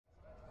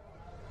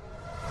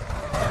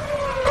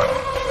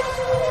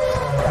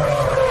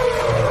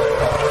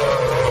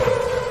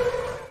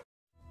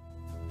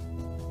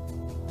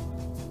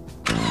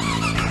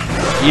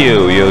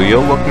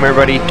Yo, welcome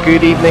everybody.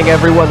 Good evening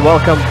everyone,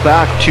 welcome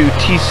back to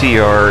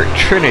TCR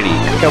Trinity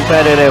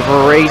Competitive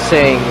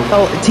Racing.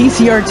 Well,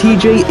 TCR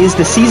TJ is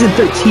the Season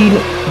 13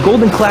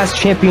 Golden Class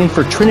Champion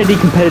for Trinity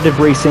Competitive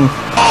Racing.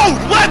 Oh,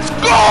 let's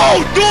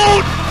go,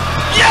 dude!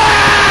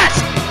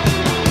 Yes!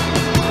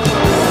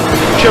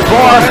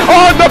 Jabbar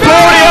on the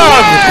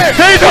podium!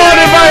 He's on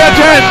in my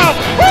attention!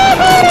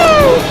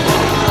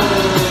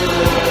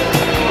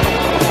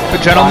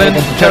 Gentlemen,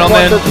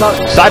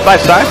 side by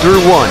side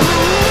through one.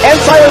 And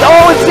silent,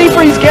 and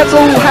CFreeze gets a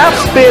half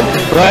spin.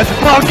 Let's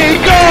fucking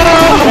go!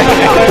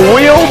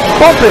 Wheel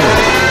bumping.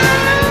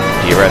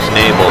 DRS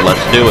enabled,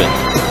 let's do it.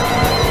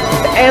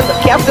 And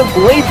Captain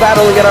Blade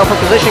battling it out for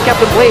position.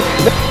 Captain Blade.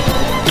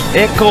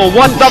 Ickle,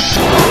 what the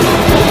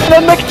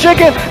Then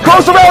McChicken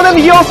goes around and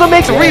he also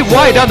makes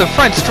rewind on the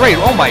front straight.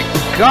 Oh my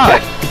god.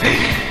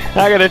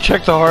 I gotta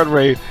check the heart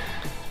rate.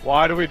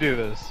 Why do we do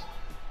this?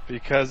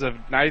 Because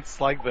of nights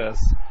like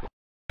this.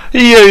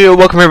 Yo,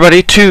 welcome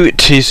everybody to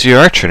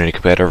TCR Trinity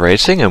Competitive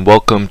Racing, and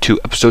welcome to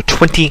episode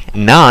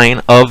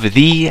 29 of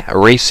the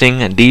Racing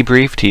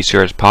Debrief,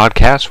 TCR's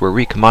podcast, where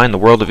we combine the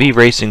world of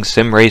e-racing,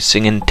 sim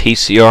racing, and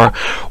TCR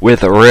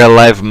with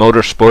real-life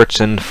motorsports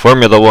and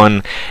Formula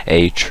One,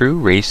 a true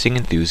racing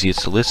enthusiast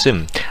to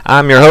listen.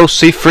 I'm your host,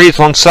 CFreeze,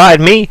 alongside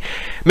me,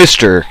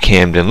 Mr.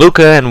 Camden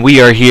Luca, and we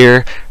are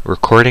here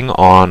recording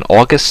on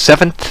August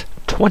 7th,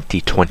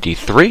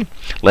 2023.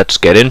 Let's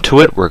get into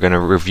it. We're going to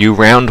review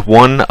round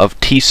 1 of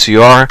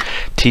TCR.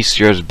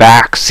 TCR's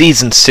back,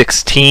 season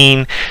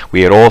 16.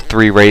 We had all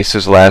 3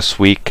 races last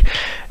week,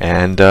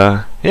 and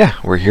yeah,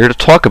 we're here to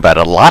talk about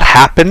it. A lot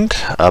happened.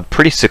 A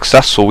pretty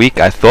successful week,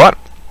 I thought,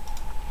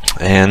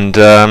 and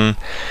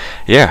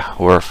yeah,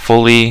 we're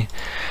fully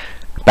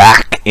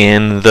back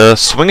in the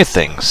swing of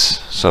things.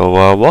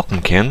 So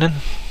welcome, Camden.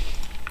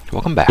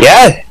 Welcome back.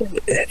 Yeah,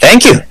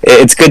 thank you.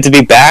 It's good to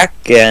be back,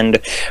 and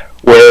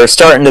we're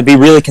starting to be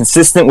really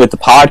consistent with the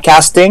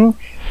podcasting.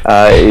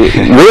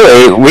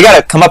 Really, we got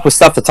to come up with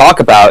stuff to talk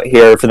about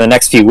here for the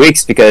next few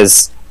weeks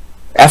because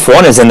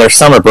F1 is in their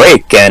summer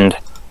break, and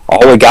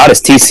all we got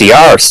is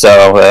TCR,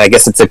 so I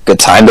guess it's a good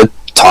time to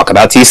talk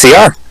about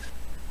TCR.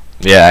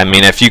 Yeah, I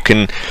mean, if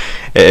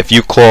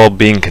you call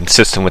being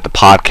consistent with the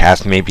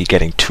podcast maybe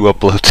getting 2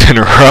 uploads in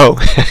a row,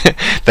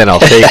 then I'll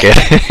take it.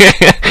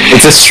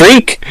 It's a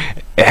streak.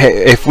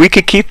 If we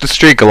could keep the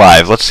streak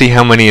alive, let's see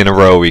how many in a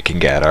row we can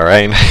get,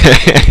 alright?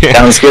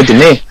 Sounds good to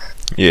me.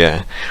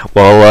 Yeah.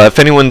 Well, if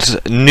anyone's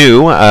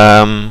new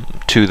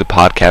to the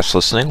podcast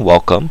listening,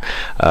 welcome.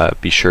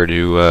 Be sure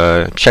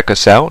to check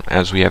us out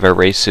as we have our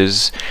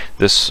races.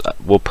 This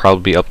will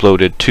probably be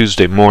uploaded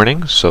Tuesday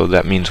morning, so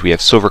that means we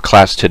have Silver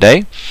Class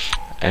today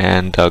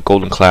and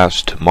Golden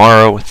Class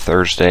tomorrow.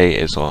 Thursday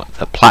is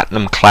the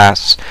Platinum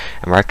Class,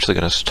 and we're actually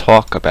going to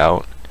talk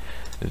about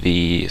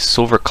the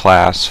Silver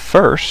Class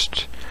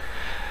first.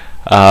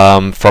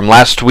 From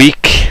last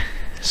week,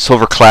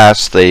 Silver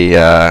Class, they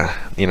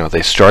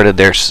started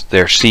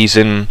their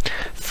season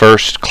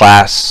first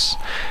class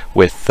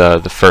with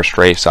the first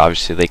race.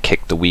 Obviously, they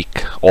kicked the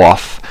week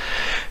off,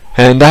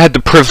 and I had the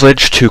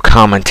privilege to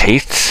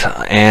commentate,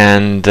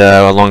 and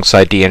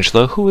alongside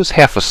D'Angelo, who was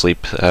half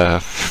asleep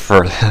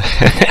for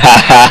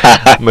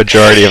the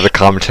majority of the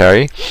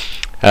commentary.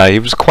 He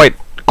was quite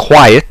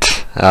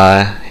quiet.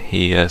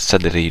 He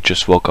said that he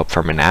just woke up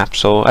from a nap,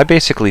 so I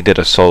basically did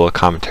a solo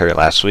commentary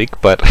last week,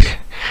 but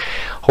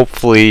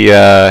hopefully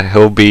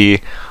he'll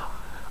be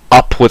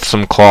up with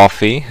some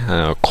coffee,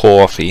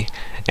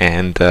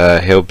 and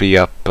he'll be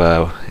up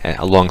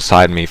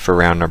alongside me for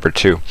round number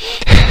 2.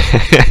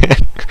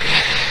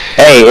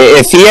 Hey,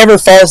 if he ever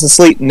falls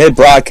asleep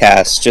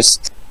mid-broadcast,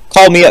 just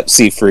call me up,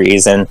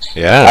 CFreeze, and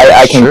yeah,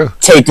 I can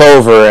take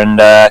over and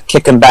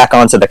kick him back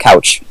onto the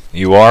couch.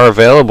 You are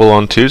available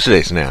on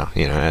Tuesdays now,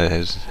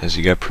 as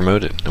you got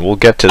promoted. And we'll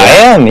get to that.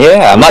 I am,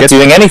 yeah. I'm not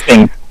doing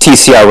anything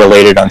TCR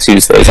related on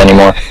Tuesdays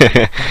anymore.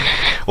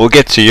 We'll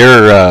get to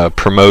your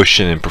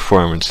promotion and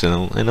performance in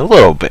a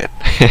little bit.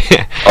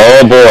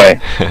 Oh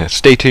boy.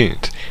 Stay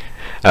tuned.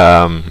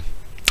 But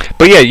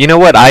yeah, you know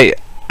what? I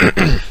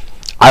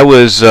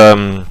was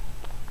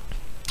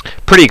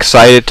pretty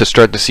excited to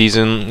start the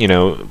season,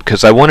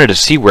 because I wanted to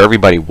see where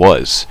everybody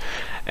was.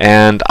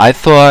 And I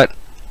thought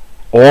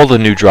all the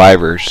new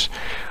drivers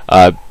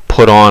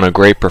put on a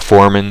great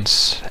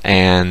performance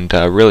and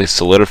really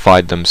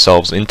solidified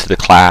themselves into the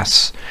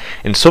class.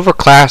 And Silver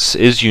Class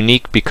is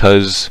unique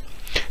because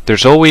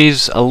there's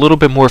always a little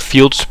bit more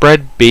field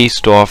spread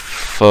based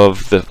off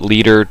of the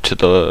leader to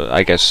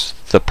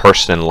the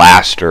person in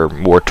last, or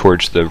more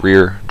towards the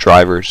rear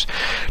drivers,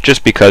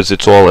 just because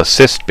it's all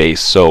assist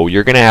based. So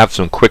you're going to have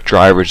some quick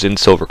drivers in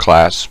Silver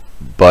Class,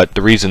 but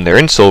the reason they're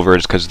in Silver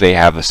is because they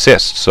have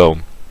assists. So,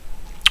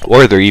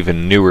 or they're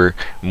even newer,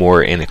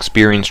 more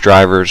inexperienced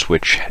drivers,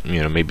 which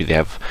maybe they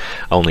have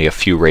only a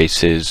few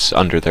races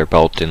under their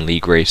belt in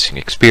league racing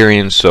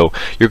experience. So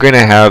you're going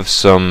to have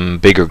some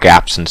bigger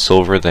gaps in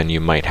Silver than you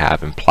might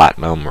have in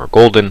Platinum or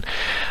Golden.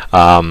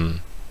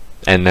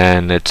 and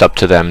then it's up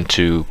to them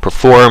to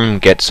perform,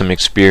 get some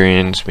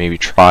experience, maybe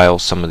trial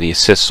some of the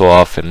assists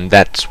off, and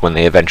that's when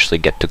they eventually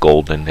get to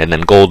Golden. And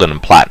then Golden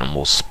and Platinum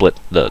will split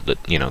the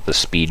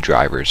speed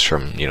drivers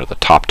from the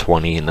top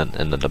 20 and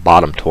then the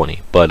bottom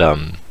 20. But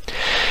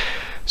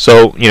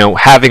so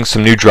having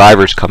some new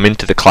drivers come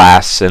into the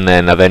class and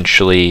then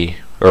eventually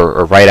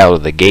or right out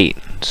of the gate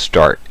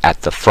start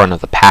at the front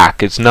of the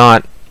pack is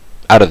not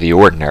out of the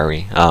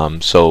ordinary.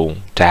 So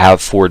to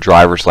have 4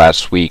 drivers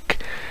last week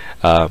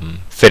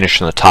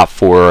finish in the top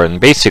 4 and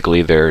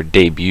basically their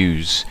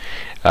debuts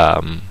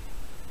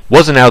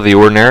wasn't out of the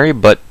ordinary,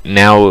 but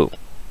now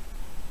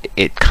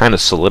it kind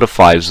of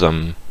solidifies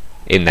them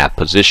in that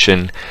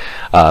position.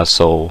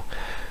 So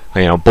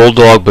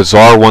Bulldog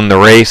Bazaar won the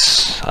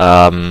race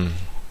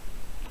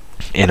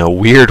in a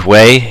weird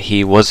way.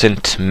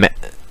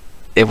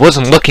 It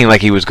wasn't looking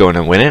like he was going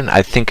to win it.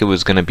 I think it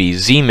was going to be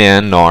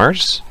Z-Man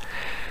Nars.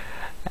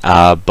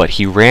 But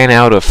he ran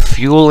out of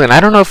fuel, and I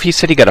don't know if he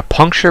said he got a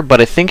puncture, but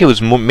I think it was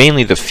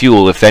mainly the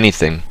fuel, if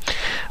anything.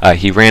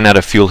 He ran out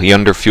of fuel, he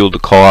underfueled the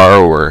car,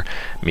 or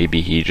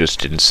maybe he just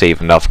didn't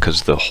save enough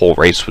because the whole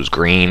race was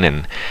green,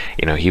 and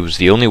he was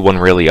the only one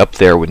really up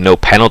there with no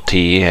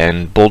penalty,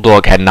 and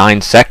Bulldog had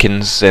 9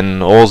 seconds,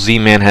 and all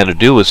Z-Man had to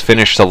do was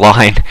finish the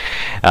line,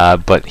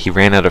 but he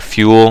ran out of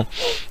fuel.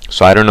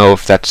 So I don't know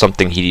if that's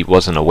something he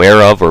wasn't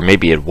aware of, or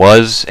maybe it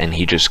was, and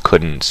he just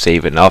couldn't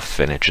save enough,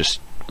 and it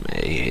just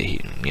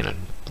he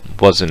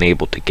wasn't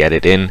able to get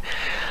it in,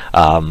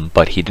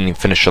 but he didn't even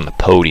finish on the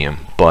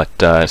podium. But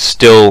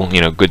still,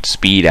 good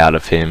speed out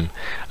of him.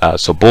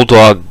 So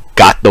Bulldog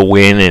got the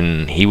win,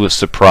 and he was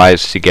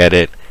surprised to get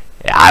it.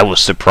 I was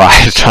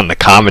surprised on the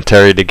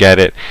commentary to get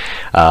it.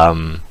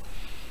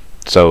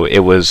 So it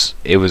was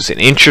an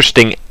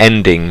interesting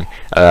ending,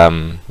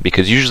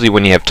 because usually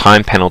when you have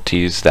time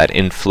penalties that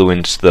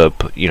influence the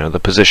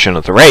position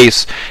of the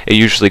race, it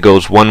usually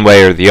goes one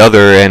way or the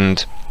other,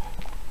 and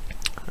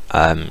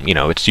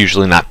it's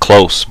usually not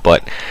close.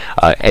 But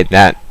in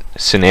that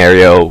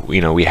scenario,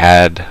 we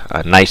had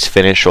a nice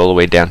finish all the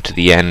way down to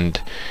the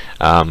end,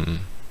 and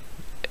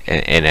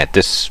at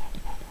this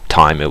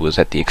time it was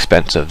at the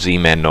expense of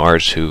Z-Man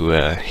Nars, who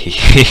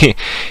it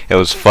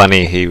was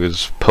funny. He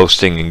was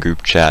posting in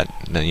group chat,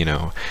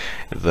 the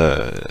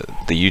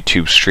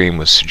YouTube stream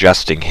was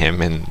suggesting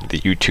him, and the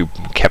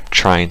YouTube kept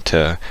trying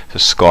to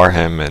scar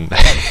him and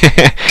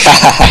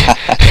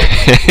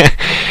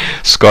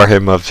scar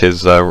him of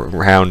his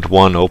round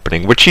 1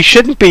 opening, which he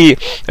shouldn't be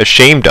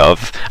ashamed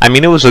of. I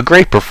mean, it was a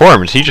great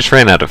performance. He just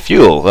ran out of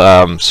fuel.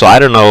 So I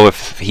don't know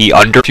if he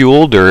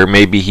underfueled, or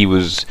maybe he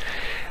was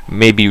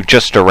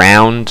just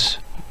around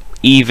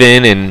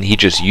even and he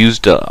just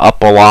used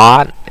up a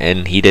lot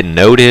and he didn't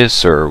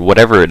notice, or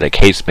whatever the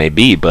case may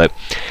be. But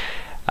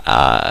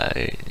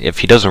if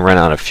he doesn't run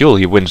out of fuel,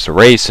 he wins the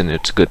race, and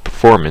it's a good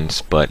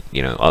performance. But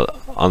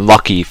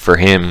unlucky for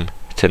him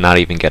to not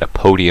even get a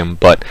podium.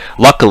 But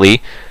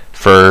luckily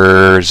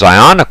for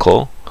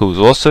Zionical, who's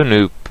also a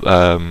new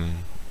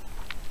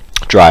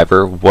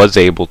driver, was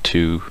able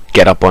to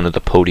get up onto the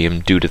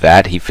podium due to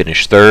that. He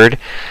finished 3rd,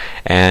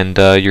 and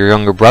your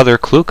younger brother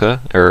Colby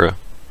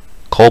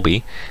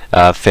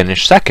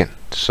finished 2nd.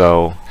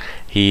 So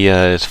he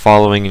is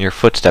following in your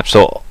footsteps.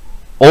 So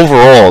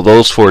overall,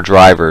 those 4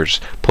 drivers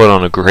put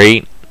on a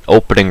great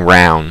opening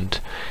round,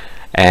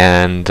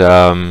 and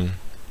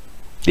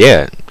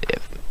it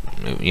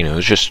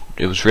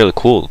was really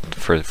cool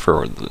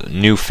for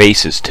new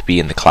faces to be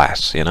in the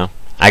class.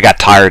 I got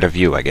tired of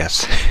you, I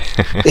guess.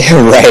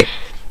 Right.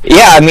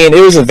 Yeah, I mean,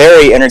 it was a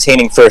very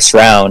entertaining first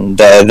round.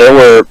 There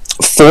were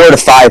 4 to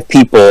 5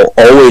 people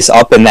always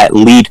up in that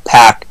lead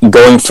pack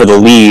going for the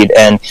lead,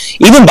 and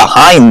even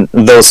behind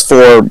those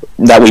 4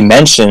 that we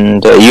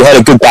mentioned, you had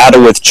a good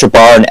battle with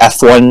Chabar and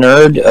F1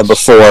 Nerd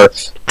before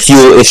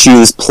fuel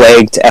issues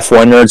plagued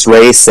F1 Nerd's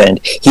race, and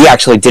he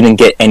actually didn't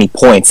get any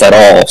points at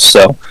all.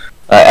 So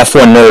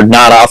F1 Nerd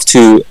not off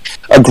to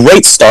a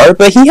great start,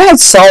 but he had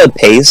solid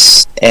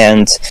pace,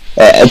 and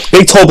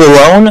Big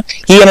Toblerone,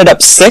 he ended up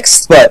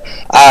 6th, but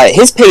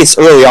his pace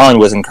early on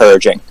was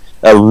encouraging.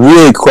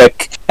 Really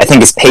quick. I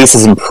think his pace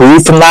has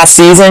improved from last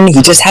season.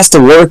 He just has to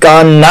work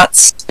on not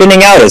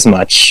spinning out as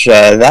much.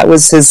 That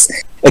was his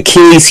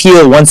Achilles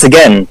heel once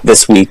again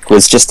this week,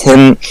 was just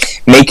him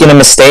making a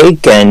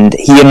mistake, and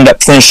he ended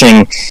up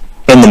finishing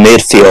in the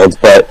midfield.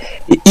 But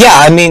yeah,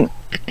 I mean,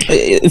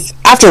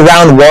 after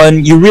round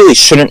 1, you really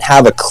shouldn't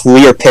have a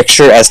clear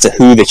picture as to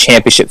who the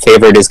championship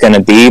favorite is going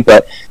to be,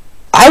 but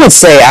I would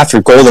say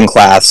after Golden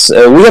Class,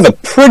 we have a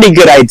pretty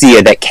good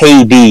idea that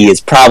KB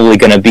is probably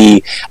going to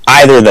be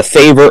either the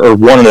favorite or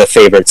one of the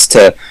favorites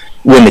to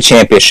win the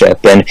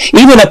championship. And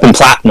even up in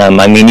Platinum,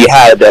 I mean, you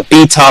had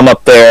B-Tom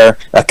up there,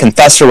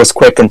 Confessor was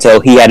quick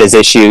until he had his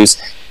issues.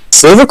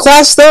 Silver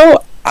Class,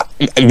 though,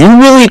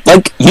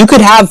 you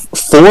could have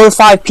 4 or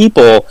 5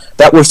 people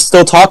that we're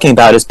still talking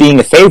about as being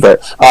a favorite.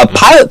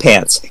 Pilot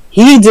Pants,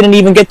 he didn't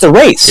even get to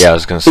race. Yeah, I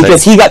was going to say.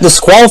 Because he got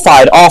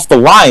disqualified off the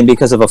line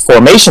because of a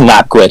formation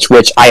lap glitch,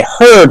 which I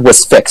heard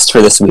was fixed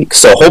for this week.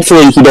 So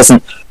hopefully he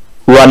doesn't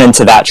run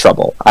into that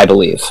trouble, I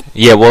believe.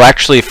 Yeah, well,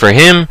 actually, for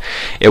him,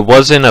 it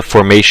wasn't a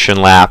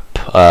formation lap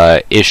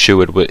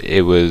issue.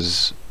 It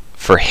was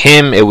for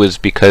him. It was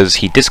because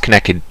he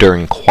disconnected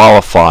during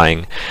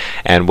qualifying,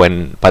 and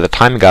by the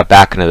time he got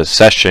back into the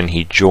session,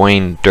 he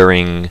joined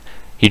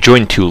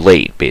too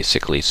late,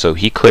 basically, so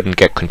he couldn't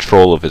get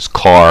control of his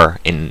car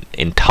in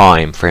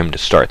time for him to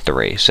start the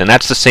race. And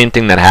that's the same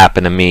thing that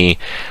happened to me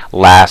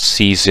last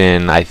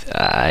season.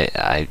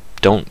 I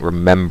don't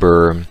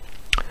remember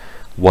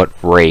what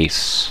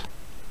race.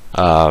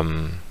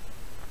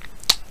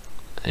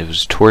 It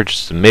was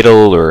towards the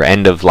middle or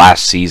end of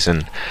last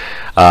season.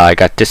 I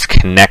got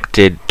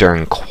disconnected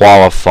during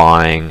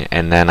qualifying,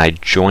 and then I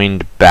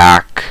joined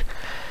back,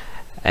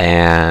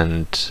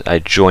 and I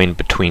joined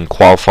between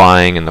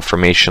qualifying and the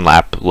formation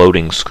lap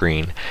loading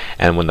screen.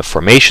 And when the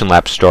formation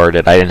lap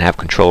started, I didn't have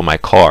control of my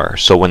car.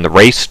 So when the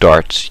race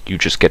starts, you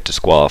just get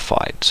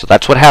disqualified. So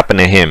that's what happened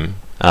to him,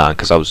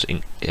 because I was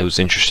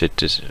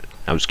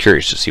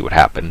curious to see what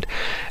happened.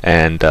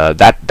 And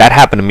that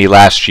happened to me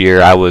last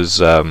year.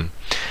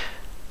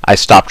 I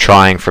stopped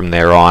trying from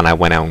there on. I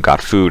went out and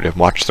got food and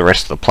watched the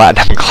rest of the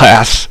Platinum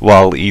class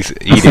while eating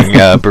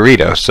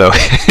burrito. So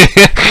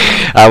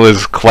I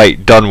was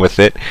quite done with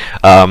it.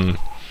 And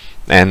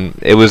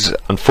it was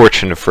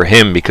unfortunate for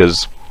him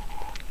because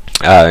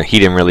he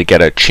didn't really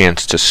get a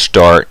chance to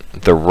start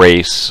the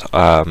race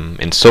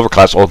in Silver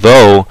class,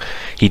 although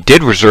he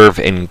did reserve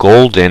in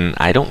Golden.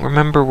 I don't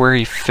remember where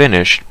he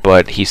finished,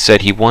 but he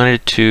said he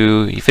wanted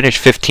to. He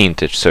finished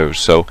 15th or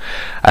so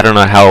I don't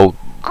know how,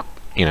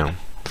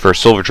 for a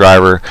Silver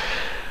driver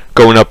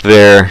going up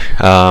there,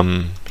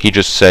 he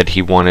just said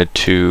he wanted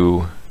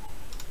to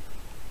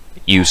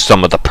use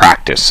some of the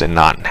practice and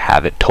not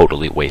have it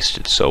totally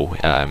wasted. So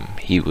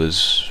he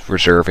was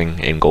reserving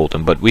in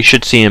Golden, but we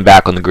should see him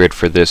back on the grid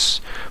for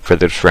this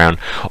round.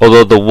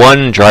 Although the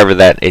one driver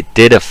that it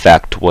did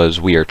affect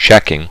was We Are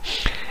Checking,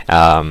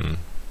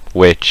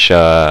 which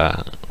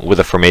with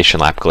a formation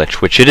lap glitch,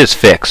 which it is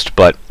fixed,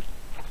 but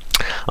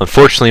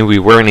unfortunately we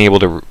weren't able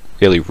to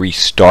really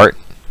restart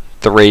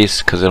the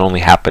race because it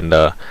only happened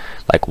to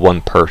like one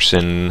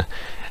person,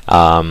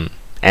 and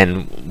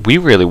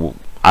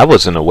I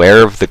wasn't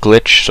aware of the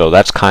glitch, so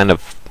that's kind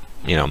of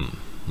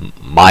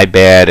my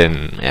bad,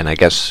 and I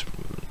guess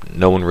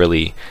no one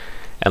really,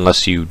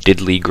 unless you did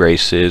league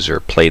races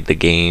or played the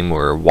game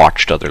or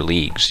watched other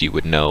leagues, you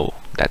would know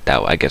that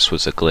I guess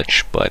was a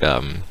glitch. But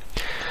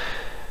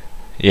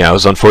it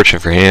was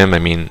unfortunate for him. I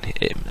mean,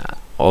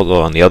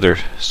 although on the other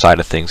side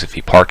of things, if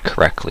he parked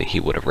correctly, he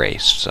would have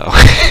raced. So,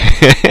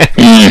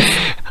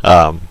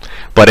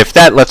 but if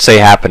that, let's say,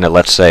 happened to,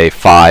 let's say,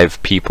 4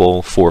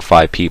 or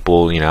 5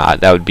 people,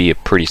 that would be a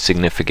pretty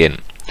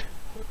significant,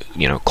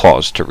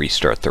 cause to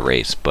restart the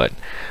race. But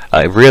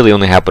it really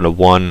only happened to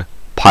one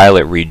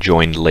pilot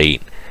rejoined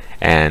late.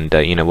 And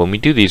when we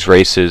do these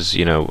races,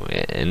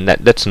 and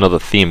that's another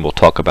theme we'll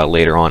talk about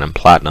later on in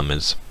Platinum,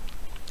 is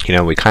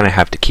we kind of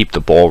have to keep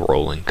the ball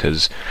rolling,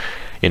 because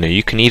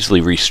you can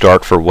easily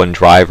restart for one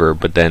driver,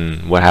 but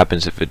then what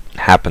happens if it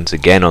happens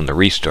again on the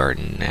restart,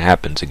 and it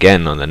happens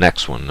again on the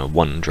next one,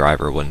 one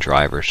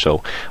driver.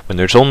 So when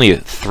there's only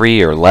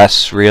 3 or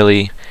less,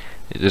 really,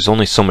 there's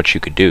only so much you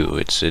could do.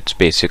 It's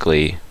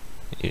basically,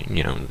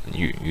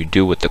 you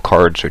do what the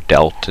cards are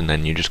dealt, and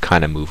then you just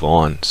kind of move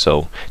on.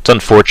 So it's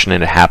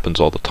unfortunate it happens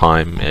all the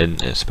time, and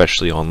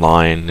especially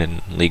online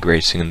and league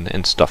racing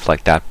and stuff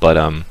like that.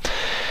 But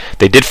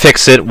they did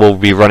fix it. We'll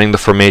be running the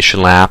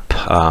formation lap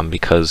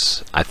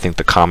because I think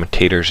the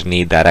commentators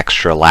need that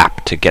extra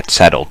lap to get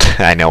settled.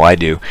 I know I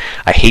do.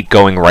 I hate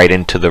going right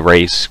into the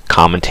race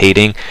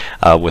commentating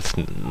with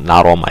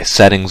not all my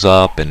settings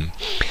up, and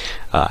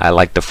I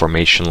like the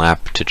formation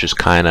lap to just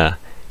kind of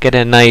get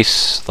a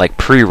nice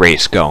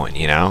pre-race going,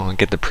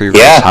 get the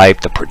pre-race hype,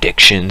 the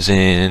predictions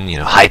in,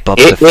 hype up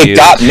the field. It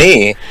got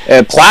me.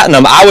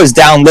 Platinum, I was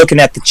down looking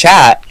at the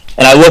chat,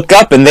 and I look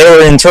up and they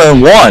were in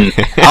turn 1.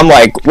 I'm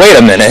like, wait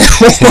a minute,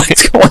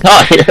 what's going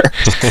on here?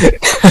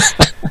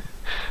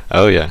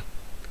 Oh yeah.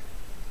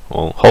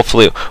 Well,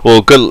 hopefully,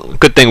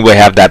 good thing we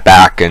have that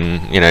back,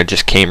 and it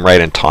just came right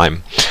in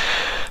time.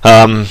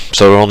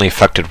 So it only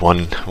affected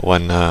one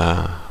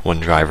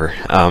driver.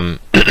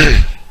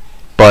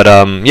 But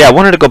yeah, I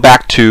wanted to go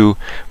back to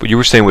what you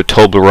were saying with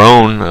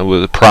Toblerone.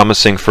 With a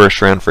promising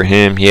first round for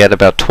him. He had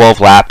about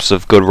 12 laps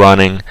of good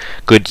running,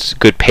 good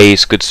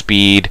pace, good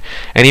speed,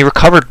 and he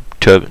recovered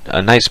to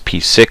a nice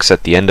P6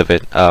 at the end of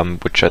it,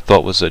 which I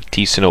thought was a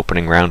decent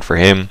opening round for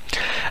him.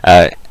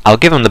 I'll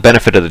give him the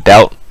benefit of the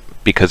doubt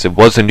because it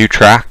was a new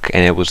track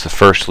and it was the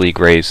first league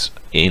race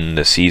in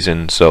the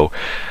season. So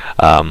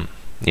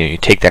you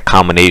take that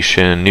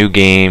combination: new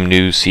game,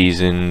 new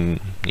season.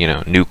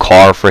 New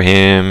car for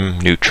him,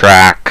 new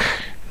track,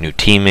 new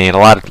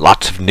teammate,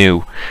 lots of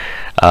new.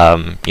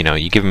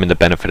 You give him the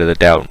benefit of the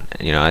doubt.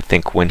 I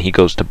think when he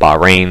goes to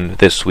Bahrain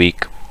this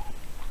week,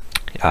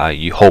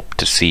 you hope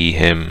to see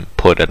him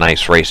put a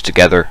nice race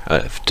together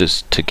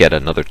just to get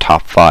another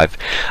top 5.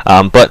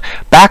 But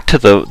back to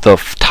the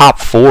top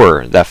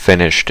 4 that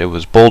finished. It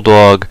was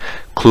Bulldog,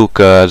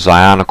 Kluka,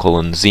 Zionicle,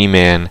 and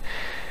Z-Man.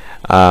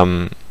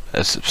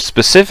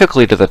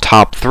 Specifically to the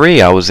top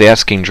three, I was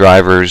asking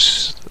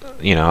drivers,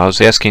 I was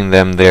asking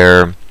them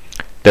their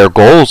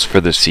goals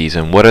for the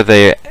season. What are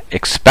they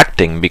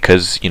expecting?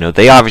 Because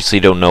they obviously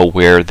don't know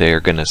where they're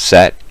going to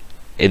set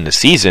in the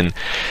season,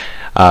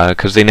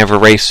 because they never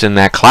raced in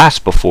that class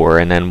before.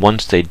 And then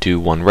once they do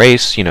one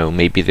race,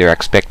 maybe their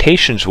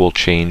expectations will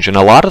change. And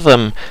a lot of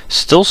them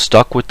still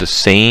stuck with the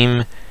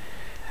same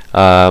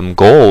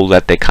goal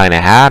that they kind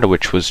of had,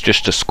 which was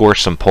just to score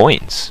some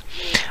points.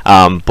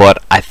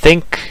 But I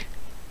think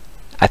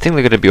they're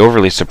going to be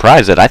overly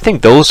surprised that I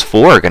think those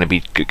four are going to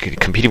be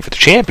competing for the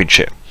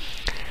championship.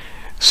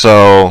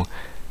 So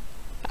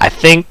I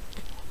think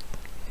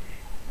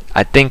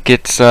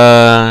it's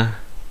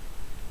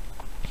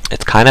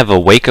kind of a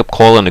wake-up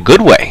call in a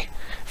good way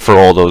for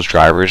all those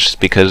drivers,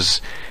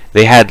 because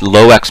they had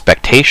low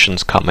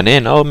expectations coming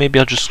in. Oh, maybe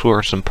I'll just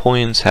score some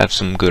points, have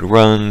some good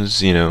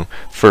runs,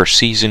 first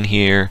season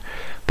here.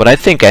 But I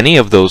think any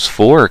of those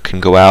four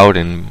can go out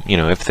and,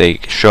 if they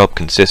show up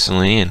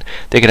consistently and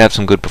they could have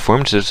some good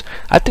performances,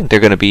 I think they're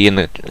going to be in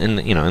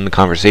the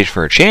conversation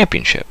for a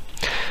championship.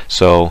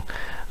 So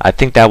I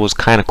think that was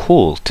kind of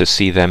cool to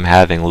see them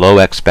having low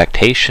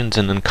expectations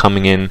and then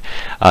coming in,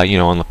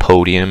 on the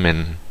podium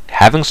and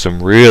having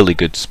some really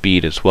good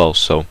speed as well.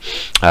 So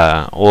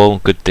all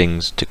good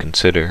things to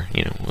consider.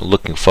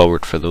 Looking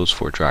forward for those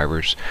four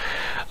drivers.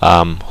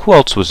 Who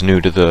else was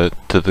new to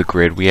the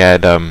grid? We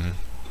had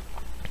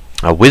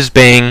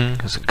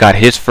Whizbang got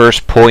his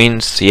first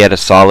points. He had a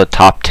solid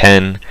top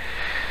 10.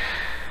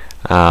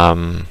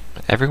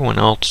 Everyone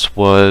else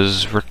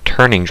was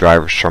returning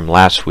drivers from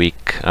last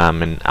week,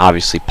 and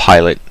obviously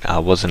Pilot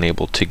wasn't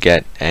able to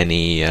get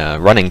any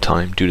running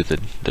time due to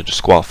the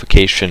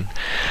disqualification.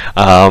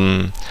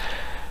 But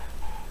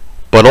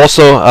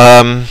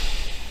also,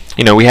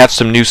 we have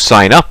some new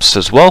sign-ups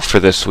as well for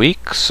this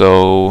week,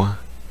 so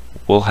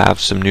we'll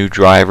have some new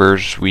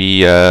drivers.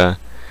 We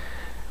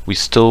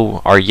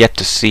still are yet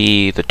to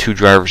see the two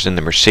drivers in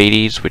the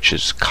Mercedes, which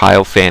is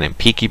Kyle Fan and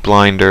Peaky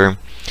Blinder.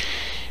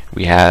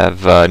 We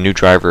have a new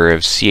driver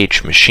of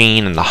CH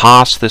Machine and the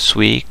Haas this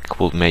week.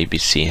 We'll maybe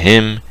see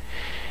him.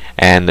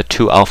 And the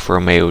two Alfa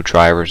Romeo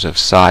drivers of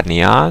Saad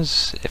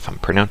Niaz, if I'm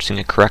pronouncing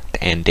it correct,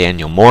 and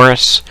Daniel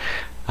Morris.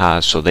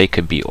 So they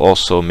could be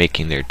also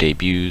making their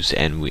debuts.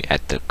 And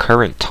at the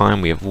current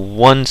time, we have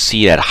one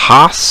seat at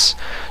Haas,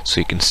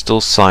 so you can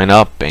still sign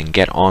up and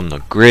get on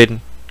the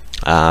grid.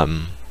 But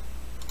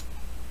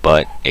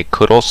it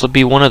could also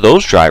be one of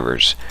those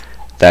drivers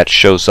that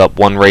shows up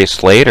one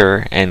race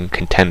later and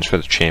contends for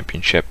the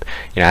championship.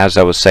 As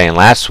I was saying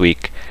last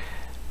week,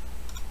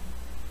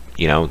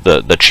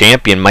 the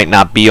champion might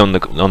not be on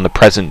the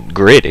present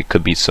grid. It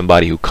could be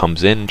somebody who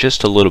comes in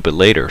just a little bit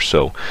later.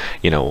 So,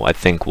 I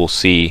think we'll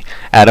see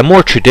at a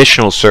more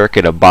traditional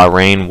circuit of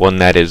Bahrain, one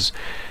that is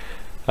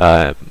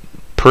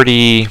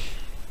pretty,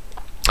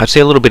 I'd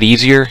say a little bit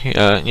easier,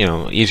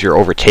 easier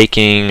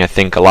overtaking. I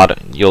think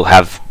you'll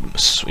have,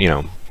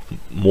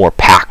 more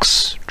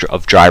packs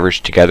of drivers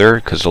together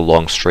because the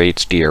long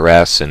straights,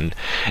 DRS, and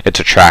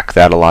it's a track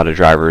that a lot of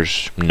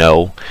drivers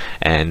know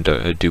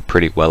and do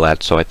pretty well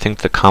at. So I think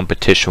the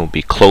competition will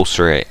be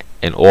closer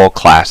in all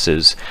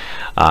classes,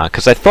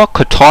 because I thought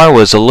Qatar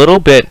was a little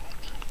bit,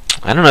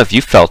 I don't know if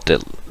you felt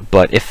it,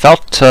 but it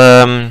felt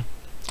you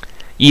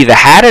either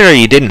had it or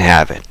you didn't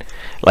have it.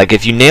 Like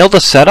if you nailed the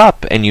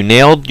setup and you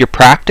nailed your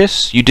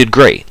practice, you did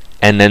great.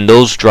 And then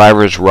those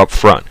drivers were up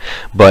front.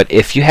 But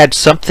if you had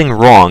something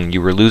wrong,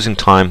 you were losing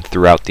time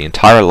throughout the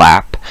entire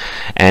lap,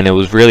 and it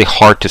was really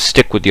hard to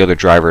stick with the other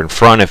driver in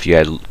front if you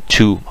had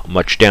too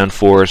much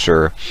downforce,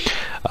 or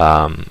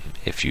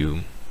if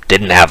you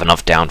didn't have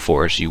enough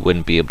downforce, you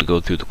wouldn't be able to go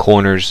through the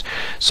corners.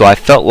 So I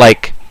felt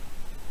like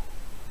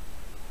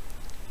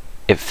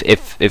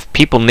if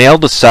people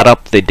nailed the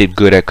setup, they did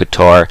good at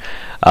Qatar,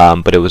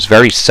 but it was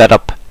very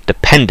setup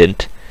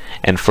dependent.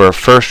 And for a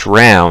first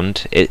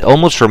round, it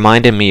almost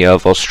reminded me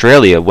of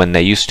Australia when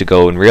they used to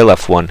go in real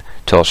F1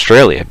 to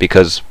Australia,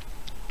 because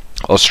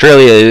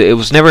Australia, it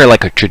was never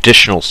like a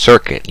traditional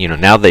circuit.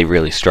 Now they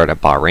really start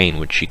at Bahrain,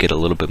 which you get a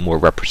little bit more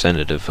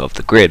representative of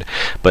the grid.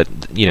 But,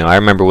 I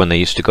remember when they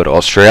used to go to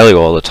Australia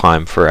all the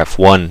time for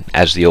F1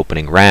 as the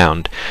opening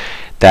round,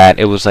 that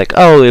it was like,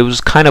 it was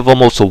kind of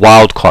almost a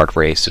wild card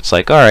race. It's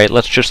like, alright,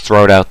 let's just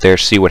throw it out there,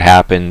 see what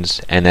happens,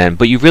 and then,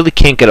 but you really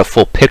can't get a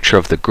full picture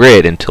of the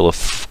grid until a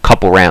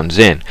couple rounds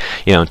in,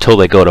 until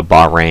they go to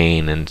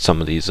Bahrain and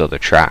some of these other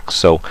tracks.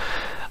 So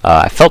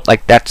I felt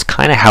like that's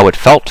kind of how it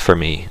felt for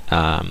me.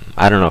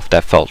 I don't know if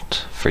that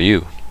felt for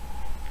you.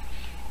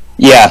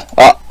 Yeah,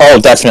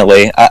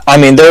 definitely. I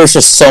mean, there was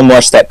just so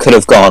much that could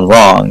have gone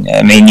wrong.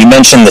 I mean, you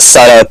mentioned the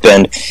setup,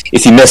 and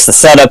if you miss the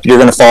setup, you're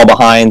going to fall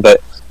behind,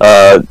 but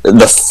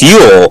the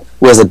fuel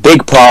was a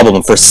big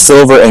problem for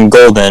silver and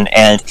golden,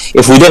 and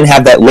if we didn't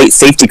have that late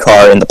safety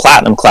car in the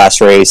platinum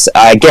class race,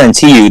 I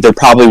guarantee you there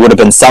probably would have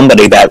been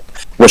somebody that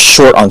was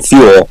short on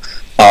fuel.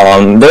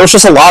 There was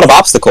just a lot of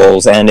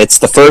obstacles, and it's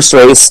the first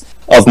race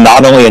of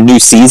not only a new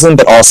season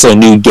but also a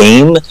new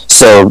game,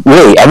 so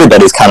really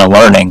everybody's kind of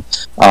learning.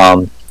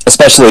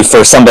 especially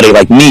for somebody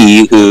like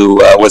me who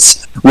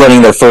was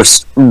running their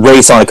first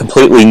race on a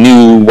completely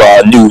new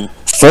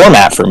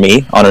format for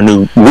me, on a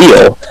new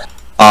wheel.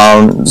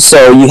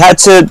 So you had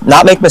to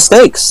not make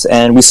mistakes,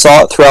 and we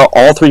saw it throughout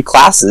all three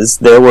classes.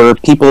 There were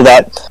people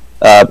that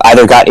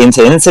either got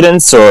into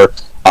incidents or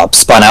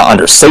spun out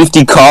under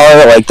safety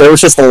car. Like, there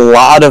was just a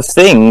lot of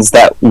things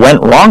that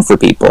went wrong for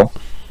people.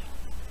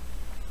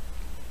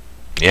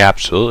 Yeah,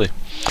 absolutely.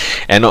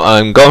 And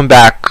going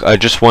back, I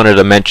just wanted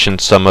to mention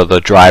some of the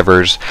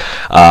drivers,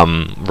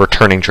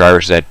 returning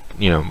drivers that,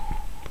 you know,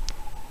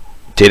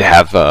 did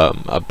have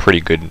a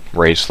pretty good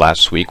race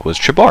last week. Was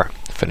Chabar,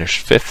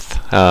 finished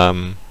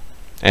 5th,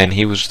 and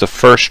he was the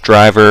first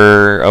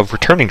driver of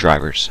returning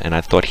drivers, and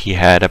I thought he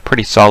had a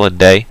pretty solid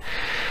day.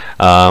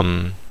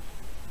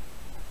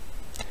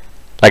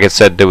 Like I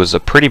said, there was a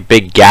pretty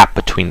big gap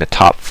between the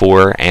top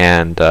 4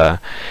 and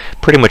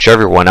pretty much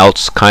everyone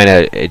else.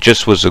 It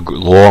just was a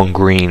long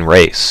green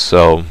race,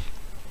 so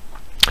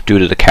due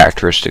to the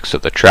characteristics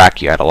of the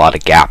track, you had a lot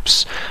of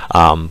gaps.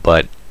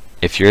 But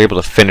if you're able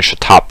to finish a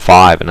top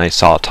 5, and I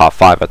saw a top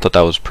 5, I thought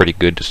that was pretty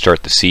good to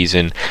start the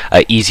season.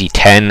 Easy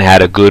 10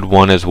 had a good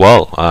one as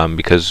well,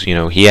 because, you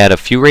know, he had a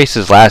few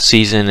races last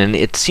season, and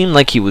it seemed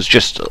like he was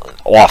just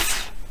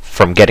off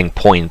from getting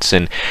points,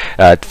 and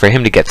for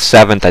him to get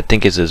 7th, I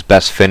think, is his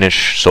best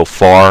finish so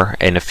far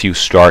in a few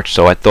starts.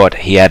 So I thought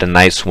he had a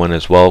nice one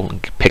as well.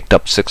 Picked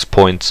up 6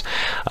 points.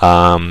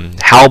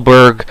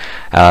 Halberg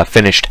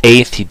finished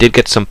 8th. He did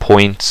get some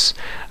points.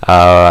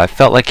 I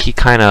felt like he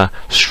kind of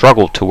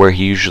struggled to where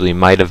he usually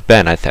might have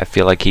been. I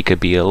feel like he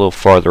could be a little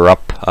farther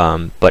up,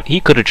 but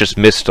he could have just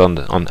missed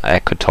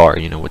at Qatar,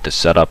 you know, with the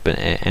setup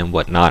and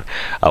whatnot.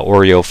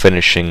 Oreo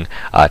finishing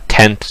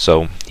 10th,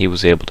 so he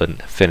was able to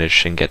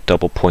finish and get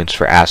double points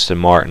for Aston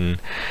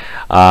Martin.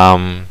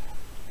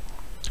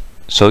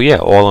 So yeah,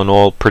 all in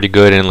all, pretty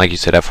good. And like you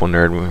said, F1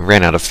 Nerd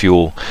ran out of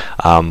fuel,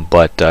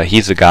 but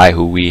he's a guy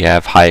who we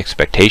have high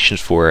expectations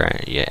for,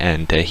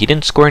 and he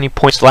didn't score any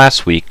points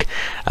last week,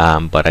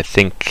 but I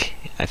think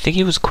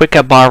he was quick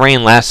at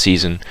Bahrain last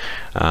season.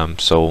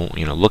 So,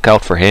 you know, look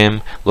out for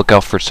him. Look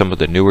out for some of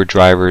the newer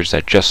drivers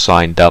that just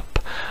signed up,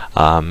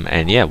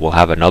 and yeah, we'll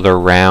have another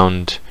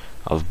round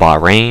of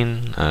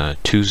Bahrain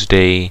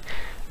Tuesday,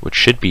 which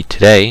should be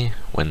today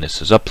when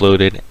this is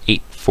uploaded,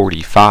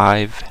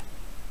 8:45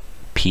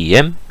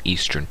 p.m.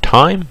 Eastern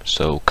Time.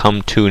 So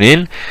come tune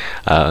in,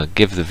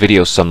 give the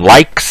video some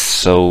likes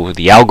so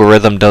the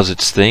algorithm does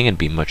its thing, and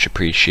be much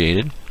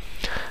appreciated.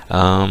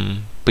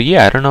 But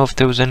yeah, I don't know if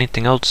there was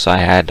anything else I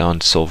had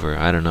on Silver.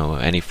 I don't know,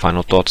 any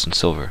final thoughts on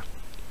Silver?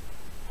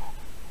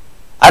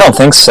 I don't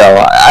think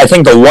so. I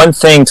think the one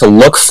thing to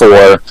look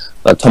for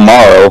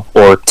tomorrow,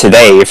 or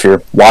today if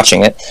you're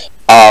watching it,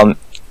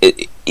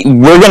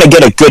 we're going to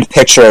get a good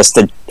picture as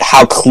to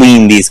how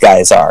clean these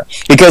guys are,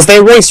 because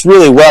they raced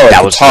really well at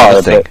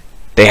Qatar. But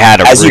they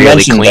had a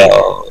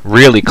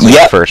really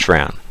clean first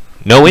round.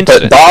 No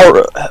incident.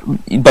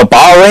 But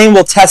Bahrain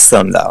will test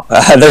them, though.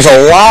 There's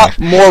a lot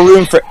more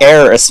room for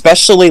error,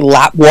 especially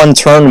lap 1,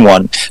 turn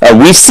 1.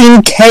 We've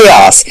seen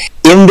chaos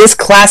in this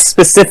class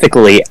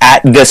specifically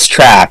at this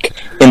track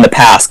in the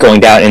past,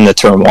 going down in the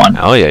turn 1.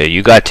 Oh yeah,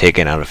 you got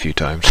taken out a few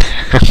times.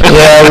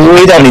 Yeah,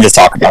 we don't need to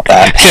talk about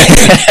that.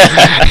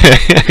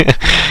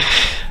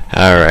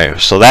 Alright,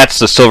 so that's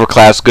the Silver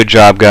class. Good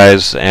job,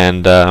 guys,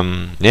 and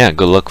yeah,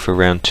 good luck for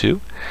round 2.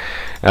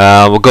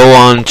 We'll go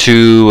on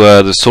to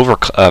the Silver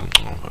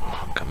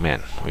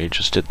man, we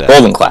just did that.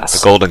 Golden class.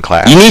 The Golden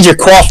class. You need your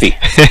coffee.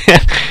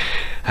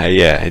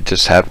 Yeah, I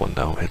just had one,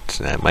 though.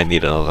 I might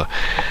need another.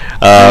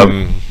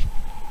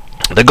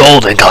 The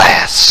Golden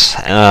class.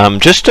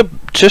 Just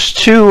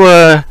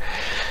to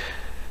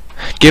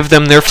give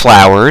them their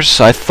flowers,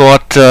 I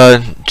thought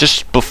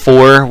just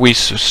before we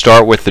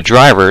start with the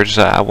drivers,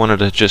 I wanted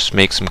to just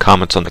make some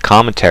comments on the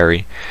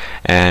commentary.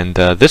 And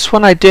this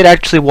one I did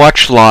actually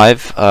watch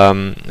live,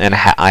 and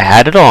I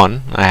had it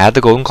on. I had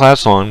the Golden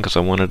class on because I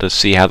wanted to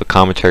see how the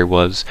commentary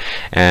was.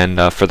 And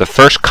for the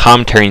first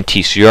commentary in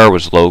TCR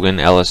was Logan,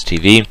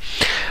 LSTV,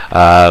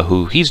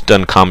 who he's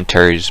done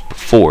commentaries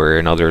before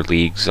in other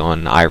leagues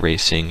on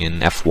iRacing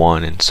and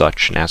F1 and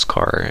such,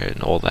 NASCAR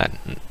and all that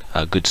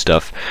good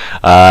stuff.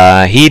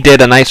 He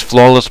did a nice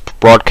flawless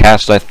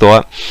broadcast, I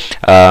thought,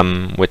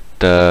 with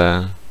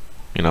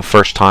you know,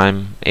 first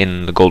time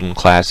in the Golden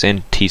class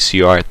in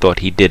TCR. I thought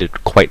he did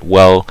it quite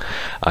well.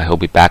 He'll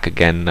be back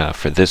again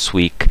for this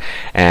week,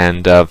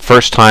 and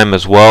first time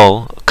as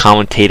well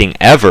commentating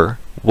ever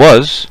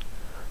was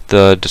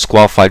the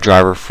disqualified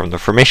driver from the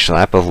formation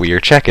lap of We Are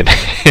Checking.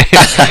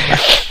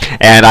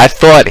 And I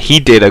thought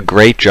he did a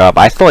great job.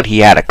 I thought he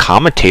had a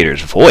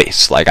commentator's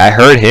voice. Like, I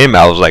heard him,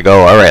 I was like,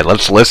 oh, alright,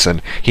 let's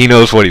listen. He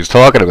knows what he's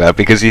talking about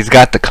because he's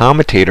got the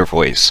commentator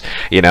voice.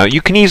 You know, you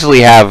can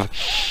easily have,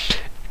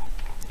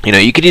 you know,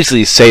 you could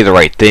easily say the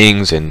right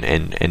things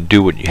and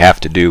do what you have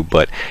to do,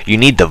 but you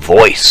need the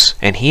voice.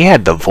 And he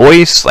had the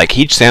voice, like,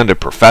 he sounded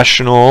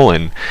professional,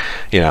 and,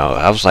 you know,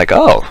 I was like,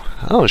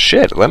 oh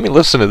shit, let me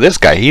listen to this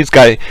guy. He's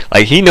got,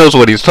 like, he knows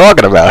what he's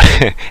talking about.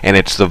 And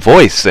it's the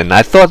voice. And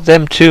I thought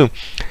them too,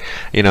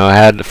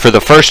 had for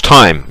the first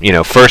time,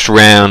 first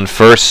round,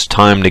 first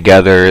time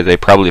together. They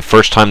probably the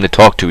first time they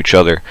talked to each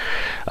other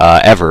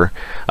ever.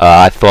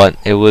 I thought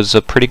it was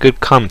a pretty good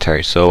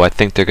commentary. So I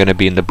think they're going to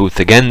be in the booth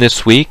again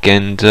this week,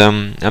 and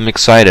I'm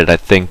excited. I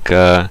think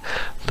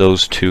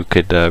those two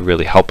could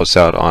really help us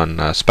out on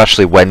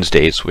especially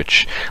Wednesdays,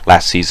 which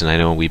last season I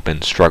know we've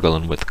been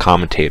struggling with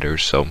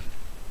commentators. So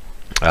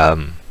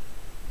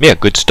yeah,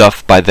 good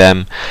stuff by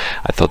them.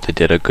 I thought they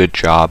did a good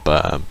job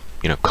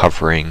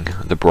covering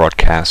the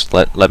broadcast.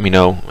 Let me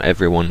know,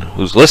 everyone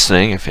who's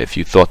listening, if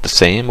you thought the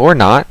same or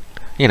not.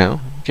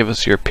 Give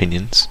us your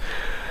opinions.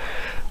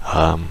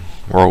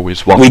 We're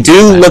always welcome. We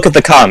do look at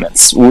the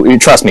comments.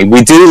 Trust me,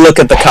 we do look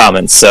at the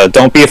comments, so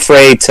don't be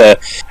afraid to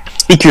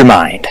speak your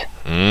mind.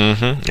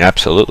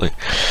 Absolutely.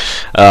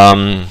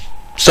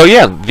 So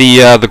yeah,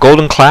 the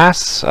Golden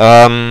Class.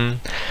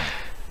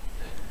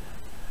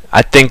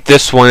 I think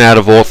this one, out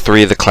of all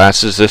three of the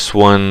classes, this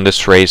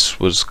race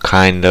was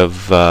kind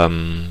of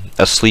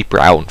a sleeper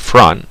out in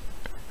front,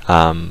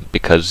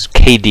 because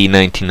KD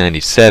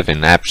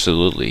 1997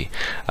 absolutely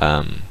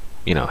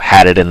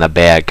had it in the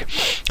bag,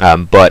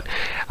 but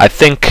I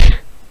think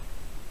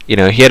he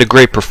had a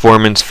great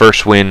performance,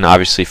 first win,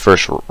 obviously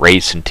first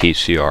race in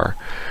TCR.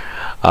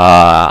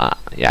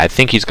 Yeah, I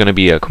think he's going to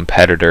be a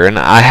competitor, and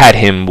I had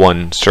him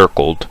one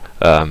circled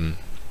all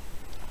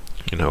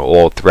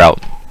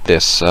throughout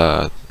this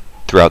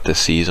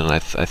season. I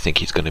think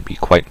he's going to be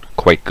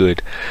quite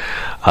good,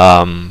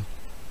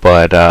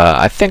 but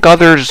I think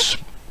others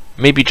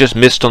maybe just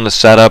missed on the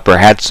setup or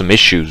had some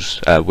issues,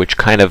 which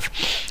kind of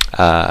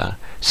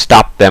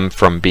stopped them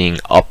from being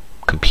up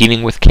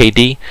competing with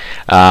KD.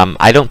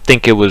 I don't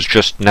think it was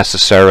just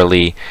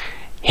necessarily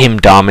him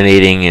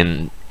dominating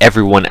and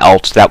everyone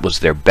else that was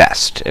their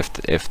best,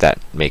 if that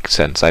makes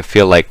sense. I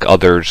feel like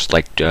others,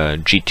 like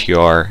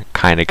GTR,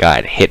 kind of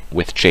got hit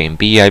with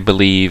JMB, I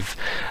believe,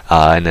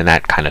 and then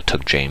that kind of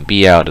took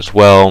JMB out as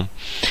well.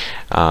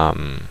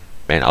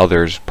 And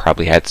others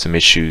probably had some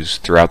issues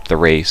throughout the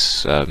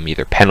race,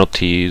 either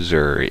penalties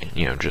or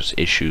just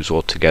issues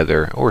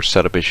altogether, or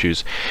setup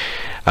issues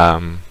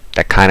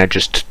that kind of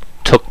just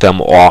took them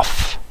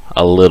off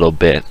a little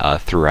bit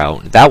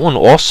throughout. That one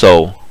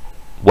also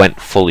went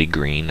fully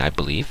green, I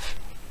believe.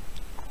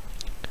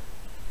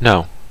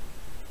 No.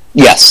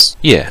 Yes.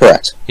 Yeah.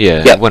 Correct.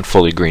 Yeah. Yep. It went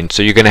fully green.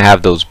 So you're going to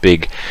have those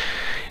big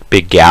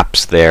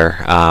gaps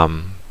there.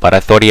 But I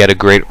thought he had a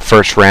great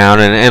first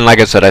round, and like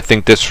I said, I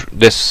think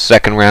this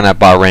second round at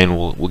Bahrain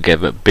will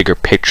give a bigger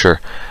picture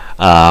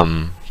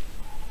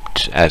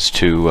as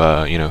to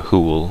who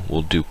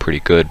will do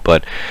pretty good.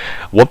 But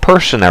one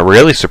person that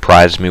really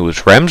surprised me was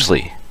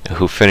Remsley,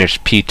 who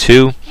finished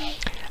P2.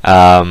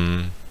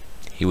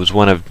 He was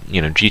one of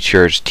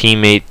GTR's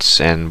teammates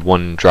and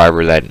one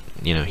driver that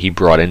he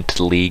brought into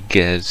the league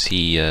as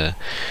he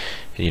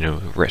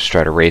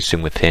started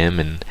racing with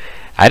him, and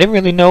I didn't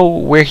really know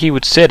where he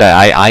would sit.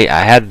 I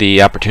had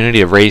the opportunity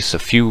to race a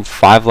few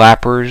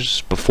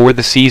 5-lappers before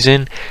the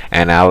season,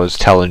 and I was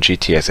telling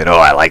GT, I said, oh,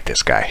 I like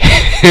this guy.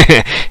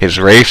 His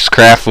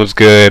racecraft was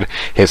good,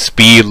 his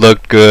speed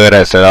looked good.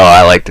 I said, oh,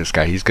 I like this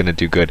guy, he's gonna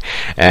do good.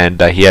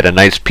 And he had a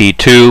nice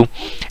P2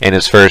 in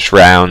his first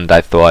round.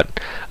 I thought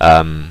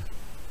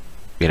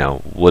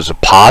was a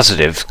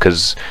positive,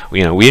 because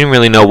we didn't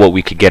really know what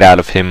we could get out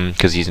of him,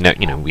 because he's not,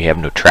 we have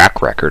no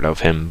track record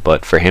of him.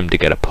 But for him to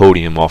get a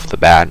podium off the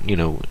bat,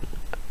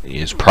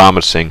 is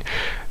promising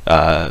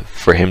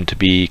for him to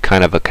be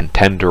kind of a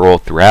contender all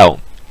throughout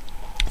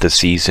the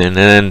season. And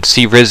then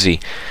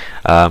CFreeze,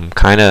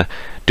 kind of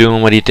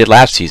doing what he did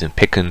last season,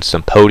 picking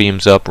some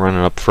podiums up, running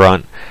up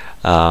front.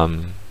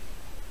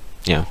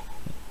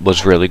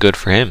 Was really good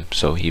for him,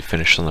 so he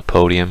finished on the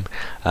podium.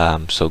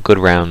 So good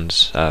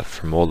rounds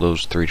from all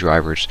those three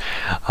drivers.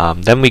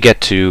 Then we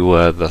get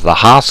to the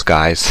Haas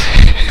guys.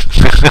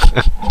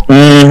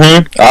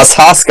 Us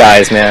Haas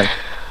guys, man.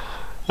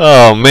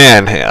 Oh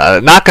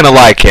man, not gonna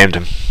lie,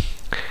 Camden.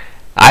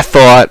 I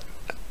thought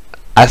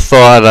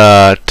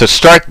to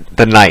start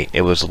the night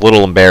it was a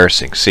little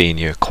embarrassing seeing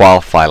you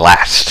qualify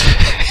last.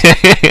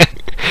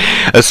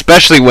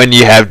 Especially when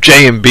you have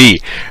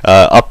JMB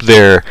up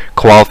there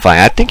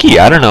qualifying. I think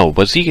I don't know,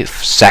 was he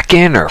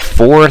second or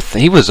fourth?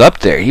 He was up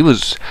there. He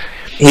was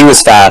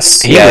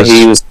fast.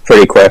 He was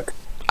pretty quick.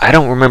 I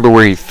don't remember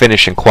where he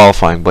finished in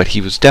qualifying, but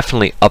he was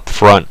definitely up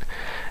front,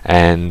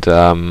 and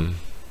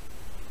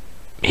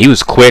he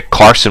was quick.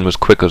 Carson was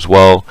quick as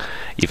well.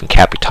 Even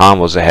Capitan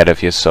was ahead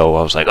of you, so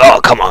I was like,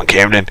 oh, come on,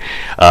 Camden.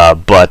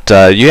 But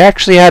you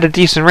actually had a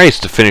decent race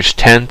to finish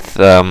 10th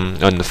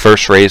on the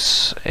first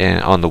race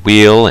on the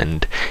wheel,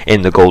 and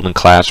in the Golden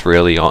Class,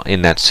 really,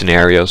 in that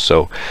scenario.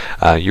 So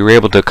you were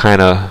able to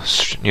kind of,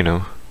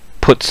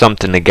 put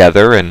something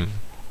together, and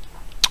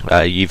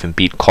you even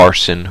beat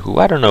Carson, who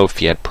I don't know if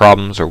he had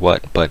problems or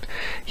what, but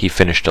he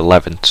finished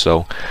 11th.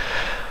 So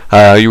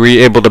you were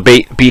able to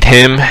beat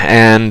him,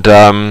 and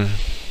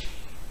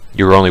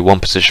you were only one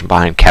position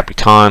behind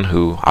Capitan,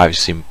 who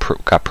obviously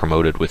got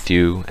promoted with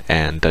you,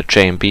 and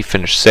JMB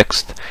finished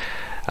 6th,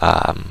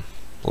 a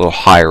little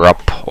higher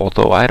up,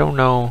 although I don't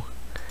know.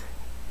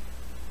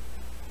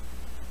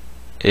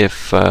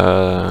 if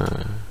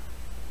the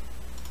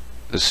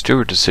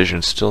steward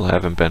decisions still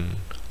haven't been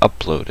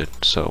uploaded,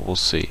 so we'll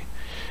see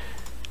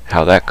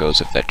how that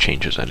goes, if that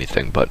changes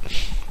anything. But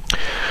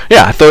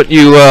yeah, I thought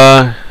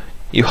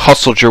you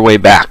hustled your way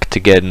back to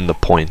get in the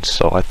points,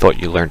 so I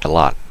thought you learned a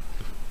lot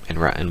in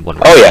one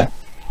race. Oh yeah.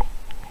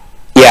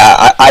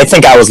 Yeah, I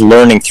think I was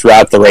learning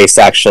throughout the race,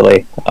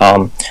 actually.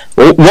 One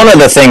of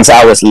the things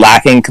I was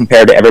lacking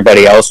compared to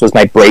everybody else was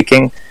my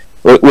braking,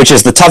 which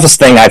is the toughest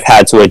thing I've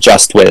had to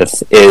adjust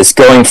with, is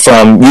going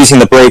from using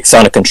the brakes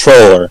on a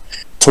controller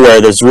to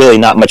where there's really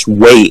not much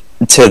weight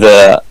to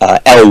the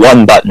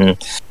L1 button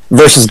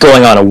versus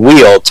going on a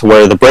wheel to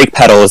where the brake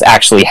pedal is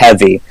actually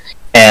heavy.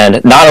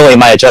 And not only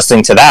am I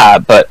adjusting to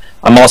that, but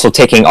I'm also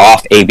taking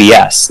off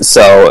ABS.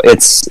 So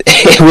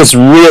it was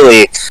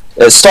really,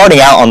 starting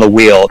out on the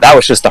wheel, that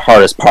was just the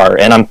hardest part.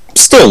 And I'm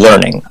still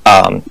learning,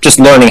 just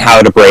learning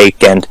how to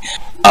brake. And,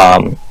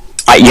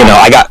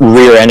 I got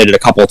rear-ended a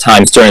couple of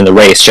times during the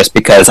race just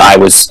because I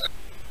was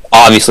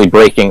obviously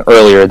braking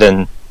earlier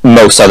than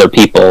most other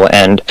people.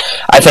 And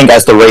I think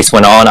as the race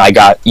went on, I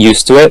got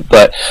used to it.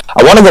 But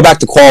I want to go back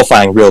to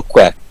qualifying real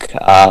quick.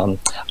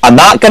 I'm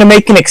not going to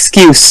make an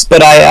excuse,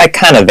 but I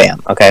kind of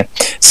am, okay?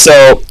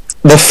 So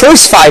the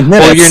first 5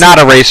 minutes... Well, you're not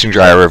a racing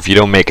driver if you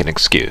don't make an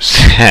excuse.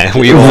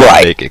 We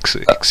all make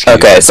excuses.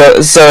 Okay, so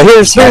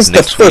here's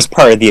the first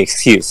part of the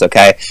excuse,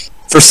 okay?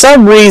 For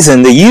some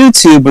reason, the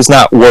YouTube was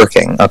not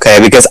working, okay?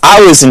 Because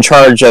I was in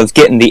charge of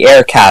getting the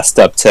Aircast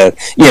up to,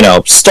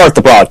 start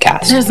the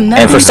broadcast.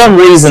 And for some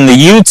reason, the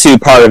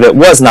YouTube part of it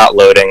was not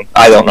loading.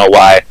 I don't know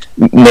why.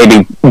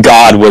 Maybe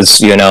God was,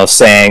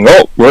 saying,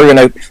 oh, we're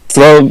going to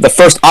throw the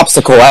first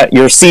obstacle at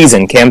your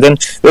season, Camden.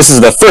 This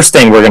is the first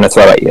thing we're going to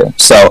throw at you.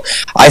 So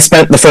I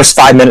spent the first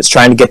 5 minutes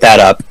trying to get that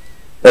up.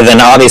 And then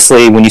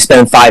obviously, when you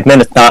spend 5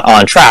 minutes not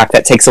on track,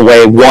 that takes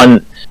away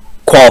one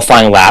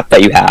qualifying lap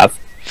that you have.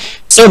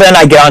 So then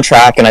I get on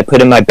track and I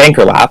put in my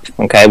banker lap,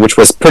 okay, which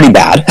was pretty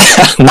bad.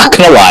 I'm not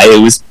going to lie,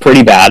 it was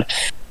pretty bad.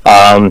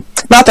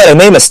 Not that I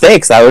made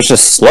mistakes, I was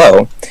just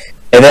slow.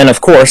 And then,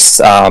 of course,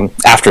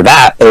 after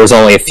that, there was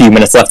only a few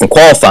minutes left in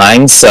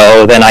qualifying,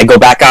 so then I go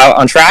back out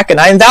on track and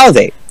I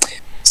invalidate.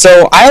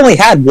 So I only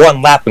had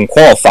one lap in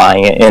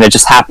qualifying, and it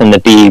just happened to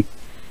be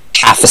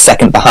half a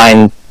second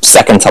behind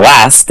second to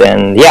last.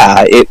 And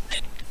yeah, it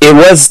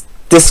was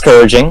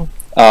discouraging.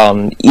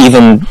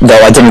 Even though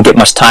I didn't get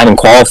much time in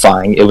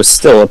qualifying, it was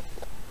still a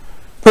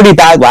pretty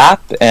bad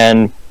lap.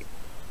 And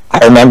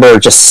I remember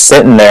just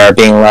sitting there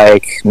being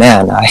like,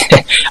 man,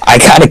 I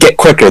gotta get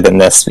quicker than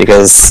this,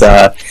 because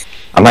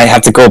I might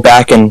have to go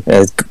back and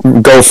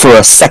go for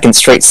a second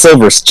straight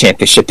Silvers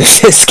championship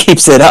if this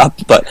keeps it up.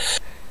 But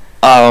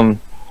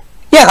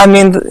yeah, I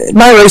mean,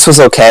 my race was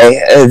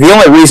okay. The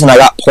only reason I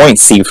got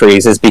points,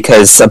 CFreeze, is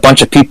because a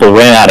bunch of people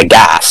ran out of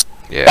gas.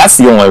 Yeah. That's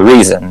the only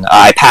reason.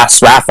 I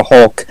passed Rafa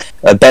Hulk,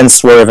 Ben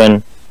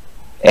Swerven,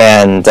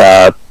 and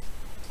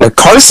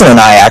Carson and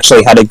I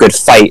actually had a good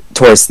fight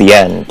towards the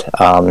end.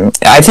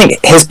 I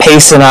think his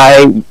pace and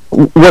I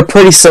were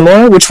pretty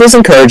similar, which was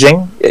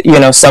encouraging.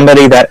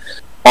 Somebody that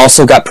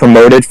also got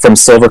promoted from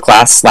Silver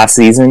Class last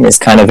season is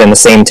kind of in the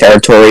same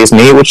territory as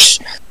me, which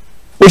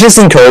is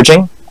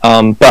encouraging.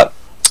 But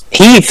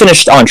he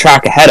finished on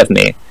track ahead of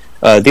me.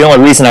 The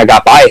only reason I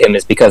got by him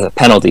is because of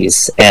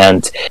penalties,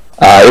 and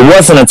it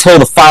wasn't until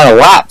the final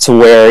lap to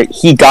where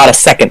he got a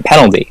second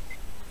penalty.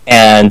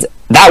 And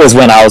that was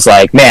when I was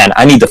like, man,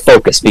 I need to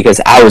focus,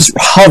 because I was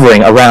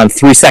hovering around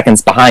 3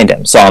 seconds behind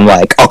him. So I'm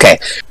like, okay,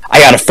 I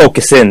got to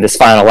focus in this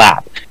final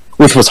lap,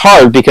 which was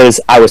hard because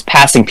I was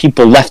passing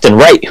people left and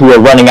right who were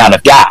running out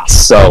of gas.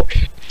 So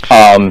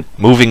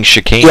moving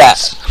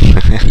chicanes.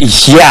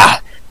 Yeah. Yeah.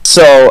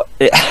 So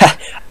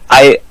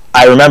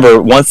I remember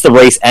once the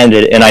race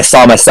ended and I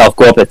saw myself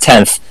go up to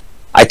 10th,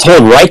 I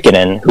told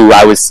Raikkonen, who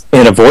I was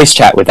in a voice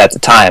chat with at the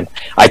time,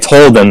 I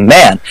told him,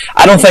 man,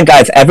 I don't think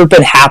I've ever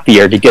been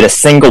happier to get a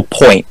single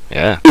point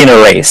in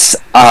a race.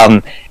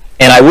 And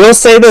I will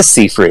say this,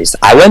 CFreeze,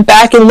 I went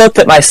back and looked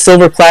at my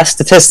Silver Class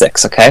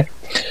statistics, okay?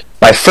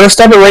 My first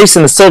ever race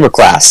in the Silver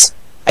Class,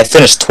 I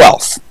finished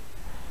 12th.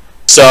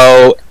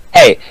 So,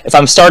 hey, if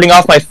I'm starting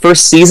off my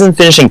first season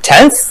finishing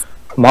 10th,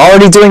 I'm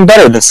already doing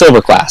better than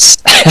Silver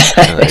Class.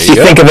 If you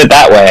think of it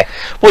that way.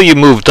 Well, you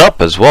moved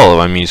up as well.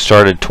 I mean, you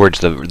started towards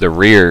the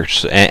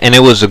rears, and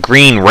it was a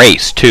green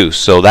race too,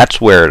 so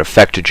that's where it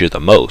affected you the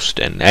most.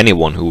 And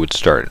anyone who would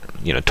start,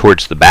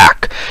 towards the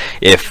back,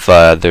 if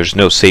there's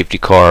no safety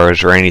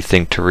cars or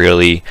anything to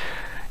really,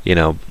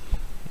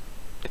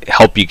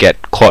 help you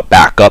get caught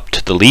back up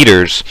to the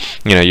leaders,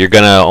 you're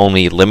gonna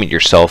only limit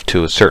yourself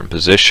to a certain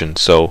position.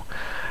 So,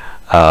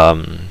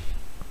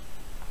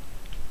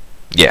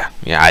 yeah,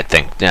 I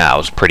think it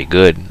was pretty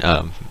good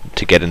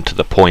to get into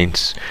the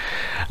points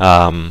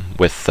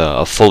with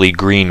a fully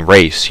green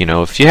race.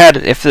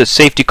 If the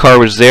safety car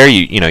was there,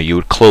 you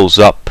would close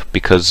up,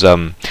 because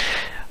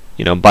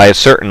by a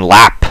certain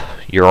lap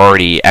you're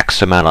already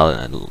X amount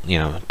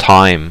of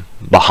time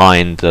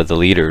behind the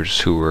leaders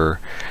who were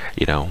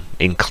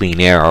in clean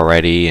air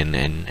already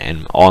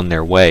and on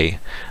their way.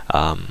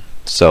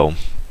 So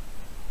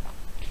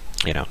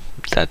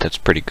that's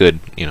pretty good,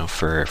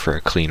 for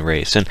a clean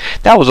race. And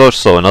that was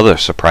also another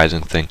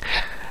surprising thing.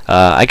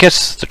 I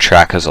guess the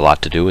track has a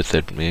lot to do with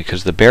it,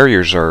 because the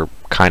barriers are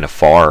kind of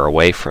far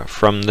away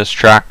from this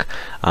track,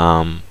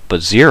 but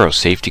zero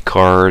safety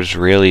cars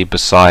really,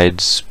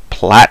 besides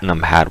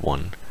Platinum had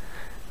one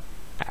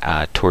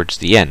towards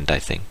the end, I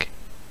think.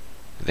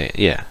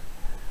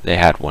 They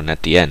had one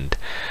at the end,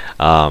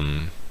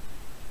 and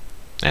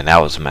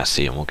that was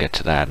messy, and we'll get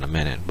to that in a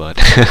minute. But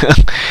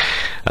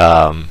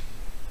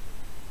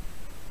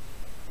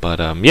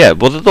yeah,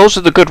 well, those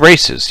are the good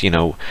races.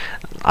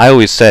 I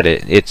always said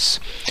it's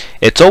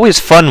always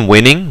fun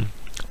winning,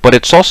 but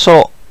it's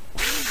also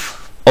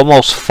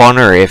almost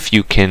funner if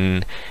you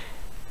can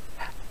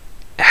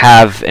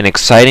have an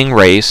exciting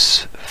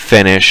race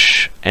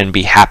finish and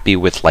be happy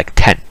with like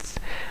 10th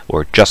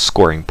or just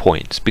scoring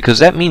points, because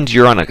that means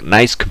you're on a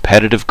nice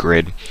competitive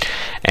grid,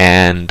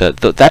 and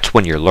that's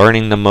when you're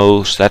learning the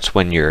most. That's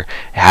when you're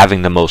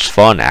having the most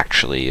fun,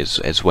 actually,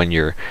 is when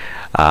you're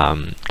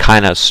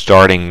kind of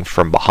starting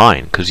from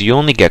behind, because you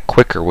only get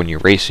quicker when you're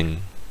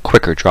racing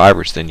quicker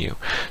drivers than you.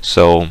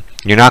 So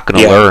you're not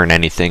going to learn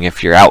anything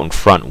if you're out in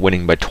front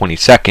winning by 20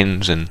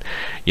 seconds and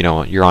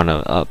you're on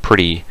a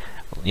pretty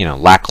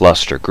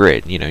lackluster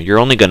grid. You're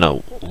only going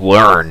to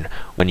learn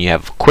when you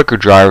have quicker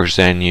drivers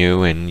than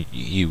you, and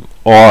you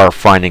are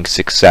finding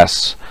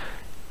success,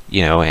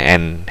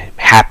 and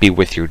happy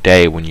with your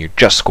day when you're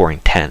just scoring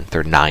 10th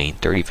or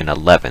 9th or even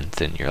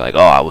 11th, and you're like, oh,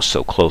 I was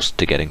so close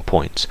to getting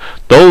points.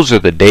 Those are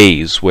the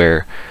days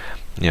where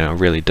it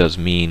really does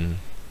mean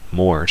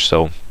more.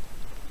 So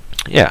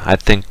yeah, I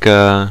think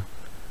if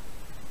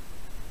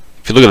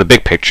you look at the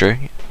big picture,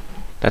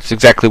 that's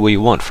exactly what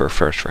you want for a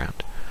first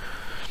round.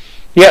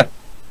 Yeah,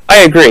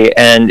 I agree.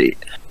 And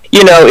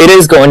it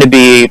is going to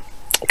be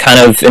kind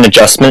of an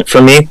adjustment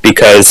for me,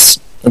 because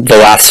the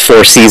last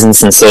 4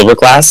 seasons in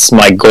Silverclass,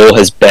 my goal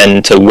has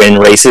been to win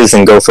races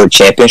and go for a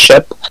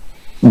championship.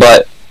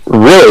 But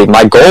really,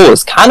 my goal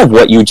is kind of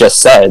what you just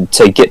said,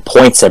 to get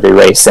points every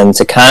race and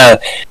to kind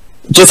of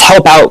just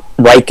help out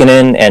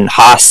Raikkonen and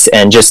Haas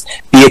and just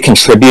be a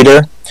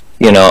contributor.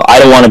 I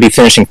don't want to be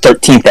finishing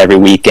 13th every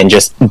week and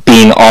just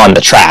being on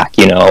the track.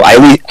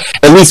 I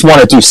at least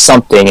want to do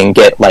something and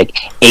get like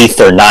 8th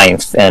or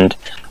 9th. And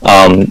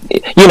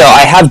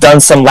I have done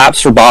some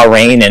laps for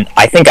Bahrain, and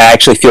I think I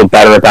actually feel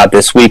better about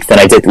this week than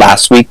I did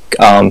last week.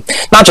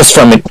 Not just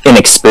from an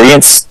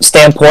experience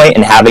standpoint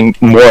and having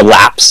more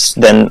laps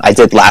than I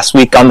did last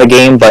week on the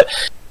game, but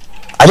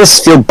I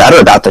just feel better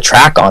about the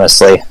track,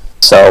 honestly.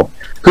 So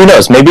who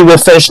knows? Maybe we'll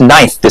finish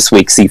 9th this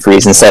week,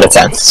 CFreeze, instead of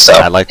 10th. So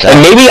I like that.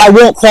 And maybe I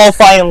won't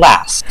qualify in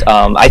last.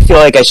 I feel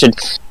like I should.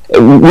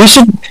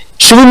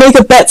 Should we make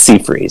a bet,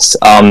 CFreeze?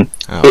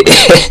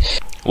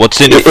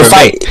 What's in it for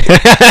me?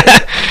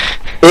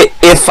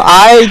 If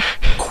I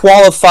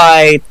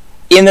qualify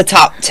in the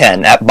top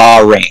 10 at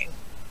Bahrain,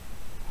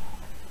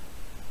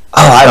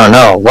 I don't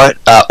know what.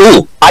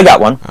 I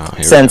got one.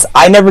 Since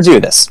I never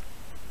do this,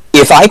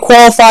 if I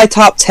qualify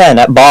top 10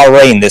 at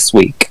Bahrain this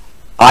week,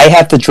 I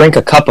have to drink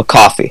a cup of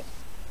coffee.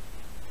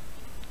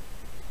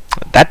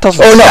 That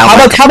doesn't. Oh no!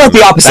 How about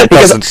the opposite?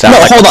 That doesn't sound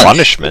like hold a on.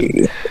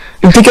 punishment.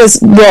 Because,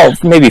 well,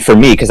 maybe for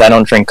me, because I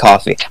don't drink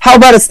coffee. How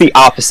about it's the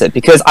opposite?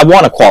 Because I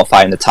want to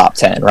qualify in the top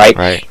 10, right?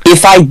 Right.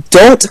 If I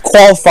don't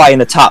qualify in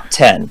the top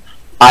 10,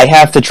 I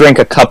have to drink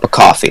a cup of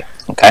coffee.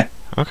 Okay.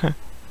 Okay.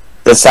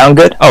 Does that sound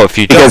good? Oh, if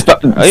you don't.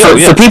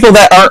 Because for people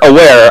that aren't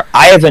aware,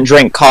 I haven't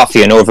drank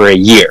coffee in over a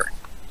year.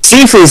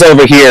 CFreeze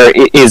over here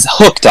is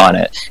hooked on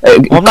it.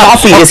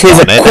 Coffee is his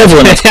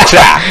equivalent of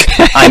crack.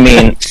 I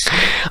mean,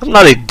 I'm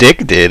not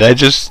addicted. I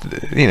just,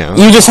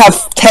 You just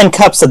have 10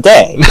 cups a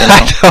day.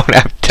 I don't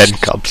have 10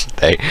 cups a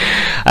day.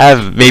 I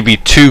have maybe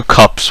 2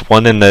 cups,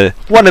 one in the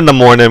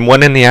morning,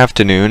 one in the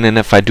afternoon, and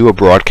if I do a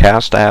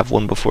broadcast, I have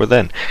one before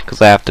then,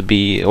 because I have to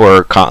be,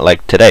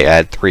 like today, I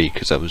had 3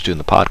 because I was doing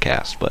the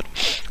podcast. But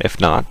if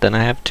not, then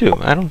I have 2.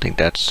 I don't think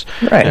that's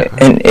right.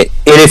 And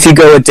if you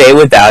go a day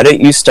without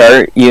it, you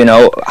start,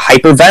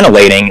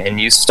 hyperventilating, and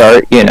you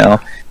start getting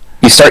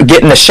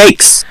the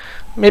shakes.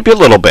 Maybe a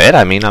little bit.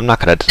 I mean, I'm not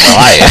going to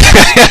deny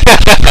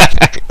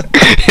it.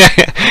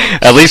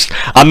 At least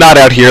I'm not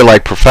out here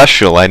like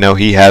professional. I know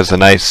he has a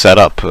nice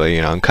setup.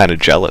 I'm kind of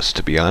jealous,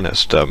 to be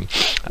honest.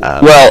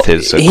 Well,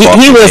 his, he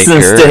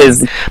listens to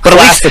his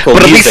classical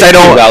music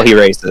while he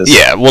races.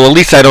 Yeah, well, at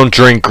least I don't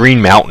drink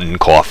Green Mountain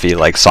coffee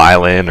like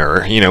Silent,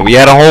 or we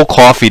had a whole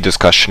coffee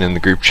discussion in the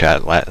group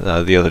chat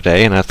the other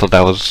day, and I thought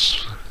that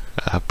was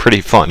pretty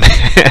fun.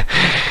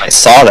 I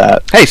saw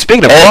that. Hey,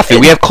 speaking of coffee,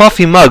 we have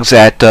coffee mugs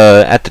at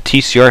the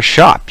TCR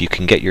shop. You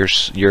can get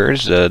yours.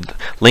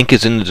 Link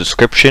is in the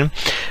description.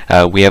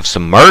 We have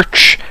some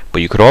merch,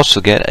 but you could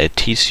also get a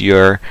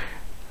TCR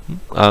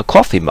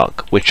coffee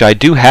mug, which I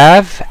do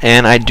have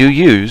and I do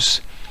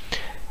use.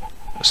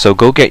 So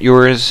go get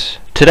yours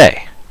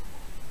today.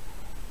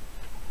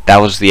 That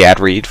was the ad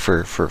read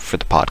for the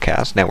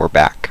podcast. Now we're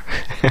back.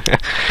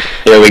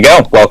 There we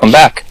go. Welcome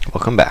back.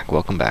 Welcome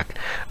back.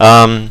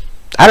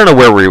 I don't know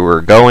where we were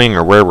going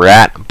or where we're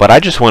at, but I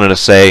just wanted to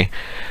say,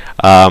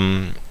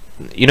 who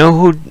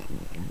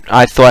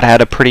I thought,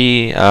 had a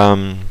pretty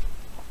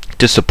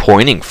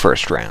disappointing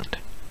first round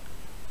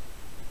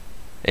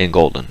in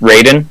Golden.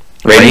 Raiden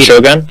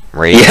Shogun?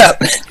 Raiden.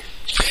 Yep.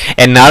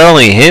 And not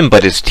only him,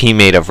 but his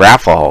teammate of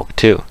Raffle Hulk,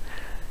 too,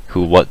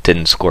 who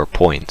didn't score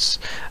points.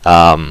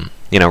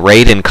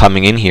 Raiden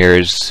coming in here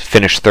is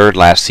finished third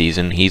last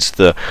season. He's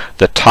the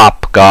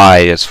top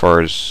guy as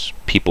far as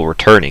people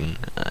returning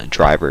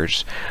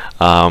drivers.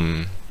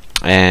 And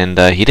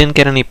he didn't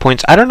get any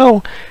points. I don't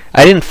know.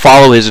 I didn't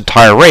follow his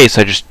entire race.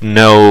 I just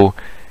know...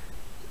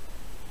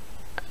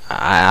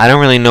 I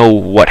don't really know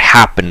what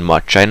happened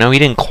much. I know he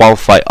didn't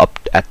qualify up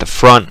at the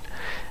front.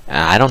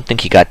 I don't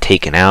think he got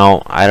taken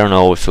out. I don't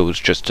know if it was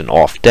just an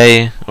off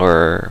day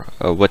or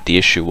what the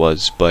issue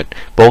was, but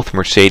both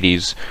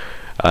Mercedes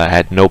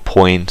had no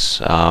points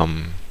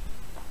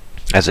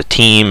as a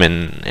team,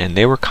 and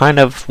they were kind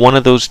of one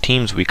of those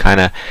teams we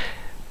kind of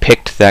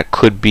picked that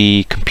could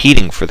be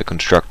competing for the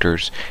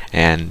constructors,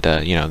 and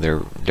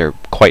they're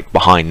quite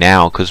behind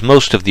now because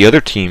most of the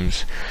other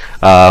teams,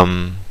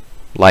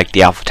 like the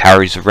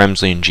AlphaTauris of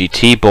Remsley and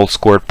GT, both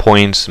scored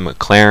points. The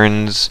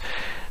McLarens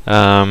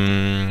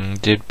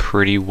did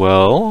pretty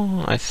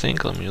well, I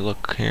think. Let me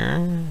look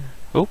here.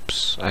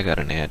 Oops, I got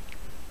an ad.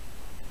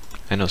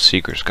 I know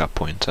Seeger's got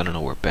points. I don't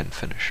know where Ben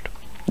finished.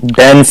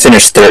 Ben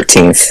finished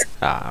 13th.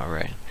 Ah,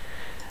 alright.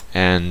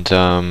 And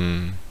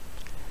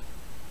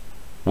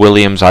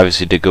Williams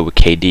obviously did good with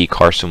KD.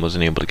 Carson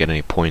wasn't able to get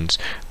any points.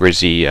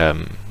 Rizzy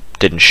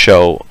didn't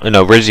show.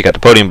 No, Rizzy got the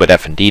podium, but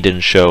F&D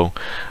didn't show.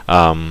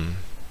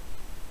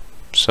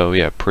 So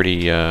yeah,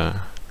 pretty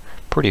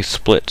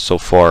split so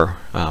far.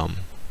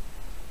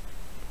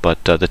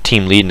 But the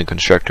team leading the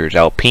constructors,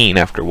 Alpine,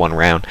 after one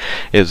round,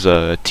 is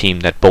a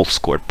team that both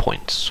scored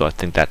points. So I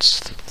think that's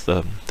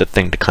the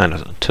thing to kind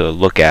of to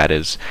look at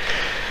is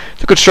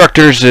the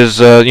constructors is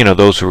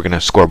those who are going to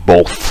score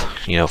both,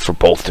 for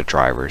both the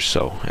drivers.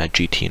 So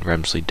GT and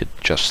Remsley did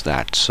just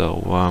that.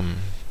 So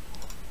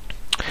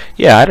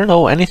yeah, I don't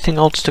know anything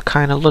else to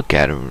kind of look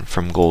at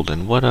from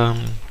Golden. What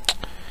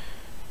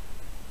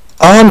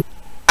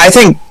I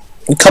think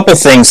a couple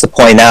things to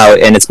point out,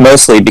 and it's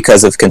mostly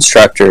because of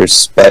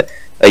constructors, but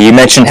you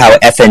mentioned how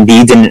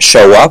FND didn't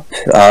show up.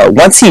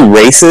 Once he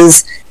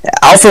races,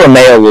 Alfa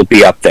Romeo will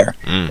be up there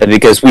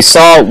because we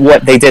saw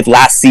what they did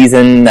last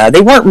season.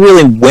 They weren't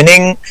really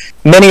winning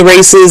many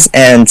races,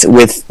 and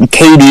with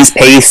KD's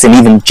pace and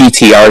even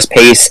GTR's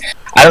pace,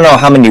 I don't know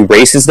how many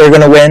races they're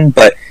going to win,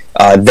 but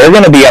they're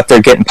going to be up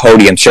there getting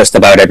podiums just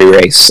about every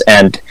race,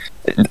 and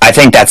I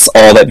think that's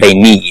all that they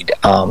need,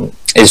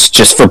 is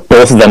just for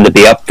both of them to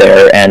be up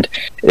there, and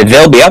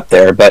they'll be up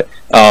there. But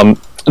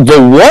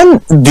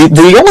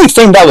the only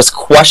thing that was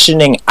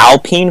questioning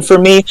Alpine for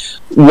me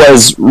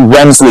was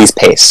Remsley's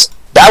pace.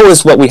 That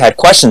was what we had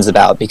questions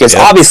about, because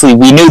obviously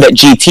we knew that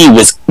GT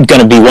was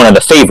going to be one of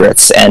the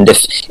favorites, and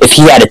if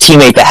he had a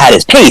teammate that had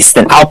his pace,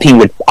 then Alpine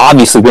would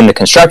obviously win the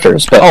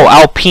constructors. But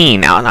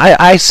Alpine.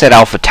 I said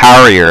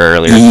AlphaTauri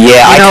earlier.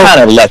 Yeah, I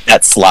kind of let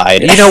that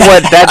slide. You know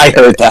what? I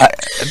heard that.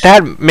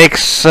 That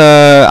makes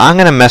I'm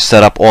gonna mess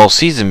that up all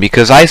season,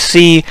 because I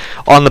see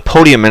on the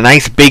podium a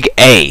nice big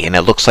A, and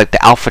it looks like the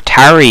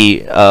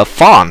AlphaTauri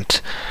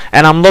font.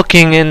 And I'm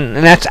looking, and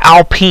that's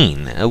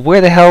Alpine. Where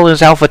the hell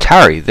is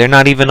AlphaTauri? They're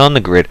not even on the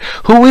grid.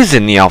 Who is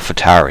in the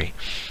AlphaTauri?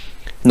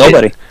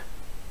 Nobody.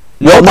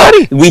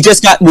 Nobody. No, we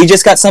just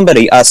got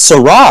somebody.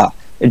 Sarah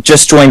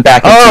just joined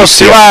back.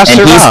 Sarah.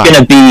 And he's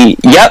gonna be.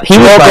 Yep, he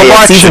was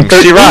my season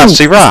 13.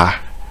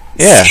 Sarah.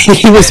 Yeah.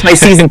 He was my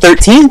season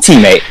 13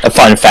 teammate. A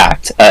fun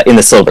fact in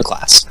the silver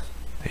class.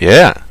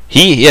 Yeah.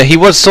 He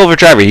was silver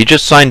driver. He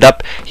just signed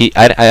up.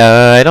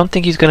 I don't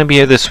think he's going to be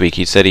here this week.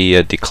 He said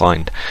he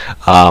declined.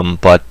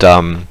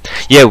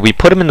 Yeah, we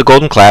put him in the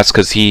golden class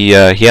because he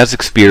has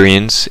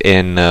experience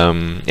in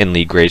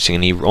league racing,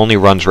 and he only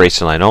runs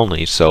Racing Line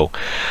only. So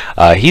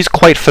he's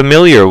quite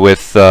familiar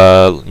with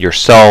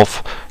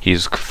yourself.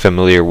 He's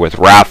familiar with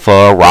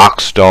Rafa,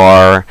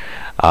 Rockstar,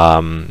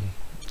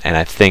 and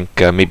I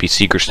think maybe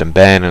Seegerst and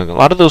Ben, and a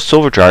lot of those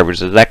silver drivers,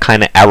 that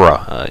kind of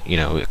era,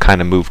 it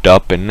kind of moved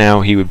up, and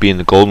now he would be in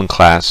the golden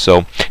class.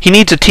 So he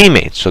needs a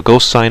teammate, so go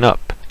sign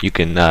up. You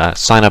can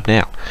sign up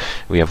now.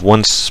 We have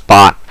one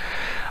spot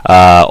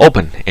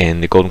open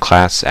in the golden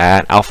class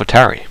at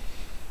AlphaTauri.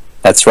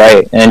 That's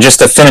right. And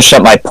just to finish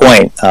up my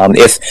point,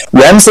 if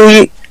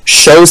Remsley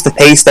shows the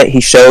pace that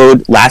he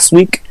showed last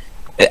week,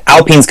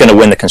 Alpine's going to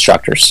win the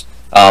constructors.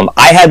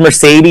 I had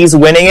Mercedes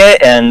winning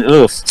it, and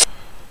oof.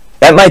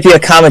 That might be a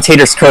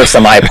commentator's curse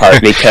on my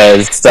part,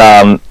 because,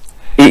 maybe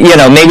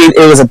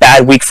it was a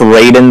bad week for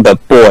Raiden,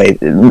 but boy,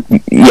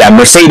 yeah,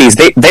 Mercedes,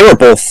 they were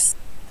both,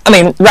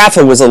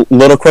 Rafa was a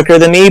little quicker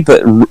than me,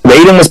 but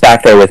Raiden was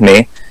back there with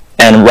me,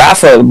 and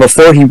Rafa,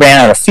 before he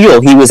ran out of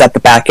fuel, he was at the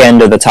back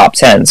end of the top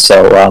 10,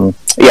 so,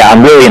 yeah,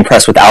 I'm really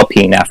impressed with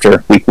Alpine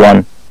after week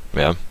 1.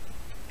 Yeah.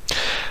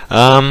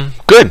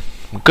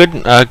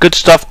 Good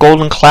stuff,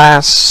 golden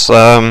class.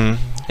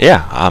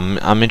 Yeah,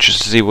 I'm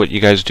interested to see what you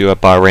guys do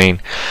at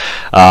Bahrain.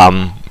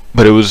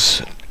 But it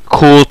was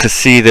cool to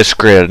see this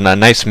grid, a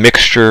nice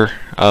mixture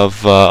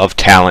of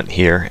talent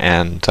here.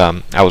 And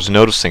I was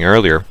noticing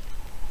earlier,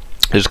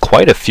 there's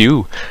quite a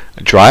few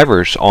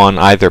drivers on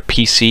either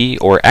PC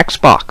or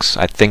Xbox.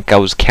 I think I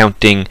was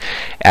counting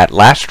at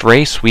last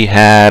race we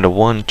had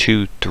 1,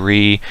 2,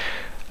 3,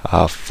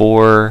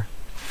 4,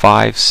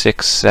 5,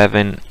 6,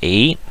 7,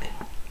 8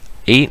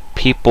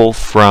 people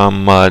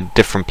from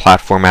different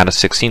platform out of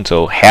 16,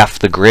 so half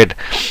the grid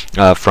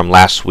from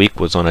last week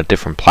was on a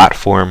different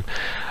platform.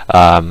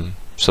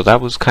 So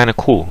that was kind of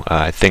cool.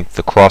 I think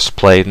the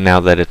crossplay, now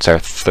that it's our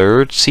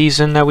 3rd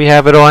season that we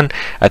have it on,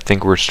 I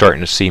think we're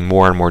starting to see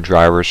more and more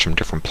drivers from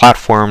different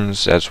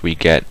platforms as we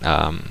get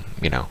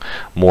you know,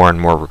 more and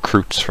more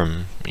recruits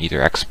from either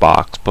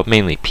Xbox, but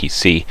mainly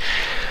PC.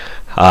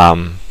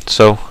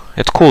 So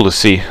it's cool to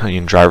see,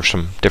 you know, drivers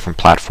from different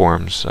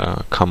platforms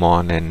come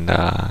on and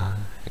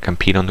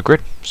compete on the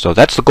grid. So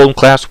that's the Golden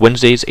Class,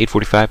 Wednesdays,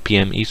 8:45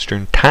 p.m.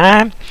 Eastern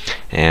Time,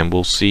 and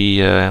we'll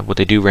see what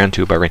they do round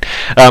 2 about rain.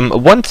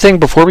 One thing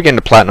before we get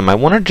into Platinum, I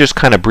want to just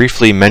kind of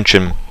briefly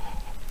mention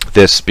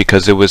this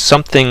because it was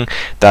something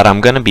that I'm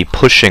going to be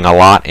pushing a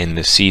lot in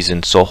this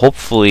season. So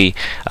hopefully,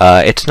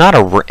 it's not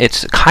a,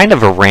 it's kind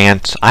of a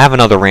rant. I have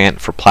another rant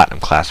for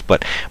Platinum Class,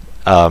 but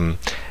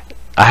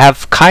I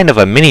have kind of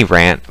a mini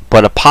rant,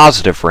 but a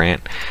positive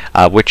rant,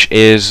 which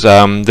is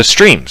the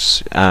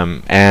streams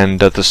and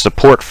the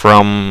support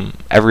from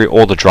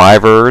all the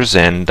drivers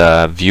and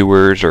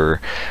viewers or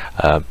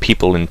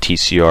people in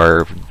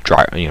TCR,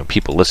 you know,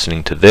 people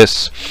listening to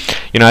this.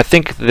 You know, I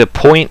think the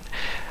point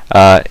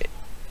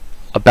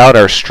about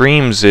our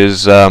streams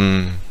is, you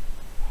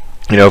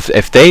know,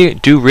 if they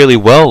do really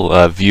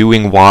well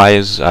viewing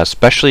wise,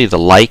 especially the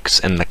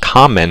likes and the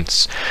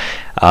comments,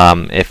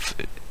 if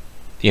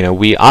you know,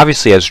 we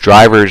obviously as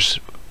drivers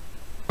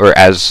or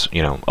as,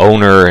 you know,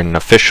 owner and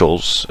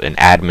officials and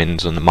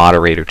admins on the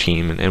moderator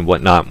team and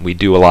whatnot, we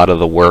do a lot of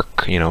the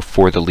work, you know,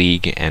 for the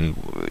league,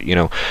 and, you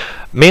know,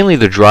 mainly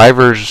the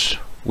drivers,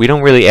 we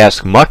don't really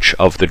ask much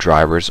of the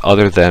drivers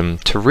other than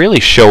to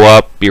really show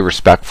up, be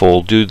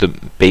respectful, do the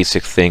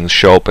basic things,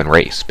 show up and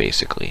race,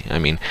 basically. I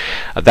mean,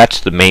 that's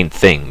the main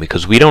thing,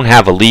 because we don't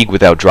have a league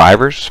without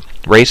drivers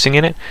racing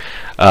in it.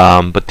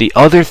 But the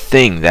other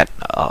thing that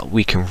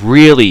we can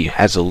really,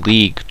 as a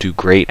league, do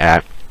great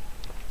at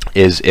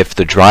is if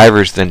the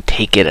drivers then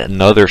take it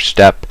another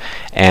step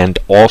and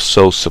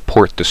also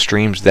support the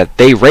streams that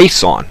they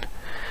race on,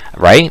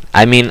 right?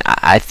 I mean,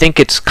 I think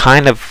it's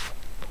kind of,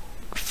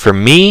 for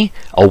me,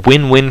 a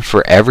win-win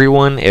for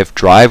everyone if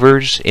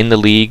drivers in the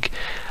league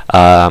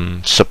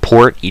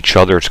support each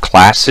other's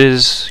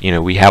classes. You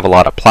know, we have a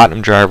lot of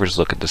platinum drivers.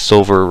 Look at the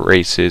silver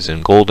races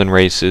and golden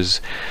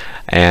races.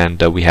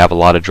 And we have a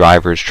lot of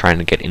drivers trying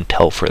to get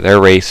intel for their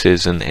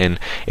races, and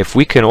if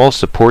we can all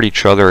support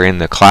each other in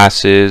the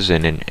classes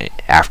and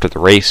after the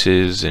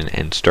races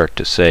and start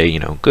to say, you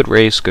know, good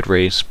race,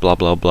 blah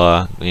blah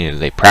blah, you know,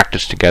 they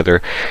practice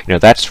together, you know,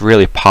 that's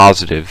really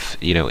positive,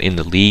 you know, in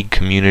the league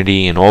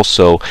community and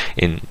also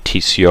in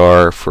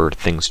TCR for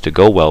things to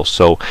go well.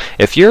 So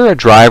if you're a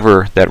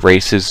driver that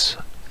races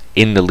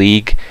in the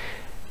league,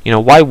 you know,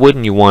 why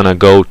wouldn't you want to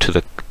go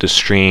to the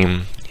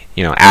stream,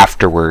 you know,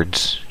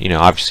 afterwards? You know,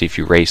 obviously if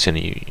you race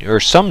or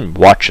some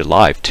watch it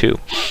live too,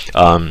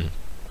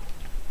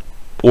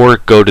 or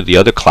go to the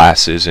other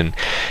classes and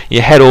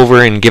you head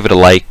over and give it a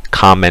like,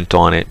 comment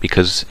on it,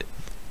 because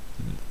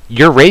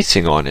you're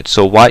racing on it.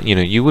 So why, you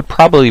know, you would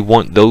probably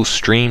want those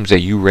streams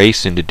that you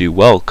race in to do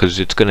well, because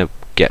it's going to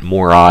get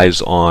more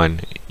eyes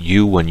on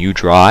you when you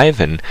drive,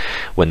 and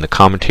when the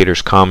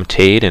commentators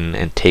commentate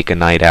and take a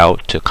night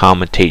out to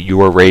commentate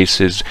your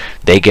races,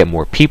 they get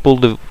more people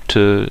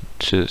to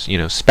you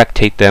know,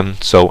 spectate them.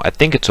 So I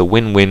think it's a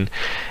win-win,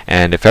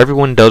 and if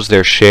everyone does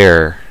their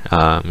share,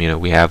 you know,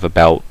 we have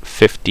about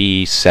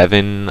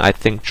 57, I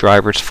think,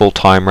 drivers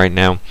full-time right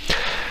now.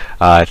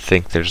 I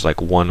think there's like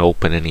 1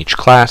 open in each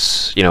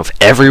class. You know, if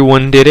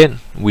everyone did it,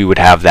 we would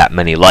have that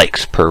many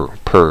likes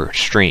per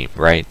stream,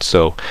 right?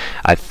 So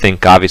I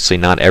think obviously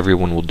not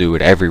everyone will do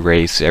it every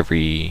race,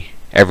 every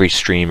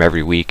stream,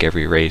 every week,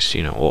 every race,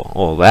 you know,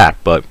 all that,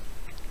 but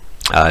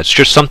it's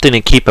just something to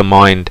keep in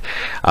mind,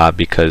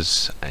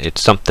 because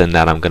it's something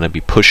that I'm going to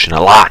be pushing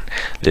a lot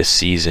this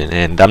season,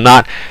 and I'm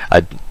not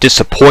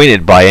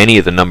disappointed by any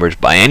of the numbers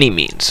by any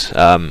means.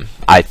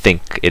 I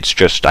think it's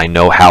just, I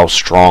know how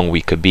strong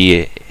we could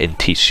be in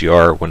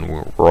TCR when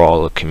we're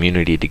all a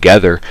community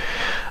together.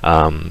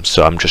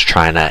 So I'm just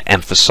trying to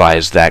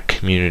emphasize that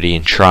community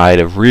and try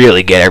to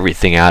really get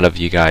everything out of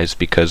you guys,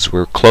 because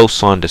we're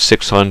close on to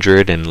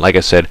 600, and like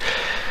I said,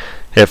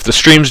 if the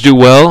streams do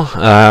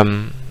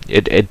well,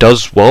 it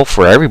does well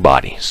for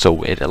everybody.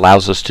 So it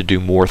allows us to do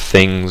more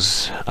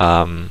things,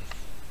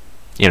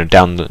 you know,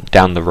 down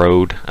the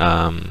road,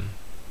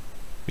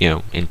 you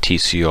know, in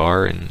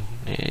TCR, and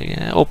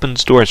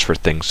opens doors for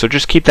things. So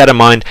just keep that in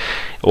mind.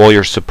 All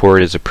your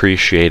support is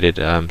appreciated.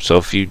 So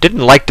if you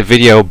didn't like the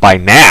video by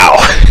now,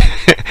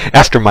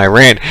 after my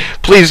rant,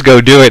 please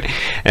go do it,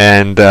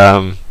 and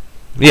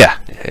yeah,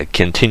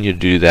 continue to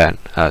do that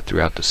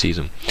throughout the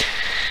season.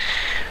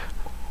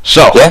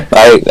 So yeah,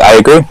 I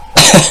agree.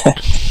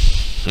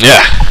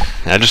 yeah,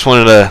 I just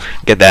wanted to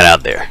get that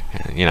out there.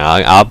 You know,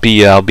 I'll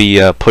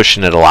be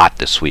pushing it a lot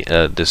this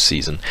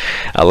season.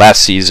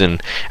 Last season,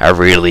 I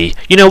really,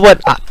 you know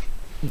what?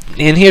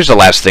 And here's the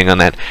last thing on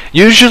that.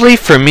 Usually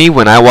for me,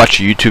 when I watch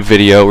a YouTube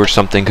video or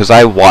something, because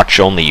I watch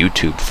only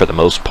YouTube for the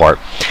most part,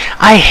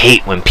 I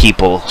hate when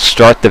people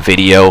start the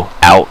video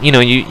out. You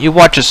know, you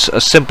watch a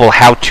simple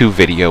how-to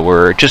video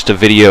or just a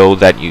video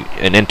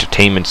an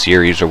entertainment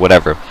series or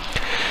whatever.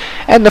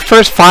 And the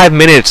first 5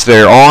 minutes,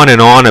 they're on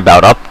and on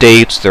about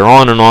updates. They're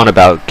on and on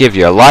about give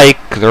you a like.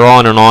 They're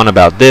on and on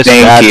about this,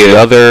 that, the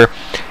other,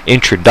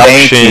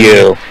 introduction. Thank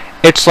you.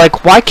 It's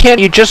like, why can't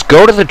you just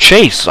go to the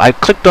chase? I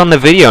clicked on the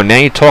video, now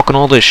you're talking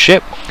all this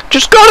shit.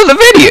 Just go to the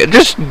video.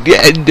 Just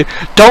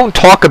don't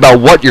talk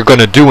about what you're going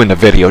to do in the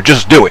video.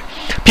 Just do it.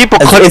 People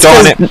clicked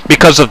on it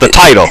because of the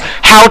title.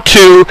 How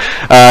to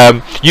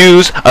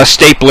use a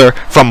stapler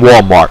from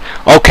Walmart.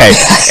 Okay,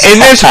 in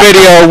this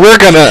video, we're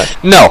going to...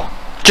 No,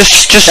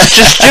 just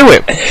do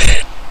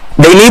it.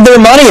 They need their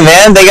money,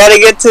 man. They got to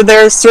get to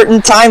their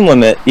certain time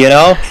limit, you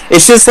know?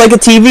 It's just like a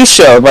TV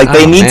show. Like,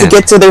 they need to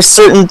get to their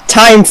certain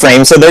time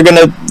frame, so they're going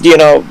to, you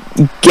know,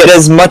 get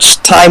as much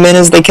time in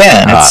as they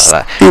can.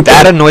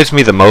 That annoys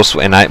me the most,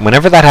 and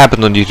whenever that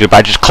happens on YouTube,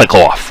 I just click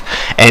off.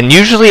 And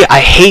usually, I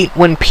hate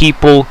when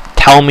people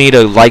tell me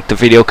to like the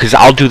video, because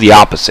I'll do the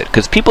opposite.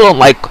 Because people don't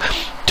like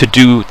to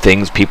do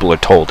things people are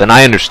told, and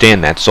I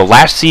understand that. So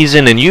last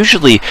season, and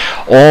usually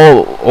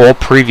all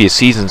previous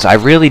seasons, I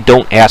really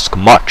don't ask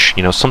much.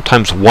 You know,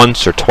 sometimes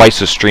once or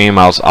twice a stream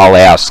I'll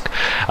ask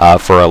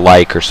for a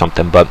like or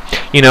something. But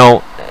you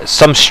know,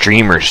 some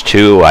streamers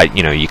too,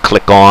 you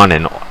click on,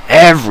 and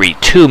every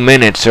 2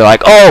 minutes they're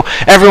like, oh,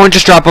 everyone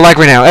just drop a like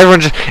right now,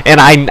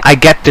 and I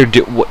get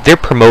they're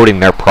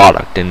promoting their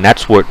product, and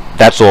that's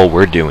all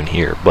we're doing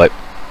here. But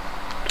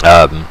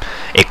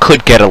it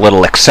could get a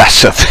little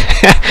excessive.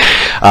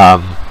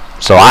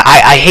 So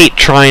I hate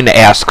trying to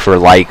ask for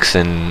likes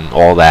and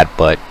all that,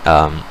 but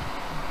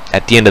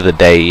at the end of the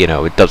day, you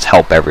know, it does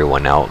help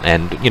everyone out.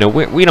 And you know,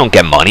 we don't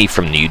get money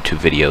from the YouTube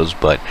videos,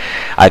 but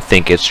I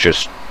think it's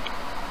just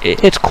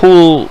it's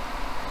cool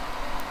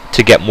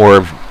to get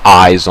more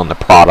eyes on the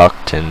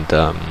product, and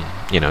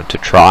you know, to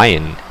try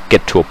and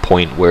get to a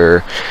point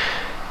where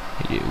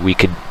we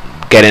could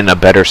get in a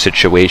better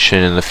situation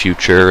in the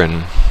future.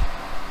 And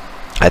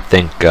I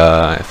think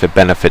if it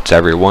benefits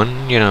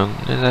everyone, you know,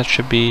 that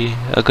should be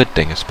a good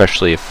thing,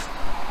 especially if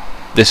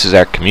this is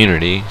our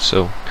community.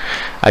 So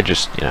I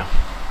just, you know,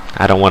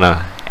 I don't want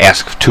to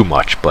ask too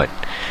much, but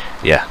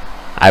yeah,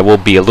 I will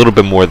be a little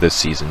bit more this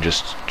season,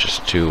 just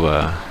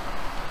to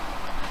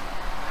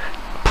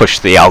push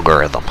the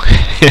algorithm.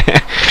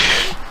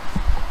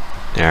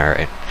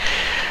 Alright.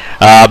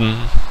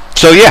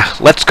 So yeah,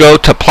 let's go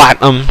to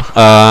Platinum,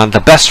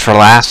 the best for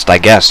last, I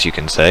guess you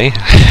can say.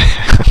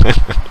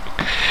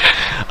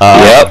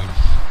 Yep.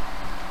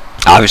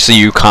 Obviously,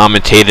 you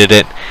commentated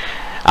it.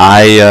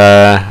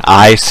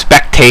 I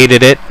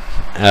spectated it,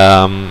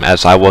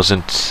 as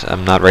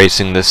I'm not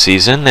racing this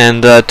season,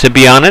 and to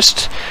be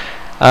honest,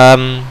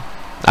 I'm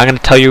going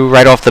to tell you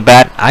right off the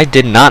bat, I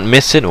did not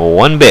miss it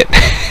one bit.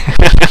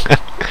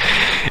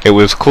 It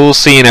was cool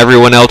seeing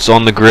everyone else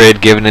on the grid,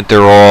 giving it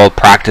their all,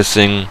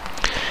 practicing,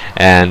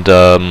 and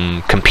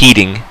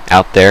competing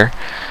out there.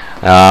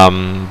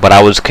 But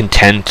I was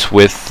content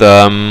with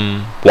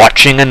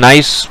watching a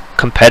nice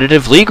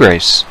competitive league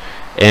race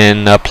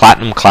in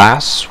Platinum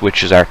class,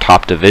 which is our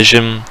top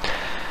division,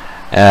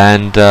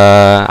 and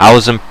I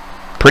was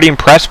pretty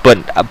impressed,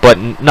 but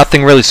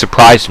nothing really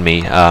surprised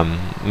me,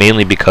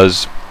 mainly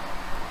because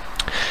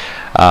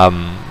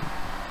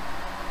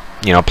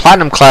you know,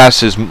 Platinum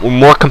class is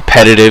more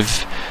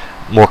competitive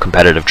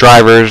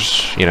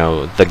drivers. You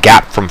know, the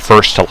gap from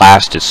first to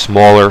last is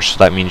smaller, so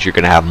that means you're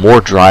going to have more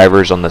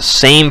drivers on the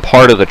same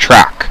part of the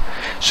track,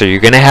 so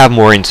you're going to have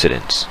more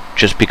incidents.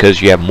 Just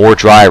because you have more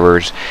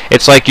drivers,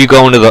 it's like you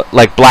go into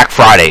like Black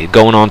Friday,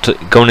 going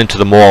into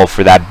the mall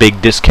for that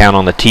big discount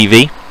on the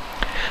TV.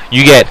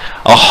 You get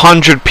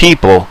 100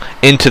 people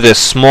into this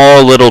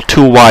small little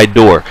 2-wide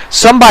door.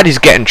 Somebody's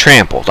getting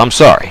trampled. I'm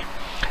sorry.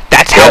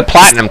 That's how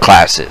Platinum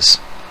class is.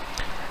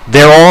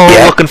 They're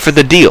all looking for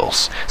the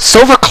deals.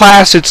 Silver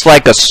class, it's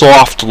like a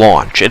soft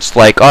launch. It's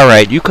like, all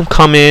right, you can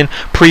come in,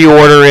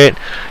 pre-order it.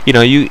 You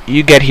know,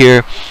 you get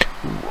here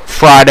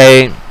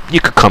Friday. You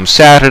could come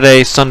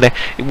Saturday, Sunday.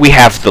 We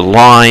have the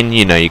line.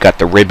 You know, you got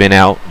the ribbon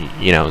out.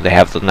 You know, they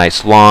have the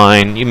nice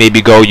line. You maybe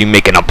go, you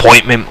make an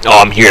appointment. Oh,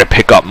 I'm here to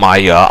pick up my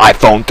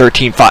iPhone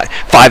 13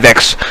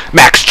 5X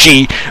Max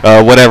G,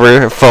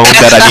 whatever phone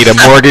that I need a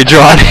mortgage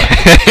on.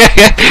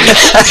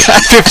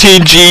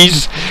 15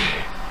 Gs.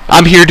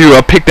 I'm here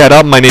to pick that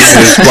up. My name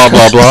is blah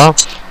blah blah.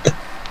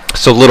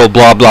 So little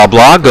blah blah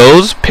blah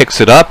goes, picks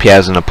it up. He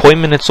has an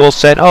appointment. It's all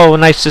set. Oh,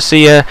 nice to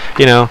see you.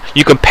 You know,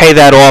 you can pay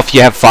that off.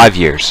 You have 5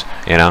 years.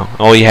 You know,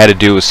 all you had to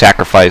do was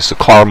sacrifice a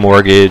car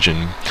mortgage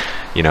and,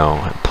 you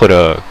know, put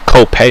a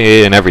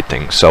copay and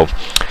everything. So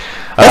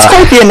that's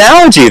quite the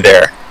analogy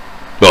there.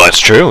 Well, that's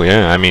true.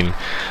 Yeah, I mean,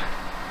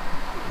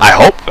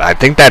 I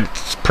think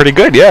that's pretty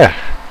good. Yeah.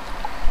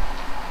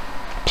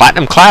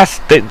 Platinum class,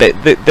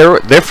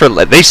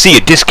 they see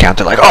a discount.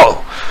 They're like,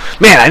 oh,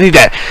 man, I need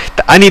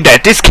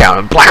that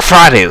discount. Black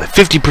Friday,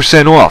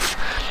 50% off.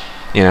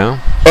 You know,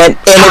 and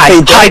if they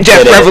high don't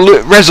def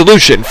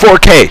resolution,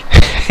 4K.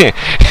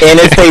 And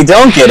if they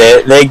don't get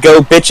it, they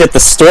go bitch at the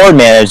store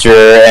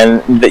manager,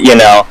 and you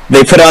know,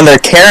 they put on their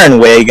Karen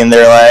wig, and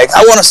they're like,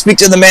 "I want to speak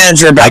to the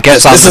manager about I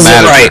guess this. This I'm the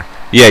isn't manager. right."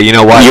 Yeah, you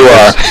know what? You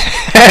are.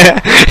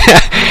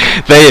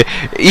 They,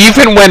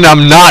 even when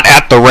I'm not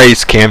at the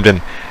race,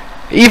 Camden.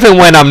 Even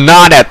when I'm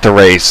not at the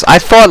race, I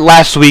thought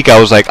last week I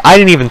was like, I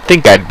didn't even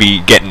think I'd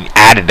be getting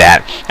added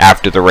at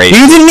after the race.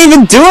 You didn't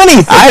even do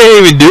anything. I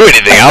didn't even do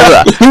anything.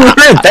 You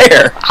weren't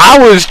there. I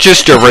was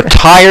just a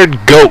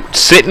retired goat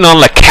sitting on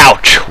the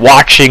couch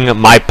watching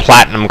my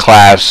platinum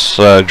class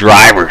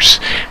drivers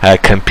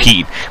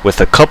compete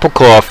with a cup of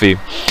coffee,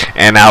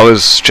 and I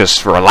was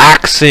just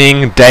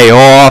relaxing, day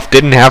off,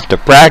 didn't have to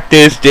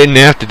practice, didn't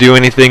have to do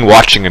anything,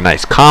 watching a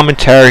nice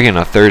commentary on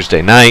a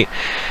Thursday night,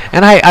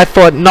 and I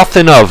thought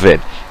nothing of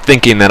it,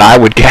 thinking that I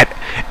would get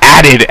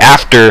added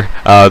after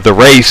the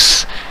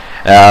race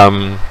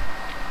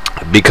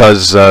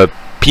because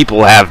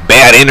people have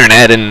bad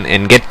internet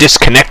and get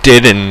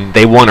disconnected and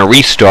they want to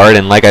restart.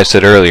 And like I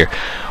said earlier,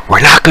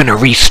 we're not going to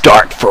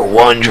restart for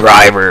one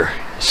driver,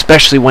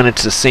 especially when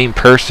it's the same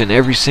person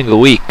every single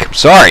week. I'm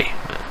sorry.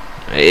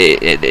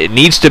 It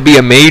needs to be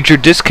a major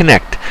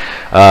disconnect.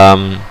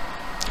 And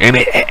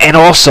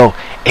also,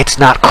 it's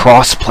not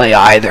cross-play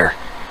either.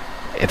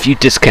 If you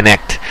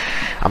disconnect,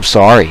 I'm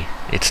sorry,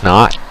 it's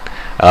not.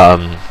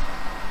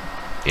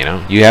 You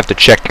know, you have to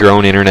check your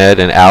own internet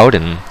and out,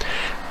 and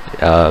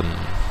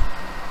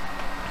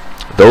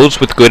those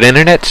with good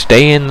internet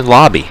stay in the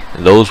lobby.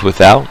 Those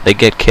without, they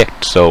get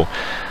kicked. So,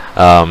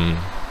 yeah,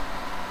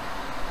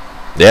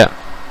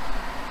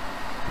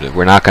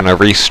 we're not going to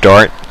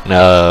restart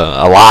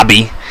a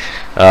lobby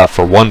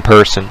for one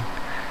person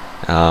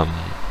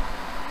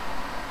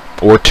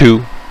or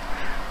two.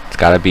 It's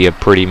got to be a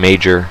pretty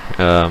major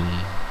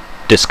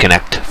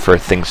disconnect for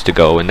things to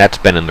go, and that's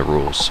been in the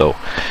rules. So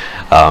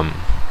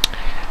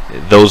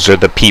those are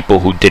the people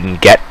who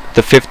didn't get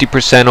the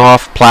 50%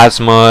 off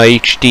Plasma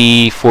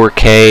HD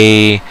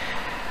 4K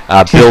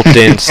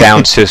built-in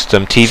sound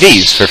system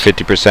TVs for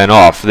 50%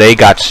 off. They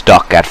got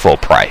stuck at full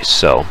price.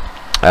 So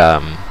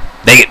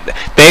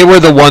they were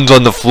the ones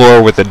on the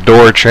floor with the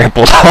door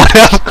trampled on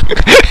them.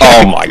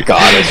 Oh my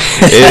god.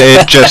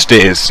 It just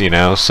is, you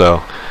know.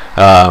 So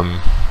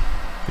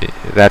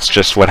that's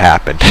just what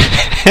happened.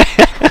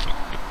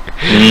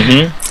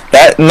 Mm-hmm.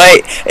 That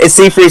might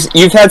CFreeze,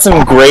 you've had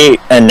some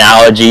great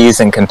analogies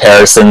and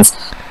comparisons.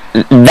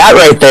 That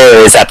right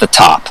there is at the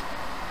top,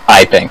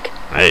 I think.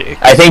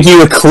 I think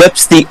you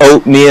eclipse the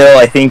oatmeal.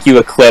 I think you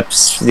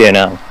eclipse, you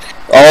know,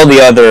 all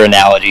the other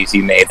analogies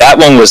you made. That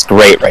one was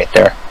great right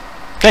there.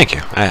 Thank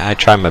you. I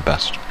try my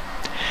best.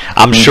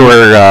 I'm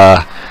sure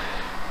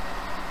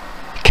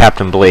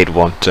Captain Blade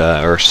won't,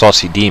 or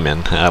Saucy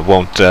Demon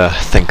won't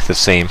think the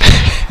same.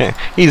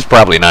 He's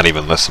probably not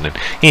even listening.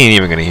 He ain't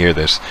even going to hear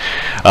this.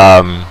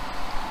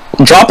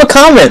 Drop a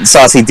comment,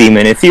 Saucy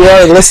Demon, if you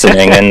are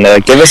listening,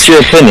 and give us your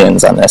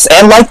opinions on this.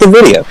 And like the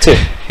video, too.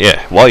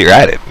 Yeah, while you're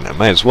at it, I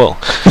might as well.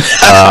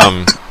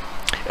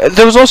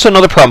 There was also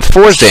another problem.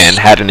 Forzan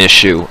had an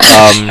issue.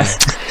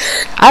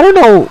 I don't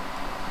know,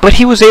 but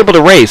he was able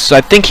to race.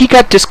 I think he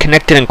got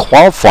disconnected in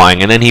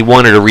qualifying, and then he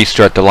wanted to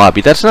restart the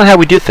lobby. That's not how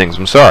we do things.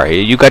 I'm sorry.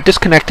 You got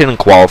disconnected in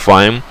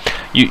qualifying.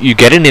 You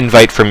get an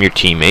invite from your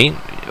teammate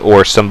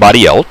or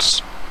somebody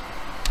else.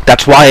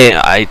 That's why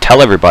I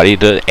tell everybody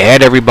to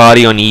add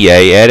everybody on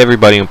EA, add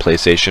everybody on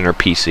PlayStation or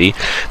PC.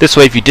 This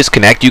way, if you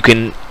disconnect, you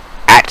can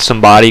at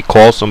somebody,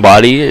 call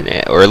somebody,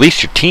 or at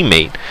least your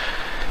teammate,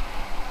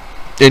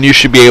 and you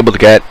should be able to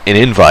get an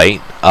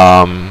invite.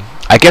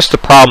 I guess the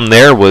problem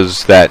there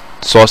was that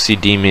Saucy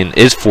Demon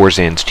is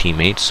Forzan's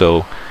teammate,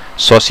 so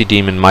Saucy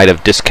Demon might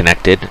have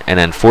disconnected, and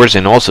then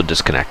Forzan also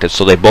disconnected,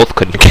 so they both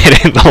couldn't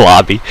get in the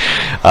lobby.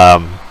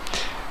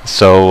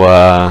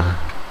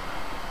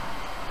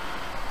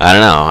 I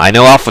don't know. I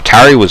know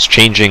AlphaTauri was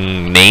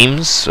changing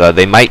names.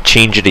 They might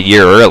change it a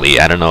year early.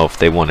 I don't know if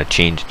they want to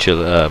change it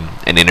to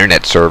an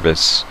internet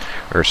service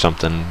or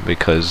something,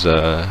 because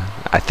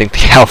I think the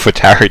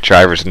AlphaTauri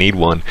drivers need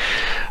one.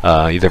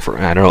 Either for,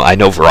 I don't know. I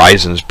know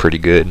Verizon's pretty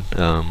good.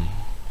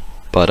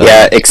 But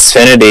yeah,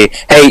 Xfinity.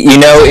 Hey, you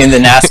know, in the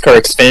NASCAR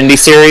Xfinity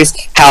series,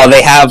 how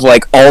they have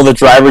like all the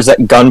drivers at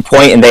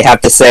gunpoint, and they have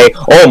to say,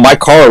 "Oh, my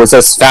car was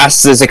as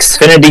fast as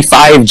Xfinity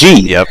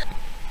 5G." Yep.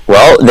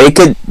 Well, they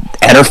could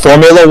enter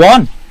Formula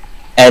One,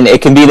 and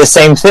it can be the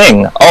same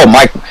thing. Oh,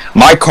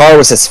 my car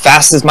was as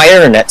fast as my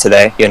internet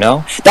today. You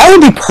know, that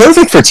would be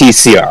perfect for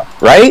TCR,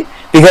 right?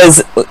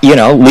 Because, you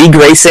know, league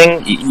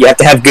racing, you have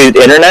to have good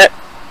internet.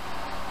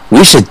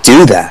 We should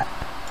do that.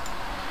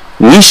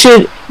 We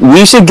should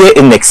get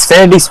an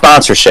Xfinity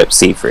sponsorship,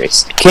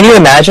 CFreeze. Can you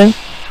imagine?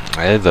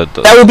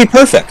 That would be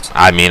perfect.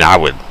 I mean, I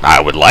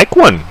would like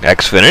one.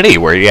 Xfinity,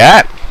 where you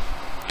at?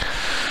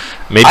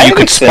 Maybe you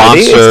could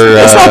sponsor.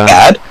 It's not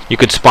bad. You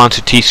could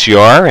sponsor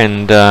TCR,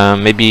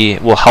 and maybe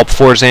we'll help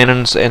Forzan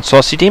and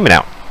Saucy Demon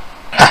out.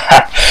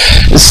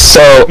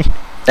 So,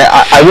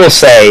 I will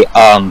say,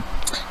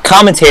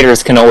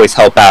 commentators can always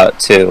help out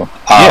too.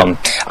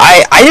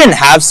 I didn't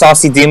have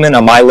Saucy Demon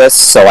on my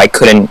list, so I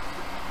couldn't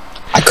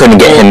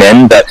get him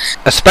in, but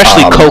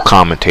especially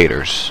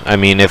co-commentators. I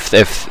mean, if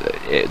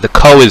the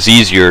co is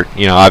easier,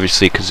 you know,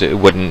 obviously because it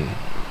wouldn't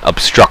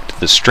obstruct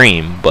the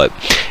stream, but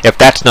if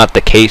that's not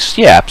the case,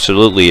 yeah,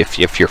 absolutely,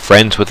 if you're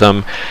friends with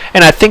them.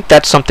 And I think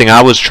that's something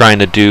I was trying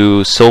to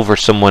do. Silver,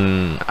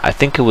 someone, I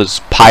think it was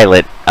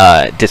Pilot,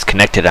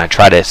 disconnected, and I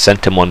tried to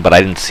send him one, but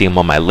I didn't see him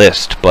on my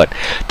list. But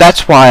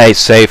that's why I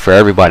say for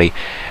everybody,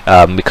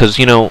 because,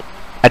 you know,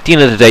 at the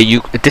end of the day,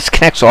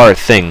 disconnects are a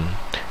thing.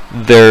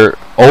 They're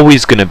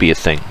always going to be a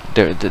thing.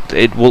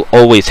 It will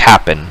always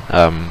happen,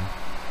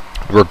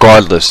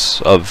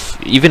 regardless of,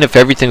 even if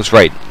everything's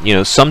right. You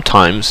know,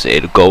 sometimes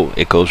it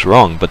goes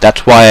wrong. But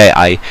that's why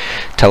I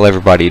tell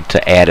everybody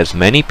to add as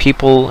many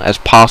people as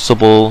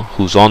possible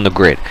who's on the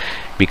grid,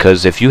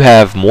 because if you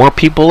have more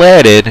people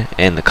added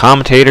and the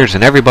commentators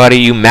and everybody,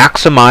 you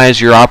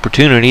maximize your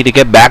opportunity to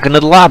get back into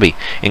the lobby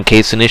in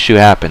case an issue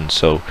happens.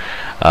 So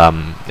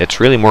it's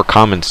really more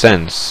common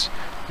sense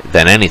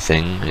than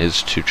anything,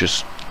 is to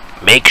just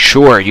make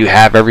sure you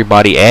have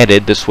everybody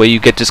added. This way you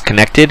get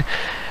disconnected.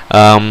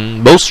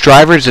 Most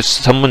drivers, if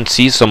someone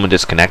sees someone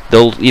disconnect,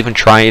 they'll even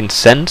try and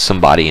send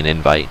somebody an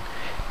invite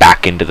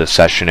back into the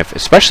session,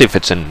 especially if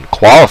it's in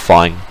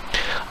qualifying.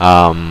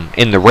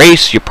 In the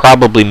race, you're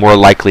probably more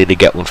likely to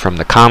get one from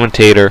the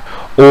commentator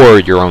or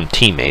your own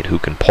teammate who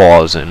can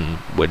pause and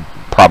would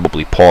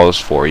probably pause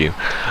for you.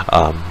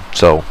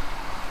 So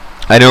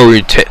I know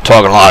we're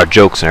talking a lot of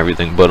jokes and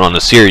everything, but on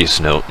a serious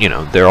note, you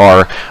know, there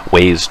are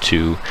ways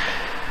to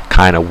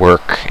kind of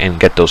work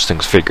and get those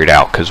things figured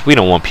out, because we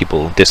don't want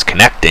people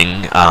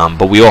disconnecting,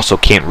 but we also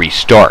can't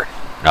restart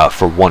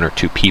for one or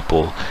two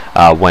people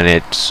when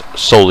it's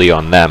solely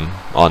on them,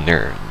 on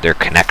their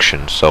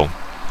connection. So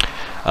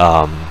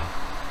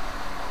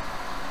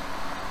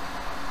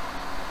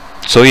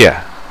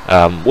yeah,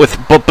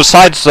 but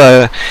besides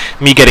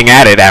me getting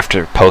added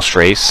after post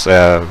race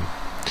for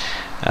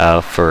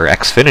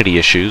Xfinity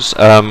issues,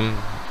 I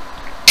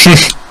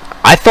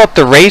thought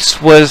the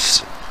race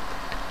was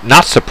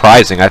not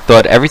surprising. I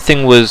thought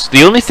everything was,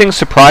 the only thing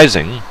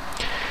surprising,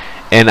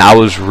 and I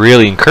was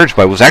really encouraged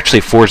by, was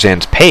actually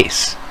Forzan's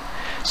pace.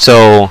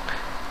 So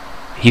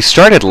he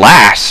started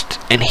last,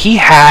 and he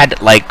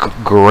had like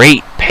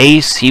great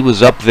pace. He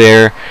was up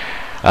there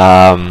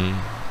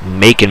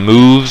making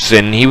moves,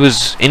 and he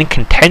was in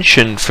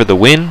contention for the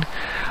win,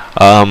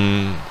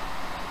 and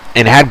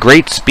had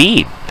great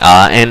speed.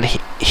 And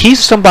he's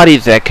somebody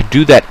that could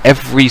do that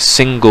every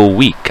single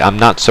week. I'm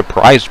not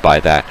surprised by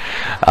that.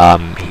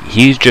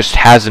 He just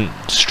hasn't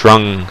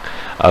strung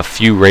a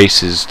few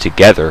races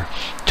together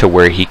to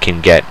where he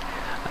can get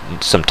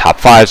some top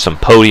fives, some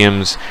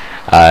podiums.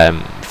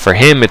 For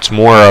him, it's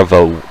more of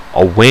a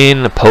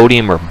win, a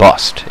podium, or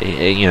bust.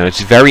 You know,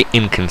 it's very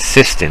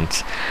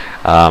inconsistent,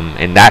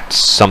 and that's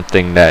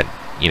something that,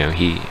 you know,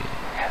 he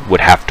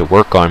would have to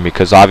work on,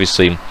 because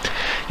obviously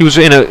he was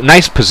in a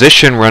nice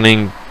position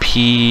running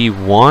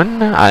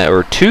P1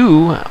 or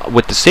 2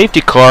 with the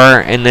safety car,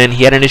 and then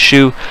he had an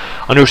issue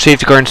under a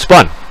safety car and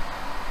spun.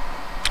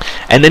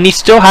 And then he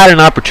still had an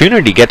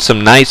opportunity to get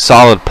some nice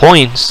solid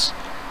points,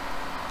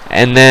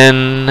 and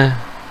then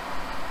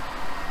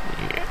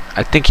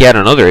I think he had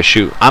another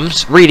issue. I'm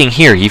reading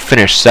here he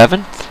finished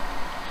 7th.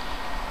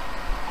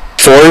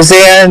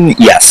 Forzan,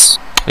 yes.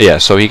 Yeah,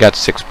 so he got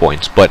 6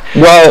 points, but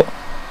well,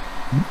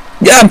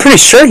 yeah, I'm pretty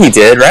sure he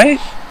did, right?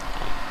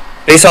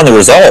 Based on the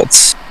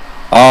results.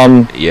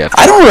 Yeah.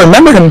 I don't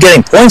remember him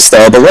getting points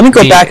though, but let me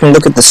go back and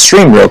look at the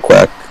stream real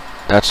quick.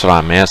 That's what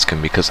I'm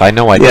asking, because I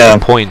know I got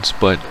points,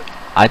 but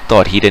I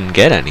thought he didn't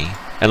get any.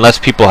 Unless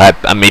people had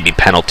maybe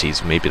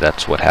penalties, maybe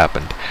that's what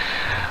happened.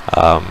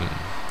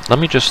 Let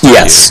me just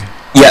Yes.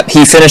 Yep,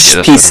 he finished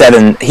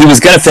P7. He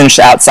was going to finish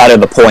outside of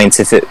the points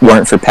if it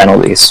weren't for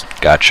penalties.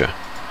 Gotcha.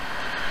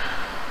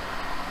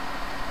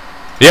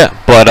 Yeah,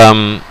 but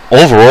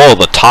overall,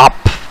 the top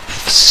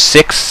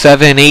 6,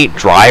 7, 8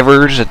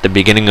 drivers at the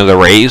beginning of the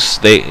race,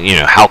 they, you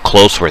know, how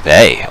close were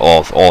they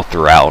all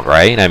throughout,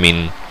 right? I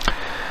mean,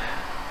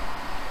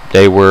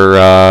 they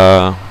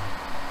were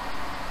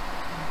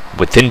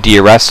within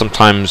DRS,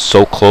 sometimes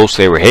so close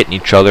they were hitting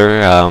each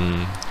other,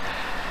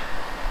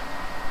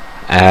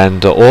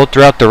 and all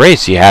throughout the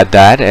race you had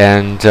that,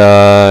 and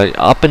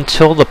up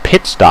until the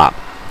pit stop,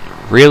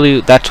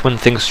 really that's when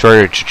things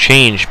started to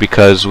change,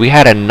 because we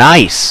had a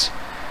nice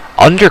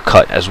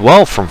undercut as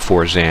well from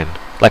Forzan.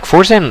 Like,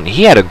 Forzan,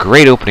 he had a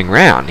great opening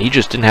round. He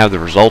just didn't have the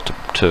result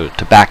to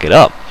back it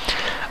up.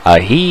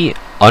 He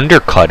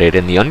undercutted,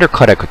 and the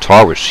undercut at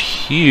Qatar was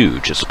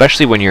huge,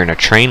 especially when you're in a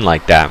train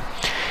like that.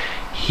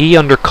 He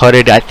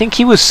undercutted, I think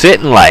he was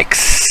sitting like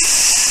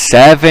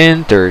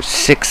 7th or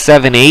 6th,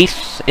 7th,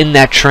 8th in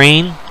that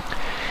train.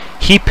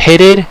 He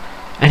pitted,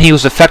 and he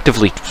was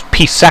effectively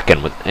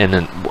P2, and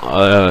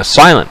then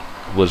Silent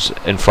was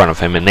in front of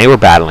him, and they were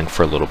battling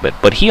for a little bit,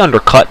 but he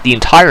undercut the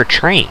entire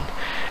train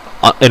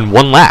in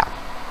one lap.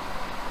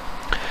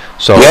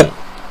 So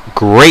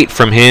great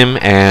from him,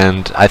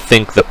 and I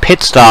think the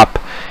pit stop,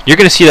 you're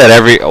going to see that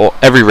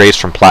every race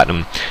from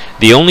Platinum.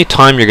 The only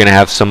time you're going to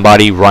have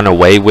somebody run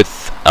away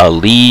with a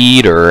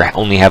lead or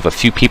only have a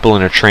few people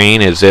in a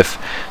train is if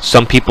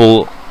some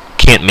people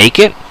can't make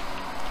it,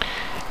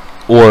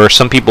 or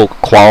some people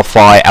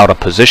qualify out of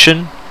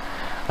position.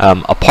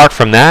 Apart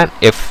from that,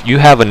 if you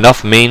have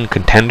enough main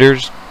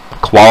contenders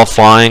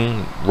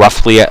qualifying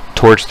roughly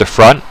towards the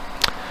front,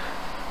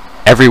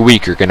 every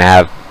week you're going to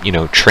have, you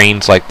know,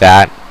 trains like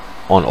that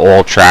on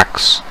all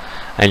tracks,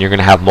 and you're going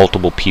to have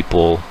multiple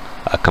people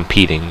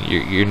competing.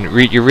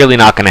 You're really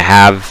not going to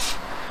have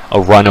a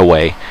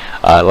runaway,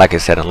 like I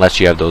said, unless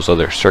you have those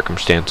other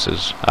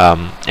circumstances.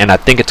 And I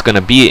think it's going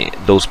to be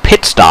those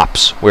pit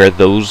stops where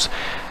those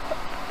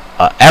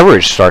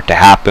errors start to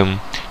happen.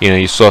 You know,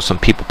 you saw some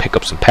people pick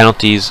up some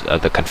penalties.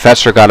 The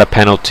Confessor got a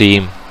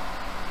penalty.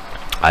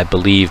 I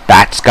believe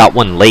Bats got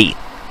one late.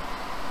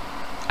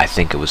 I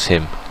think it was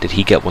him. Did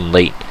he get one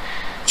late?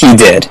 He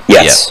did,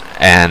 yes.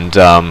 Yeah. And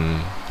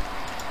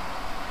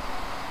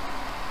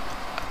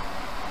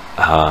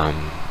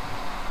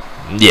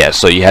yeah,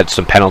 so you had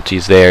some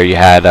penalties there. You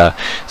had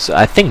so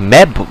I think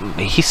Meb,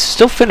 he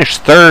still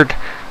finished third,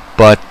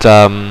 but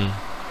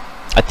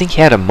I think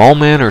he had a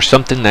moment or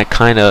something that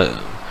kind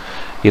of,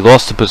 he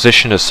lost the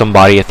position to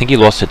somebody. I think he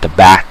lost it to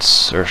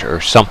Bats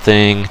or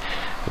something,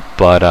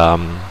 but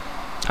I'm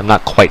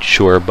not quite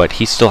sure. But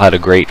he still had a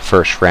great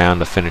first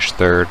round to finish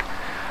third.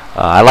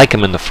 I like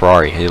him in the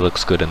Ferrari. He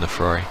looks good in the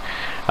Ferrari.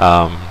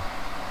 But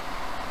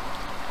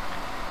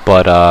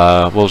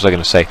what was I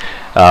going to say?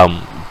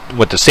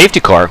 With the safety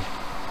car,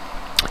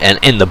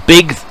 and the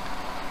big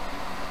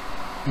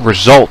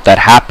result that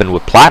happened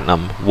with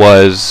Platinum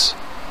was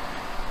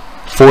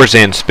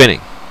Forzan spinning,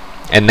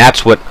 and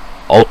that's what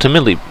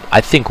ultimately I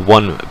think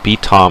won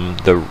B-Tom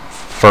the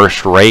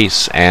first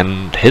race,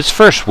 and his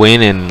first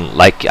win in,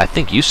 like I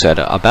think you said,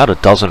 about a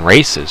dozen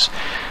races,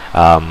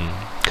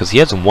 because he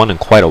hasn't won in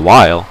quite a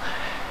while.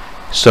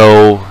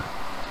 So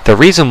the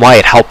reason why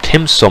it helped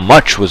him so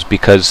much was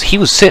because he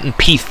was sitting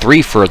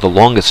P3 for the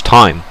longest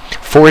time.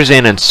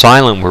 Forzan and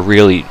Silent were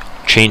really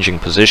changing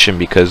position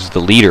because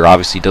the leader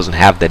obviously doesn't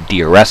have that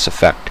DRS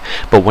effect.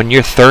 But when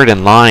you're third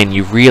in line,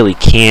 you really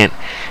can't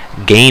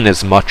gain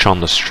as much on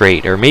the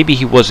straight. Or maybe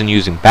he wasn't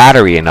using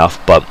battery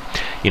enough, but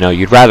you know,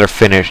 you'd rather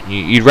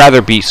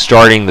be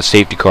starting the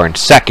safety car in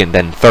second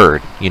than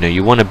third. You know,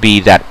 you want to be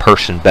that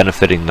person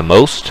benefiting the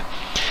most.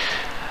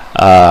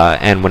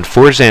 And when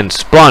Forzan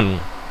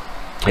spun,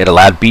 it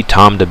allowed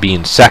B-Tom to be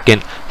in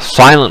second.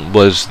 Silent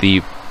was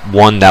the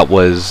one that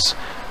was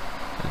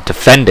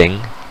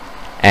defending,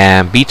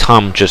 and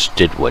B-Tom just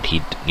did what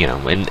he, you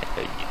know, and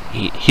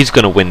he's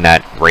going to win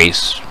that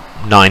race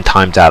 9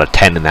 times out of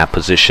 10 in that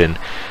position,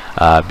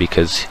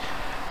 because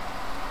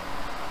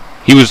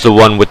he was the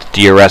one with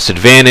the DRS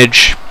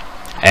advantage,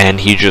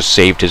 and he just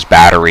saved his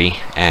battery,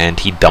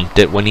 and he dumped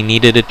it when he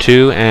needed it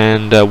to.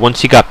 And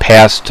once he got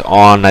past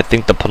on, I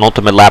think, the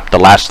penultimate lap, the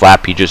last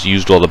lap, he just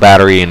used all the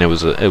battery, and it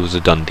was a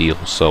done deal.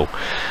 So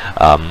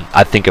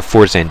I think if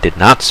Forzan did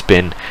not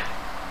spin,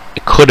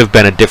 it could have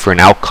been a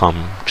different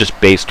outcome just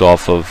based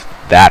off of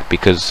that,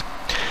 because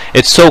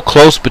it's so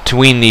close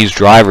between these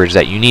drivers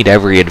that you need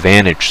every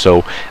advantage.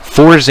 So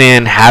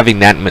Forzan having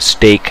that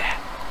mistake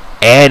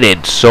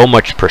added so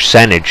much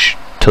percentage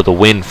to the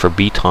win for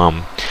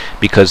B-Tom,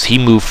 because he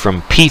moved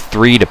from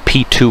P3 to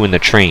P2 in the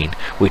train,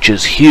 which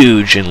is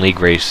huge in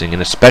league racing,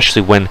 and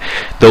especially when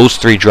those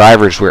 3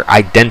 drivers were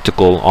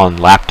identical on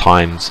lap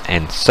times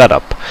and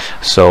setup.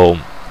 So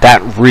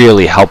that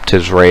really helped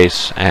his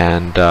race.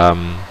 And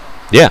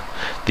yeah,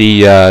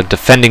 the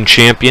defending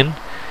champion,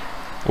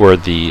 or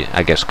the,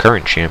 I guess,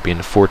 current champion,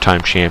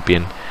 4-time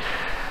champion,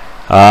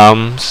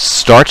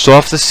 starts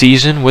off the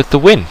season with the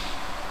win.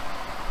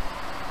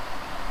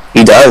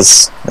 He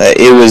does.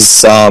 It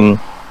was,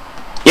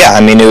 yeah,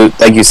 I mean,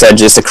 like you said,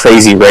 just a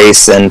crazy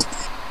race. And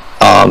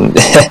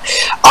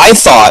I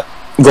thought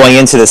going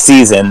into the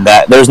season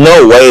that there's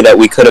no way that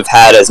we could have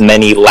had as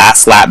many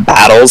last lap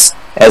battles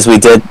as we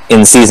did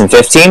in season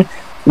 15.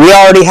 We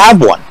already have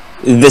one.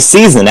 This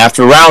season,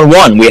 after round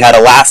 1, we had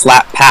a last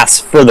lap pass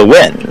for the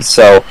win.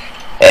 So,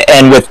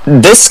 and with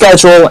this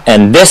schedule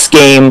and this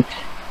game,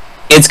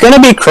 it's going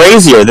to be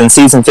crazier than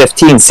season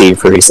 15,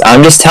 CFreeze.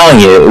 I'm just telling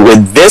you,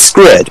 with this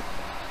grid,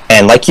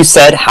 and like you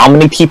said, how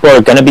many people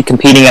are going to be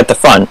competing at the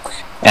front,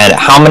 and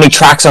how many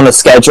tracks on the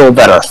schedule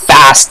that are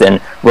fast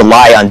and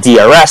rely on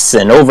DRS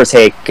and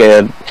overtake,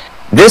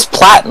 this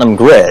Platinum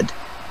grid,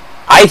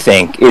 I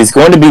think, is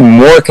going to be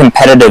more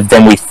competitive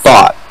than we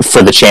thought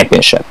for the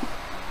championship.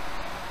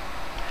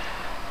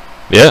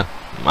 Yeah,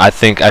 I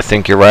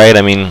think you're right.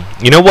 I mean,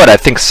 you know what? I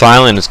think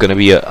Silent is going to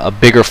be a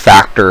bigger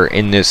factor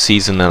in this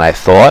season than I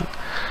thought.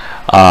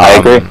 I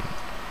agree.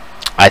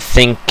 I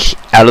think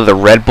out of the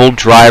Red Bull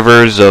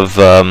drivers of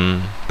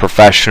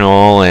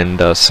Professional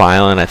and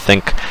Silent, I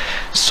think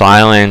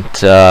Silent,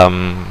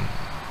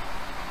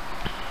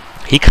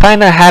 he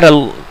kind of had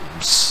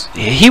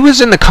he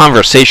was in the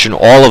conversation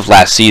all of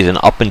last season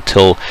up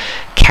until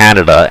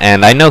Canada,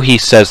 and I know he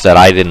says that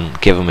I didn't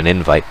give him an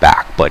invite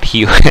back, but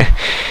he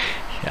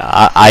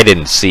I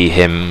didn't see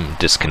him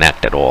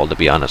disconnect at all, to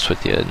be honest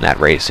with you, in that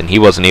race, and he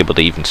wasn't able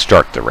to even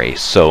start the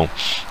race. So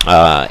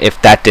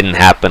if that didn't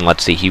happen,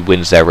 let's say he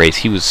wins that race,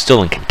 he was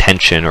still in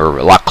contention, or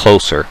a lot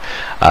closer,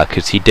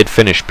 because he did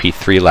finish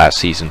P3 last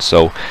season.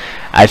 So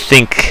I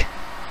think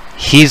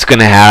he's going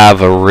to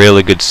have a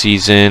really good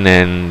season,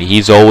 and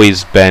he's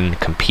always been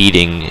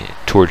competing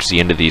towards the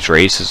end of these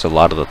races a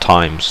lot of the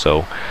time.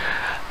 So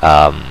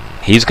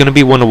he's going to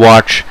be one to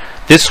watch.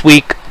 This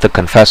week, the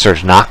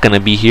Confessor's not going to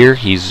be here.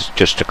 He's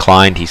just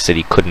declined. He said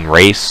he couldn't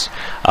race.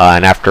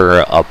 And after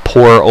a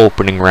poor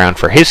opening round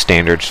for his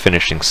standards,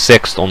 finishing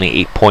 6th, only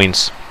 8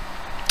 points,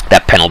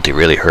 that penalty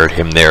really hurt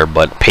him there.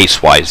 But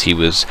pace-wise, he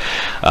was,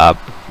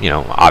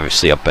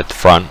 obviously up at the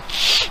front.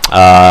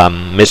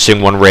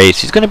 Missing one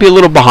race. He's going to be a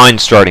little behind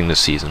starting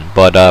this season.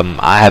 But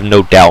I have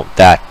no doubt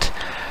that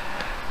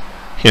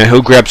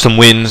he'll grab some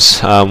wins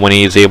when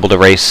he is able to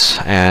race.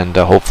 And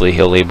hopefully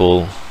he'll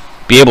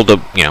be able to,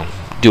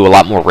 do a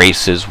lot more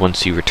races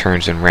once he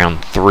returns in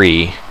round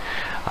 3,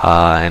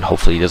 and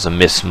hopefully he doesn't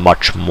miss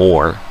much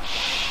more.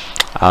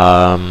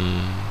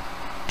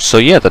 So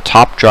yeah, the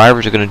top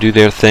drivers are going to do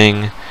their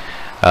thing.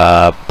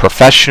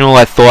 Professional,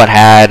 I thought,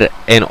 had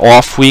an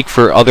off week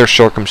for other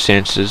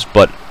circumstances,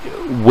 but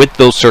with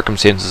those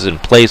circumstances in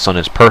place on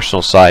his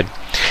personal side,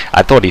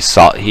 I thought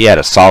he had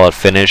a solid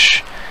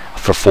finish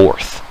for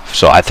 4th.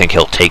 So I think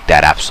he'll take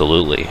that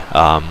absolutely.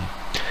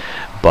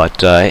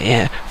 But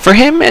yeah, for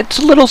him, it's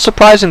a little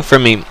surprising for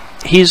me.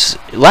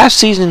 Last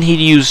season he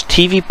used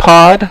TV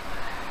Pod,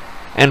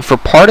 and for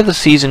part of the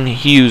season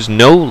he used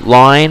no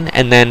line,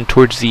 and then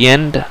towards the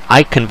end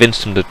I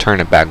convinced him to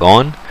turn it back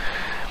on.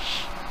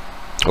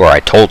 Or I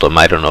told him.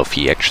 I don't know if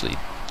he actually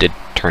did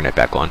turn it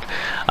back on.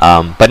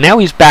 But now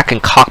he's back in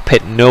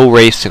cockpit, no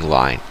racing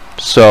line.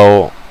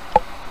 So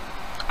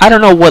I don't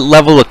know what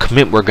level of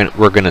commitment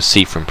we're gonna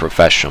see from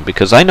Professional,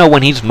 because I know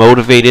when he's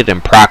motivated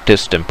and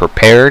practiced and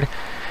prepared,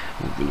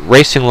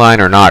 racing line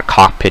or not,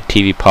 cockpit,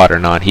 TV pod or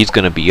not, he's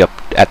going to be up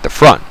at the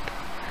front.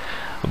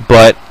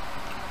 But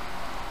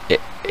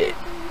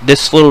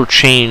this little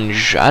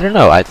change, I don't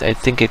know, I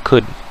think it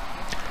could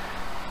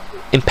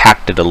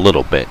impact it a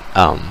little bit.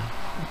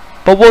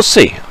 But we'll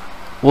see.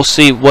 We'll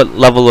see what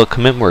level of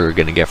commitment we're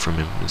going to get from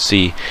him, and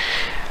see,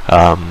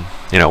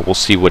 we'll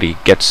see what he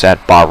gets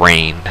at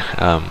Bahrain,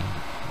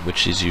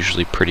 which is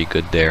usually pretty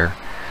good there.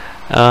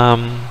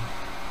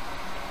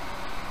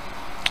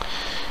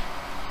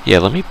 Yeah,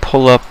 let me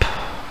pull up.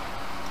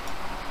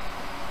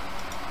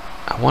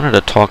 I wanted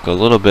to talk a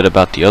little bit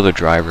about the other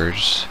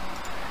drivers.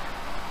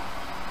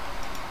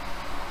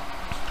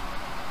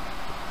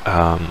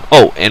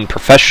 And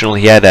Professional,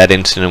 he had that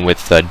incident with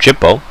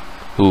Jippo,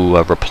 who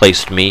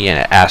replaced me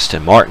and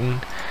Aston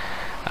Martin.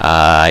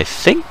 I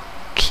think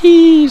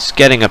he's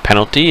getting a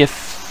penalty.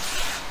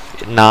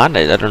 If not,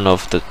 I don't know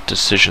if the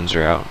decisions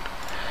are out.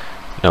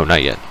 No,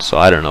 not yet. So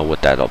I don't know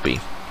what that'll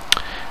be.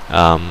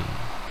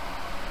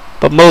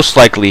 But most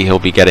likely he'll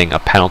be getting a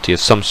penalty of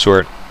some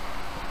sort.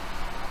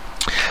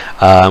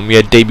 We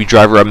had debut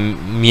driver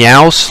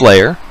Meow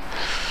Slayer,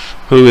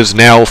 who is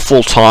now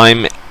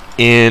full-time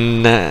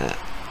in the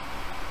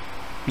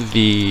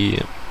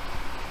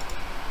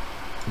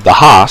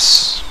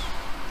Haas.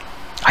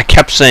 I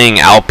kept saying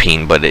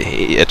Alpine, but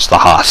it's the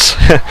Haas.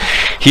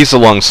 He's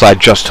alongside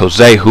Just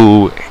Jose,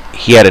 who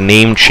he had a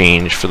name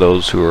change, for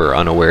those who are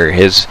unaware.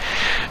 His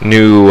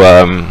new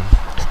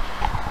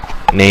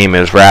name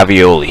is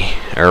Ravioli,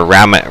 or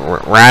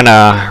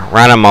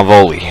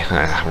Ranamavoli.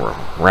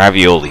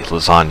 Ravioli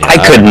lasagna. I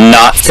could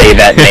not say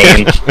that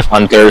name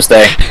on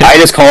Thursday. I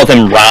just called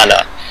him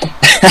Rana.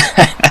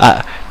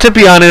 To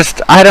be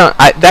honest, I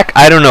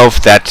don't know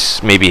if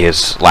that's maybe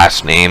his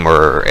last name,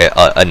 or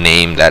a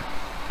name that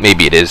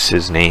maybe it is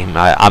his name.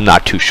 I'm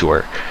not too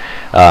sure.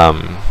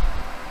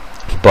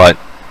 But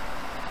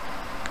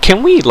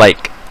can we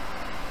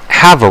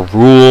have a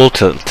rule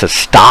to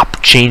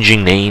stop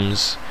changing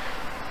names?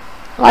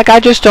 I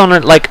just don't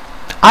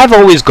I've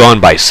always gone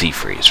by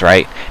CFreeze,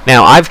 right?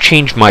 Now I've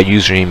changed my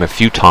username a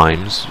few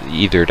times,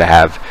 either to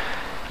have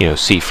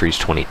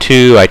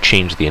CFreeze22. I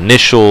changed the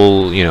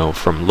initial,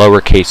 from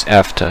lowercase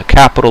f to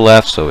capital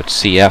F, so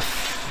it's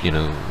CF.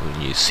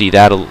 You see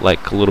that a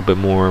little bit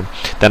more.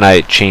 Then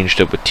I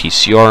changed it with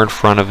TCR in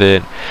front of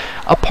it.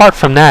 Apart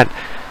from that,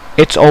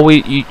 it's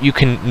always you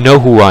can know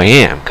who I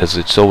am, because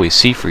it's always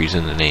CFreeze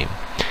in the name.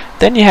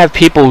 Then you have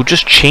people who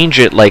just change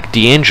it, like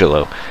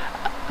D'Angelo.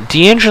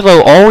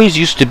 D'Angelo always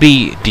used to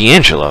be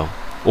D'Angelo,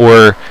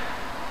 or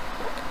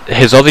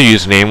his other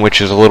username, which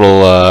is a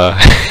little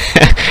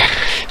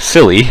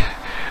silly.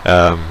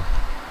 I'm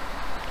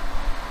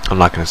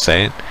not going to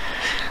say it,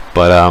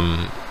 but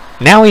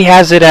now he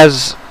has it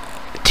as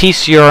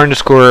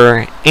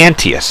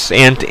TCR_Antius,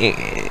 and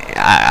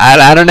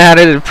I don't know how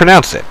to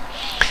pronounce it.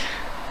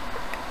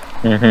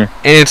 And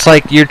it's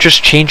like you're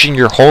just changing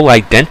your whole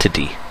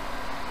identity.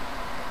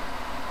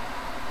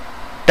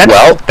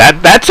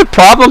 That's a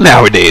problem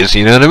nowadays,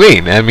 you know what I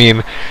mean? I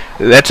mean,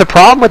 that's a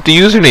problem with the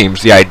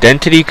usernames, the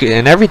identity,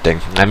 and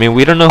everything. I mean,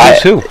 we don't know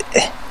who's who.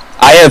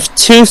 I have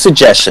two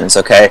suggestions,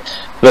 okay?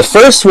 The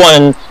first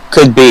one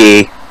could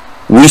be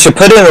we should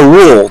put in a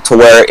rule to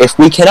where if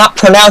we cannot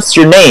pronounce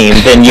your name,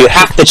 then you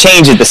have to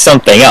change it to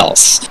something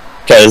else.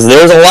 Because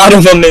there's a lot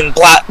of them in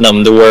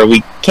Platinum to where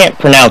we can't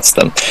pronounce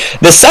them.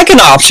 The second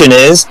option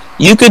is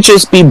you could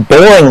just be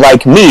boring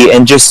like me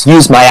and just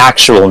use my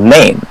actual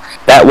name.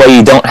 That way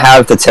you don't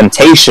have the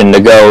temptation to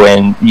go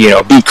and,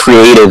 be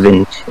creative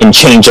and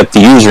change up the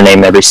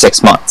username every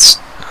 6 months.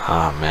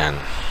 Oh, man.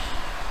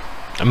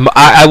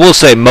 I will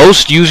say,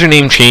 most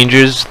username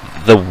changes,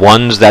 the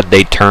ones that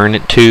they turn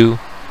it to,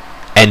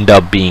 end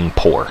up being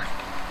poor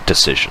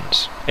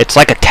decisions. It's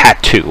like a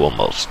tattoo,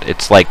 almost.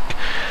 It's like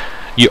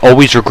you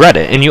always regret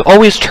it, and you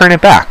always turn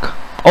it back.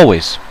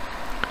 Always.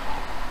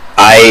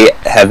 I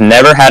have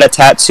never had a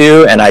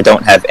tattoo, and I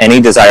don't have any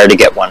desire to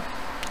get one.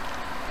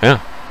 Yeah.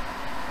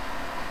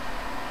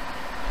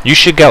 You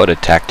should get a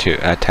tattoo.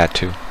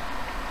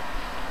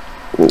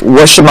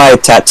 What should my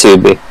tattoo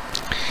be?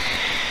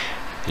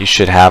 You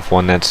should have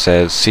one that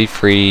says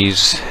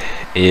CFreeze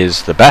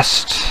is the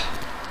best.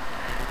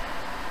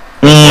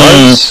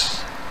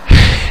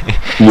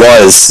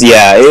 Was,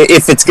 yeah.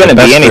 If it's gonna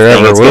be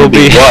anything, it's gonna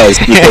be was,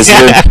 because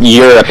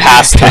you're a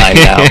pastime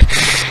now.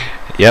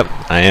 Yep,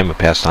 I am a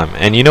pastime,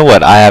 and you know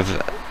what?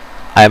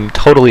 I'm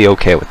totally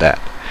okay with that.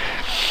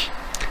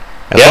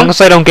 As long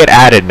as I don't get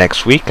added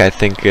next week, I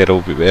think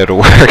it'll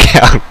work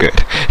out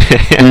good.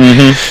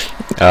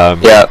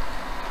 Yeah.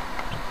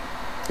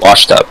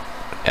 Washed up.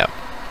 Yeah.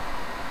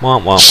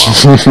 Well.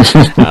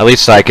 At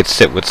least I could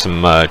sit with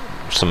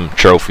some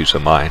trophies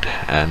of mine,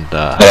 and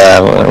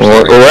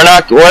we're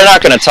not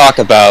going to talk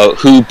about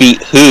who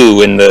beat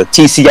who in the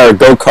TCR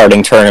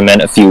go-karting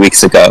tournament a few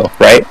weeks ago,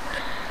 right?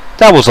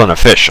 That was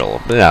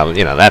unofficial.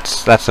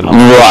 That's an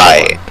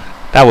right. One.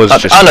 That was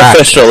just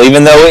unofficial, practice.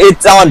 Even though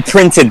it's on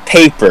printed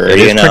paper. It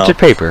is printed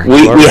paper.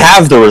 We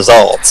have the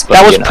results. But,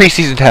 that was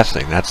preseason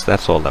testing.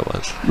 That's all that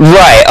was.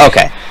 Right.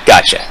 Okay.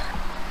 Gotcha.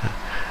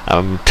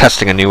 I'm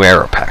testing a new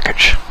aero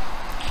package.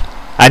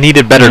 I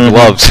needed better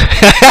gloves.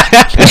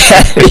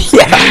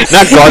 Yeah.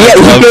 Not gloves.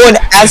 You go and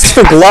ask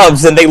for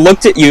gloves, and they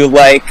looked at you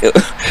like,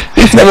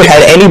 we've never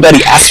had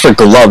anybody ask for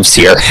gloves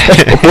here.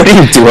 What are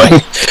you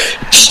doing?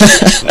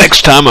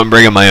 Next time I'm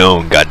bringing my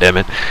own,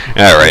 goddammit.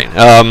 Alright.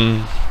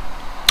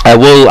 I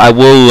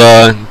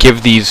will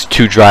give these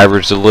two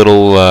drivers a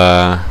little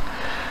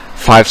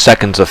 5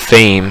 seconds of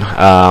fame.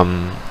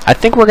 I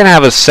think we're going to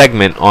have a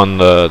segment on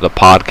the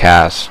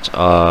podcast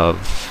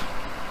of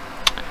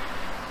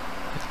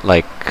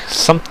like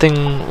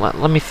something.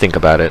 Let me think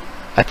about it.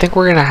 I think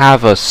we're going to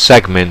have a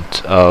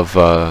segment of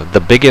the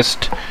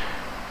biggest.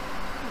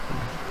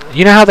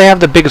 You know how they have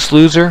the Biggest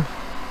Loser?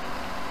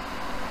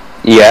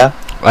 Yeah.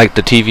 Like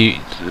the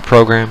TV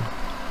program?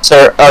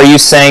 So are you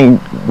saying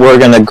we're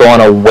going to go on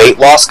a weight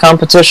loss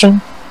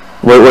competition?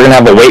 We're going to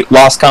have a weight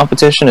loss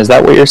competition? Is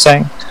that what you're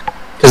saying?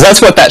 Because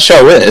that's what that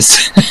show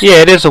is.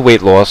 Yeah, it is a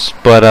weight loss,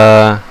 but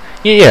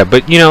yeah,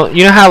 but you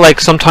know how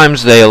like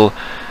sometimes they'll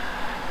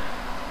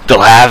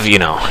have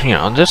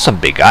there's some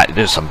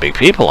big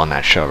people on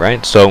that show,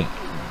 right? So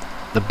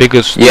the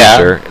Biggest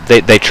Loser,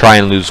 they try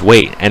and lose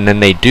weight, and then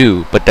they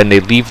do, but then they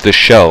leave the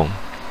show,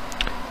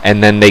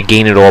 and then they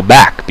gain it all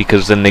back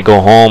because then they go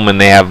home and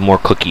they have more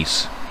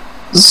cookies.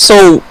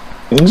 So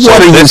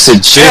what are you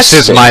suggesting?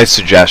 This is my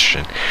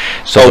suggestion.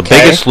 So the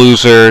Biggest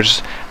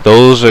Losers,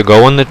 those are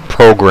go in the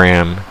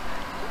program,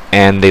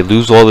 and they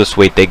lose all this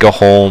weight. They go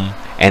home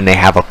and they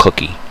have a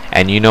cookie.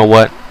 And you know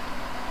what?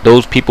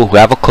 Those people who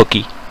have a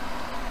cookie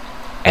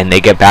and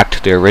they get back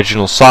to their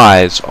original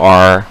size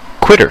are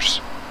quitters.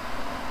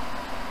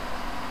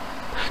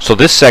 So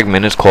this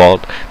segment is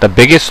called The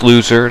Biggest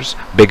Losers,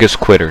 Biggest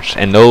Quitters.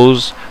 And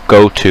those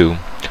go to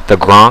the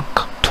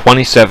Gronk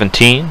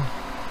 2017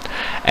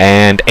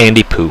 and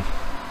Andy Pooh.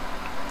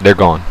 They're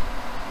gone.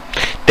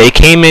 They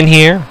came in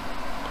here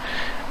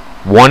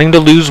wanting to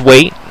lose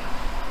weight.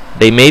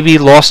 They maybe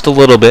lost a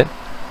little bit,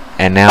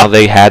 and now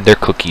they had their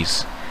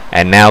cookies,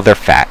 and now they're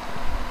fat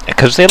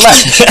because they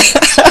left.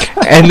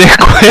 And they're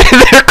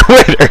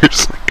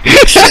quitters.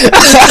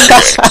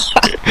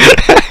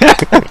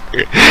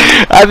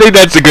 I think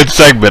that's a good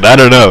segment. I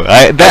don't know.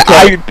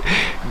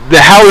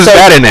 How is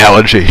that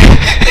analogy?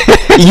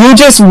 You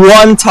just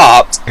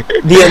one-topped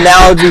the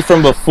analogy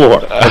from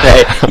before,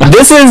 okay?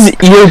 This is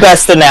your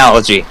best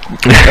analogy,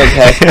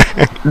 okay?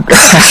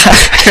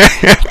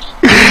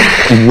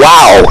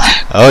 Wow.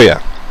 Oh,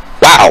 yeah.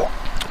 Wow.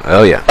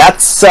 Oh, yeah. That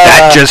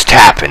just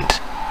happened.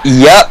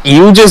 Yep,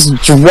 you just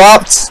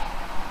dropped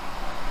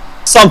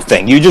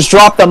something. You just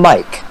dropped the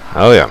mic.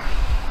 Oh, yeah.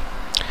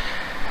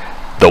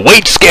 The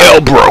weight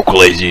scale broke,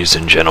 ladies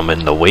and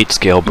gentlemen. The weight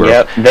scale broke.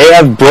 Yep, they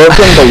have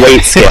broken the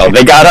weight scale.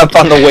 They got up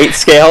on the weight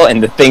scale,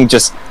 and the thing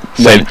just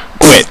went.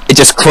 Quit. It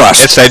just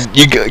crushed. It said,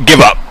 "You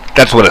give up."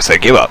 That's what it said.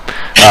 Give up.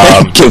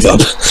 Give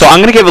up. So I'm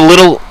gonna give a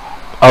little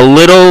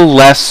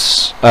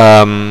less.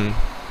 I'm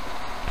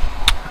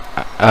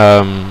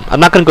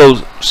not gonna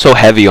go so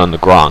heavy on the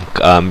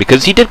Gronk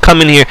because he did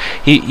come in here.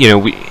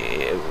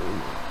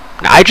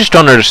 I just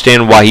don't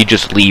understand why he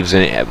just leaves,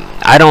 and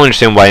I don't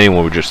understand why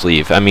anyone would just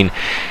leave. I mean,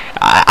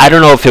 I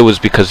don't know if it was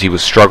because he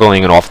was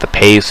struggling and off the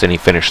pace and he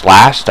finished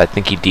last. I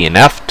think he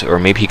DNF'd, or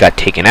maybe he got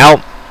taken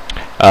out,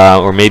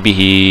 or maybe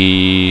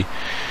he...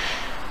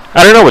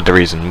 I don't know what the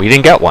reason. We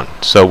didn't get one,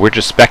 so we're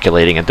just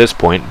speculating at this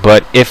point.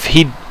 But if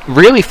he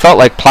really felt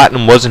like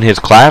Platinum wasn't his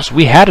class,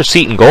 we had a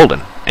seat in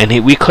Golden, and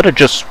we could have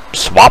just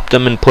swapped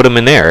him and put him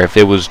in there. If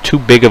it was too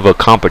big of a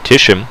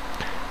competition,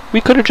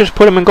 we could have just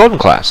put him in Golden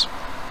class.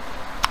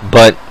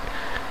 But,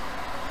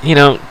 you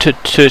know,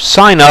 to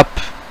sign up,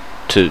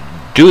 to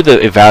do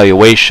the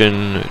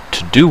evaluation,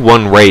 to do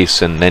one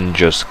race and then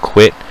just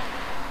quit,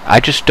 I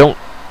just don't,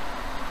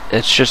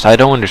 it's just, I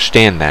don't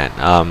understand that.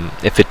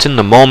 If it's in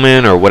the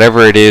moment or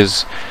whatever it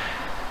is,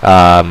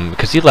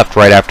 because he left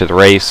right after the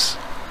race,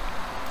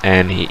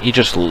 and he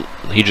just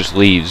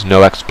leaves,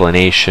 no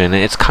explanation.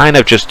 It's kind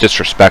of just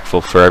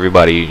disrespectful for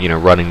everybody, you know,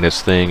 running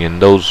this thing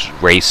and those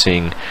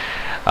racing,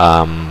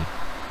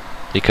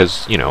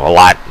 because, you know, a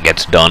lot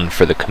gets done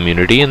for the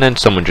community, and then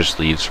someone just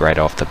leaves right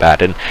off the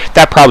bat. And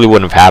that probably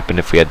wouldn't have happened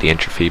if we had the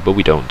entry fee, but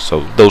we don't,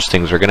 so those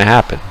things are going to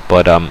happen.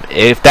 But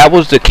if that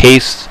was the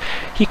case,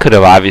 he could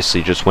have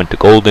obviously just went to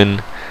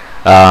Golden.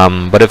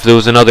 But if there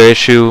was another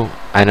issue,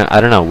 I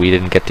don't know, we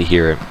didn't get to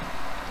hear it.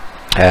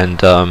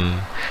 And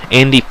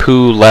Andy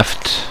Pooh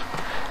left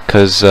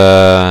because...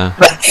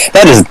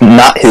 that is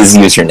not his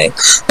username.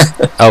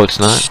 Oh, it's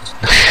not?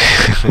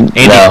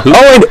 Andy No. Pooh?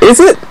 Oh, wait, is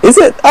it? Is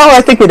it? Oh,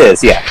 I think it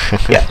is. Yeah.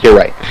 Yeah, you're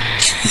right.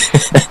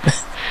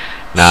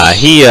 Nah,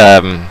 he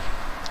had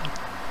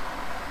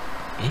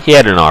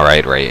an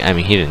alright rate. I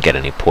mean, he didn't get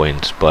any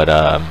points, but,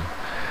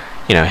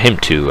 you know, him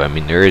too. I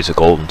mean, there is a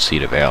Golden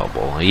seat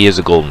available. He is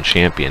a Golden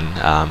champion,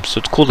 so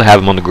it's cool to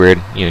have him on the grid.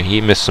 You know, he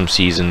missed some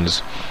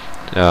seasons,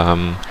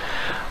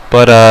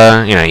 but,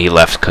 you know, he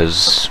left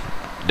because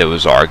there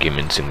was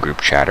arguments in group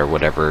chat or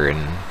whatever,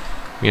 and,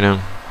 you know,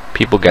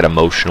 people get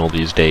emotional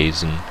these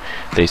days, and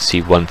they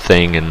see one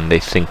thing and they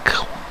think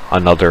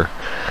another,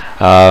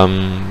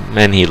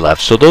 and he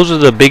left. So those are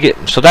the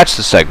biggest. So that's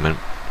the segment.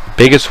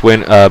 Biggest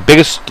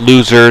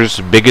losers,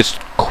 biggest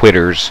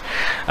quitters.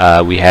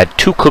 We had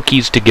 2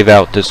 cookies to give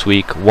out this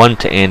week. One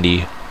to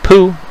Andy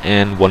Pooh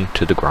and one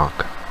to the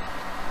Gronk.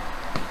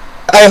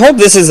 I hope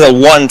this is a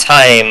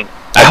one-time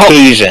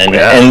occasion,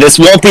 and this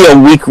won't be a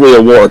weekly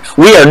award.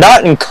 We are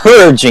not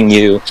encouraging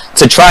you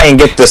to try and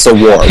get this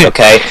award,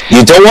 okay?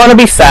 You don't want to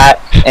be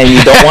fat, and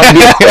you don't want to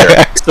be a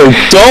quitter. So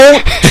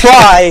don't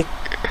try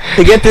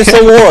to get this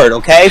award,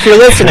 okay? If you're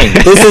listening,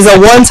 this is a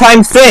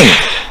one-time thing.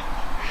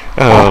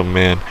 Oh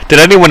man! Did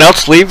anyone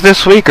else leave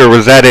this week, or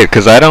was that it?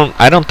 Because I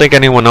don't think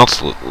anyone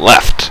else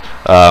left.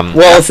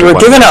 Well, if we're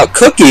giving out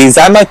cookies,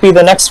 I might be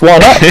the next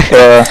one up.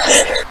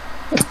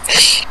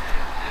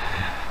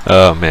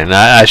 Oh man,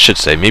 I should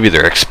say maybe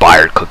they're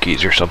expired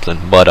cookies or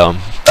something. But oh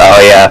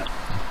yeah.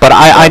 But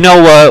I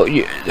know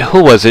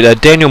who was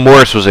it? Daniel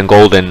Morris was in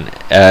Golden.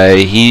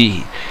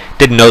 He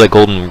didn't know that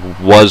Golden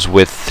was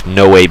with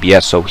no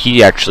ABS, so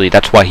he actually,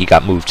 that's why he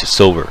got moved to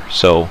Silver.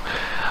 So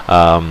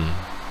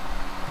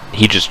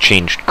he just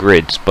changed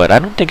grids. But I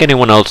don't think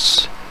anyone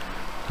else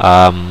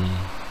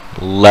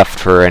left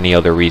for any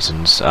other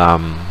reasons.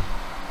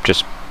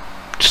 Just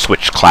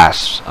switched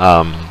class.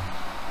 Yeah,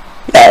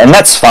 and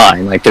that's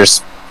fine. Like,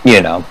 there's,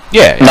 you know,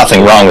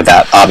 nothing wrong with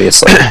that,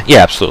 obviously.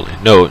 Yeah, absolutely.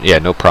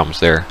 No problems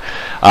there.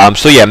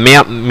 So yeah,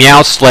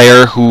 Meow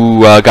Slayer,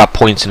 who got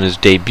points in his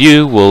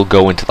debut, will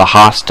go into the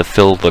Haas to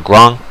fill the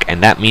Gronk,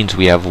 and that means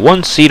we have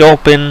 1 seat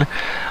open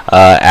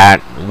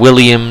at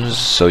Williams,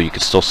 so you can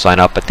still sign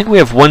up. I think we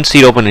have 1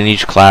 seat open in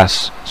each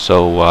class,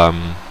 so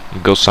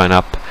go sign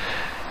up.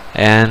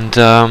 And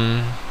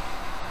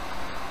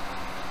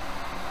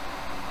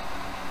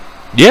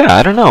yeah,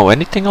 I don't know.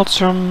 Anything else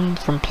from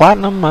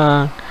Platinum?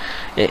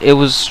 It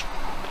was.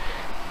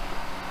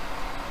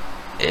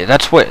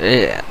 That's what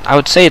I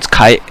would say. It's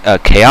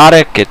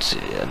chaotic. It's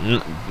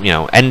you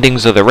know,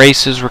 endings of the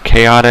races were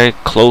chaotic.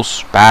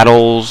 Close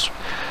battles.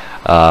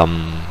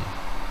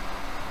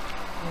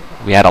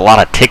 We had a lot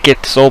of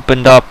tickets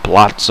opened up.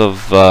 Lots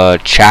of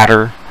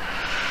chatter.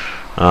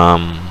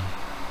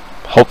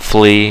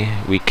 Hopefully,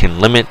 we can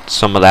limit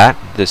some of that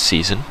this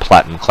season.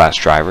 Platinum class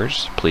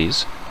drivers,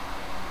 please.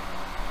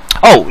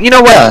 Oh, you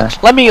know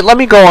what? Let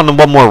me go on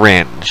one more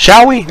rant.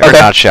 Shall we? Or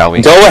not shall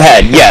we? Go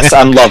ahead. Yes,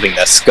 I'm loving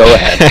this. Go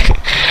ahead.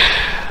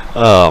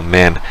 Oh,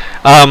 man.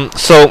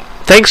 So,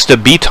 thanks to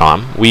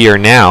BTOM, we are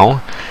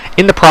now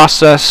in the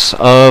process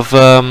of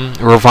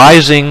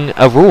revising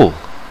a rule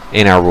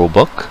in our rule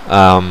book.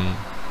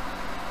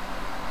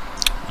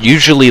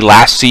 Usually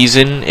last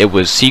season, it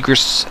was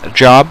Seagrist's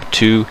job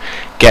to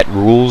get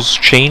rules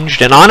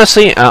changed, and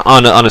honestly,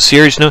 on a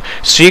serious note,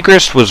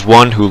 Seagrist was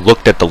one who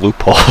looked at the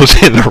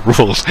loopholes in the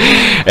rules,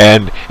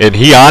 and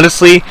he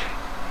honestly,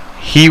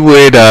 he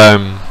would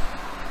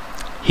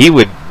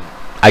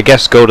I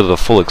guess go to the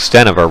full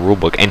extent of our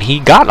rulebook, and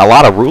he got a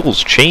lot of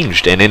rules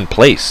changed and in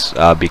place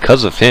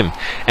because of him.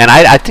 And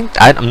I think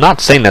I'm not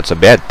saying that's a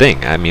bad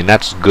thing. I mean,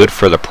 that's good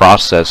for the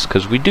process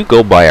because we do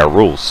go by our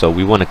rules, so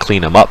we want to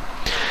clean them up.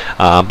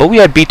 But we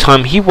had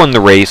B-Time. He won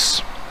the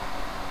race,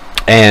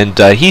 and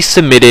he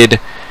submitted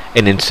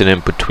an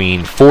incident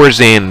between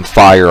Forzan and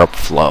Fire Up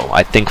Flow.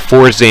 I think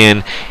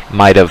Forzan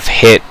might have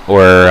hit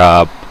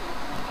or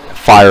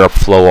Fire Up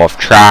Flow off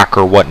track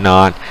or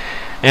whatnot.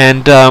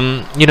 And,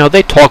 you know,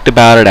 they talked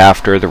about it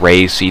after the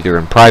race, either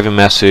in private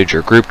message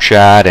or group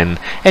chat, and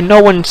no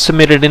one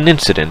submitted an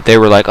incident. They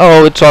were like,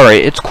 oh, it's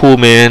alright, it's cool,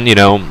 man. You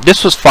know,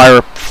 this was Fire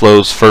Up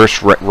Flow's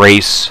first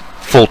race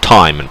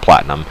full-time in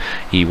Platinum.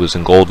 He was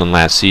in Golden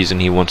last season.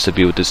 He wants to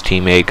be with his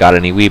teammate, got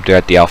an E-Weeb there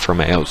at the Alfa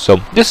Romeo.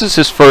 So this is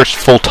his first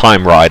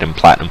full-time ride in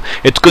Platinum.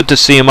 It's good to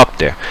see him up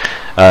there.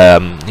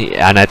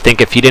 And I think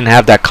if he didn't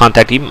have that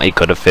contact, he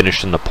could have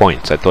finished in the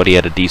points. I thought he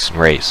had a decent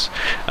race.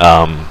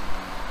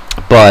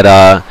 But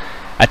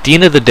at the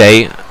end of the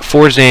day,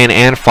 Forzan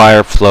and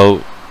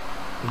Fireflow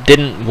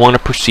didn't want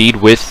to proceed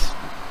with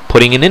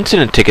putting an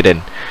incident ticket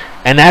in,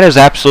 and that is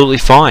absolutely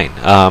fine.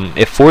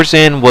 If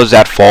Forzan was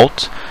at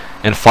fault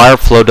and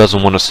Fireflow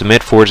doesn't want to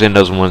submit, Forzan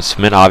doesn't want to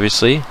submit,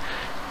 obviously,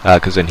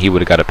 because then he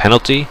would have got a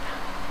penalty,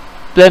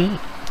 then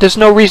there's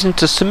no reason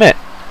to submit.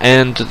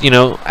 And, you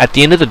know, at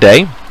the end of the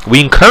day, we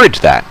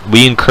encourage that.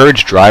 We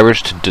encourage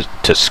drivers to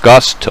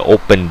discuss, to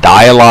open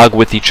dialogue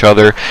with each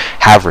other,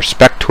 have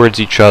respect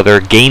towards each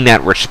other, gain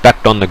that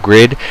respect on the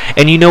grid.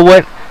 And you know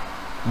what?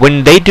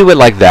 When they do it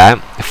like that,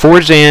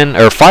 Forzan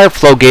or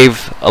Fireflow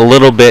gave a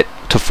little bit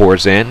to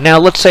Forzan. Now,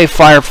 let's say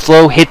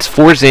Fireflow hits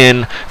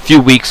Forzan a few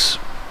weeks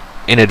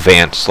in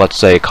advance, let's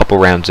say a couple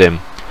rounds in.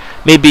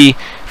 Maybe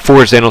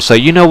Forzan will say,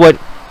 you know what?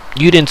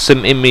 You didn't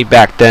submit me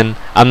back then.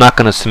 I'm not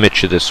going to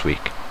submit you this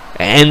week.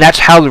 And that's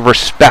how the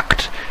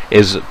respect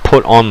is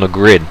put on the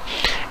grid,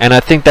 and I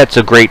think that's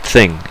a great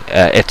thing.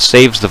 It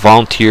saves the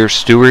volunteer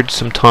stewards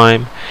some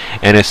time,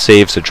 and it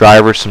saves the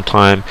drivers some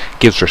time,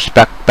 gives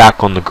respect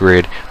back on the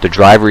grid. The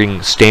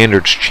driving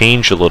standards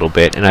change a little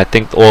bit, and I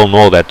think all in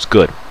all that's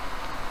good.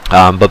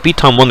 But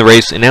B-Tom won the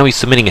race, and now he's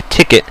submitting a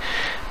ticket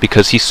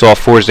because he saw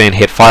Forzan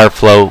hit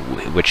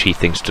Fireflow, which he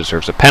thinks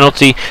deserves a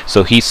penalty,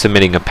 so he's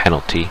submitting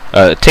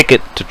a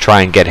ticket to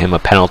try and get him a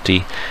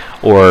penalty,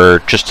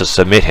 or just to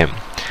submit him.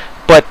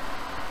 But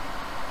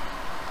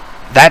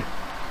that,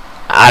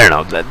 I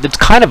don't know, it's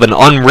kind of an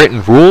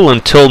unwritten rule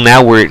until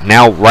now. We're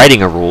now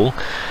writing a rule,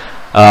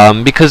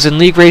 because in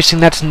league racing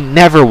that's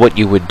never what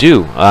you would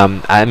do.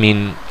 I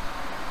mean,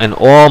 in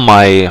all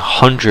my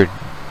 100+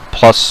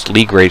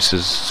 league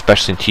races,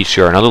 especially in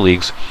TCR and other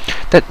leagues,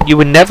 that you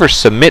would never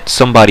submit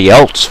somebody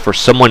else for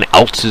someone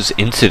else's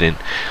incident.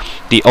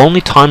 The only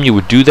time you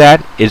would do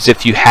that is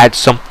if you had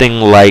something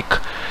like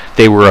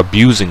they were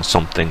abusing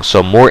something,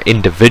 so more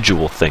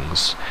individual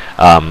things.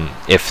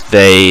 If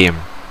they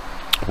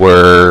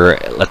were,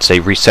 let's say,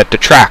 reset the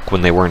track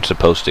when they weren't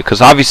supposed to, because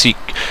obviously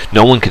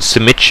no one could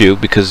submit you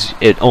because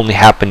it only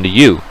happened to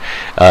you.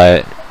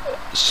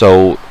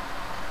 So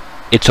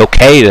it's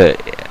okay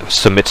to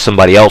submit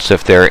somebody else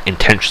if they're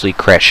intentionally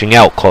crashing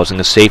out, causing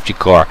a safety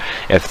car,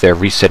 if they're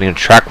resetting a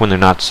track when they're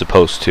not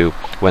supposed to,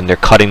 when they're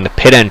cutting the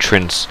pit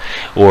entrance,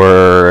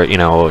 or, you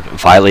know,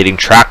 violating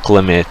track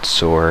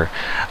limits, or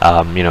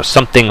you know,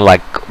 something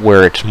like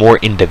where it's more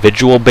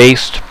individual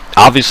based.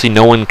 Obviously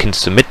no one can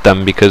submit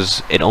them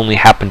because it only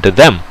happened to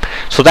them.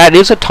 So that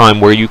is a time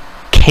where you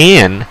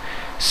can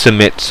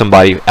submit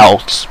somebody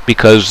else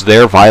because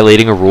they're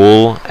violating a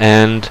rule,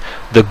 and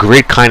the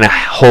grid kind of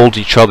holds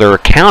each other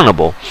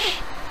accountable.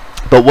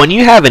 But when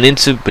you have an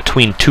incident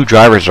between two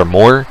drivers or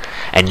more,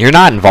 and you're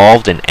not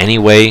involved in any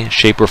way,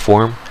 shape, or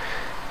form,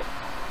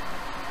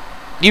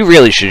 you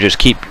really should just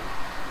keep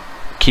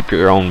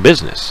your own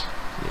business.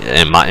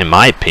 In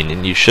my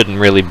opinion, you shouldn't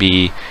really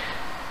be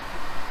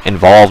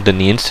involved in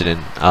the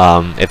incident.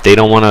 If they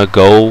don't want to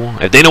go,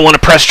 if they don't want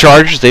to press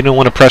charges, they don't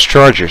want to press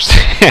charges.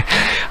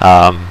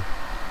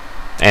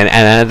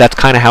 And that's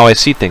kind of how I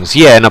see things.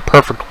 Yeah, in a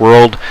perfect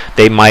world,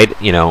 they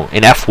might, you know,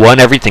 in F1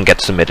 everything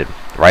gets submitted,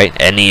 right?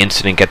 Any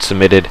incident gets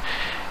submitted.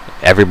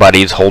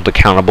 Everybody's held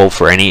accountable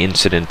for any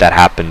incident that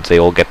happens. They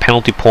all get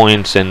penalty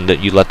points, and that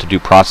you let the due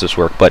process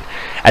work. But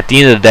at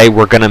the end of the day,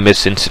 we're gonna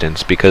miss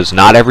incidents because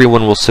not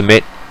everyone will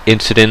submit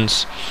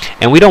incidents,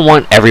 and we don't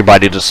want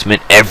everybody to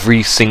submit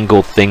every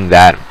single thing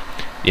that,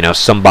 you know,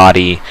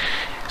 somebody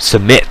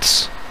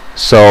submits.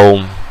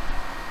 So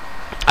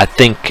I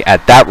think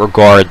at that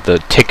regard the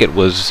ticket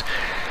was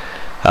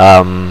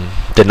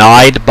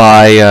denied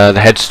by the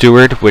head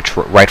steward, which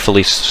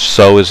rightfully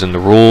so is in the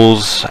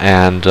rules,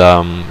 and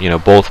you know,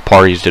 both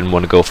parties didn't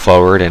want to go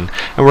forward, and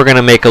we're going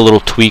to make a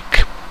little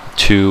tweak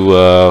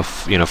to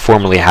you know,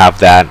 formally have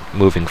that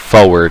moving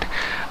forward.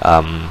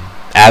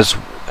 As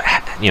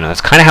you know,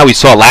 that's kind of how we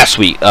saw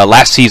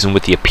last season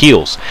with the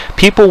appeals.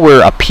 People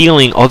were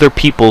appealing other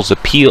people's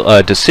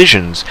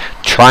decisions,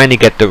 trying to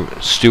get the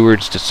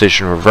steward's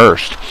decision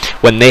reversed.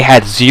 When they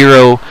had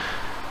zero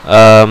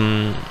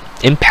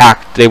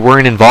impact, they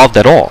weren't involved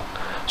at all.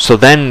 So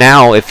then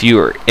now, if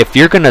you're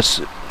going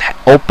to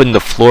open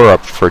the floor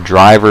up for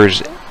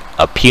drivers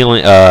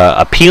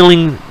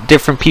appealing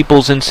different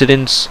people's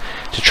incidents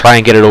to try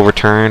and get it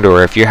overturned,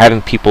 or if you're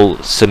having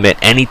people submit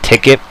any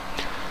ticket,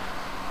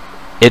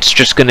 it's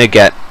just going to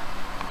get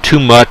too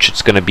much.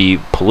 It's going to be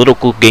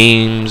political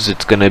games.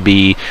 It's going to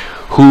be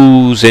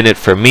who's in it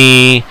for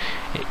me.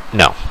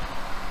 no.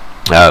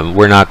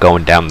 We're not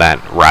going down that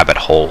rabbit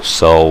hole.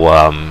 So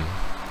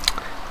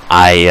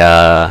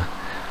I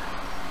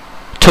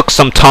took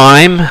some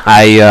time.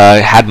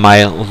 I had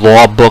my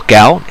law book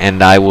out,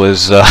 and I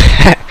was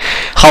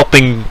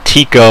helping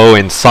Tico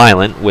and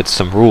Silent with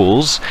some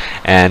rules,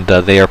 and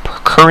they are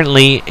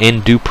currently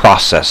in due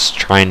process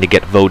trying to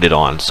get voted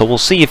on. So we'll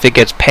see if it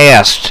gets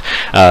passed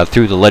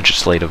through the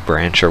legislative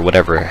branch or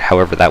whatever,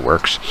 however that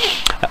works,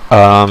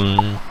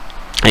 and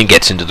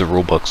gets into the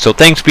rule book. So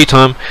thanks,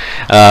 B-Tom,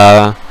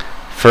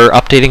 for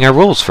updating our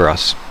rules for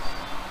us.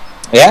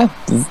 Yeah,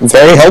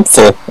 very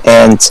helpful.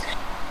 And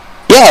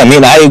yeah, I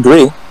mean, I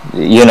agree.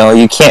 You know,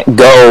 you can't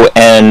go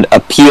and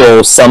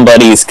appeal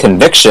somebody's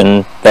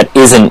conviction that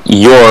isn't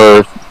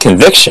your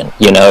conviction.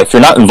 You know, if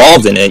you're not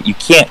involved in it, you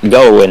can't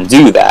go and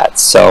do that.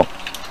 So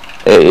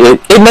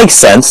it makes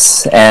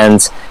sense. And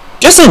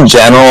just in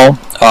general,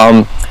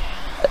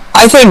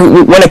 I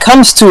think when it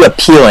comes to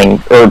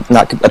appealing, or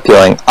not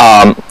appealing,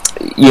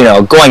 you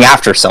know, going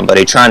after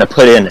somebody, trying to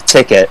put in a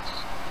ticket,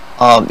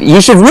 you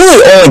should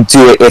really only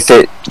do it if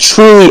it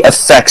truly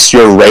affects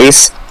your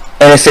race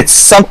and if it's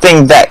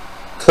something that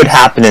could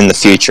happen in the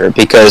future,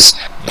 because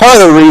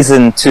part of the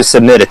reason to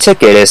submit a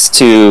ticket is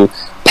to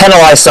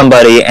penalize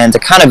somebody and to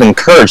kind of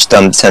encourage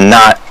them to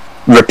not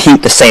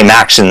repeat the same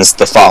actions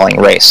the following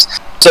race.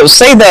 So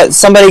say that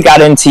somebody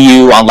got into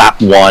you on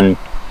lap 1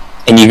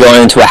 and you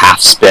go into a half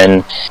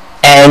spin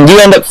and you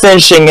end up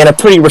finishing in a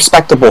pretty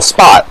respectable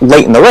spot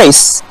late in the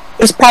race.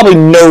 There's probably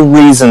no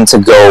reason to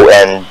go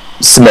and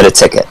submit a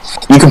ticket.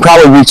 You can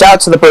probably reach out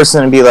to the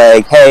person and be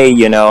like, hey,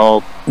 you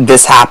know,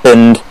 this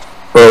happened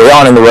early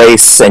on in the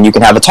race, and you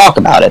can have a talk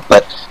about it.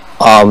 But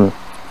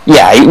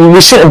yeah,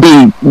 we shouldn't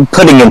be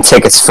putting in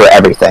tickets for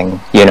everything.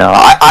 You know,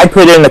 I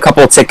put in a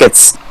couple of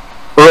tickets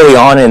early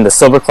on in the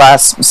Silver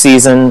Class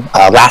season,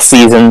 last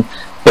season,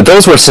 but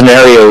those were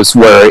scenarios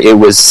where it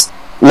was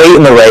late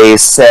in the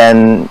race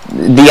and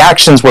the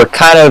actions were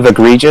kind of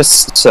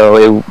egregious,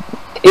 so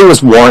it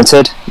was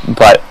warranted.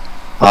 But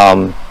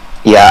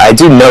yeah, I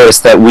do notice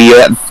that we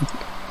have,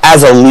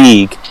 as a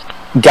league,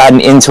 gotten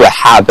into a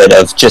habit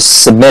of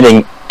just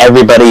submitting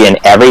everybody and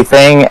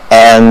everything,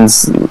 and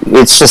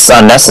it's just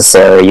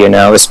unnecessary, you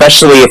know,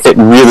 especially if it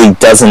really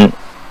doesn't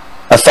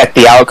affect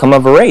the outcome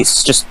of a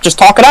race. Just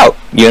talk it out,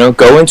 you know,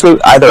 go into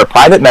either a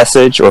private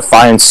message or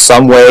find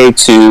some way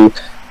to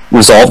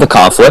resolve the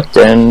conflict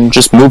and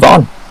just move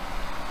on.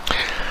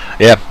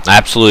 Yeah, I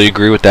absolutely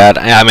agree with that.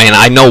 I mean,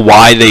 I know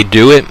why they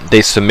do it.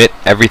 They submit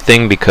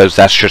everything because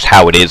that's just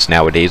how it is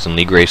nowadays in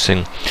league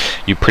racing.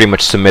 You pretty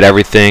much submit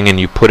everything and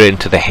you put it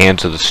into the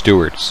hands of the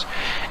stewards.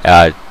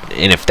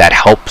 And if that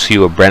helps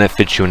you or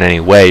benefits you in any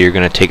way, you're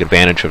going to take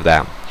advantage of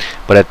that.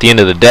 But at the end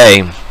of the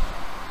day,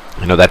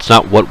 you know, that's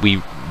not what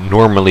we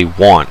normally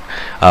want,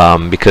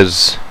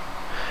 because,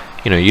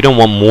 you know, you don't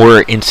want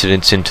more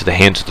incidents into the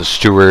hands of the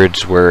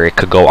stewards where it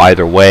could go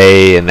either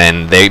way, and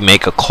then they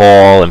make a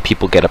call and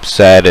people get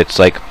upset. It's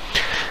like,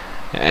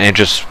 and it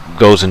just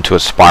goes into a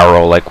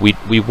spiral. Like,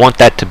 we want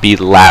that to be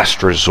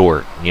last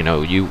resort. You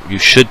know, you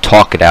should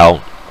talk it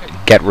out,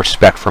 get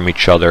respect from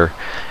each other,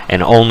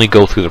 and only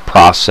go through the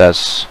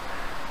process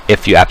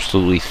if you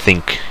absolutely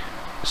think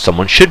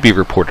someone should be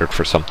reported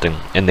for something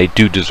and they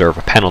do deserve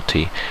a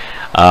penalty.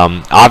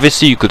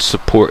 Obviously, you could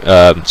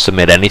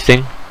submit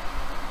anything.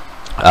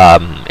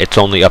 It's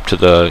only up to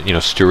the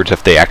stewards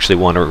if they actually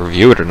want to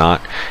review it or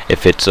not.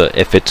 If it's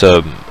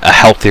a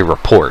healthy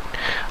report,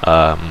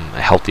 a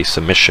healthy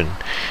submission,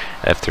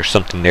 if there's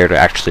something there to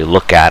actually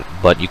look at.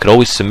 But you could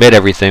always submit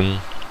everything,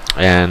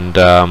 and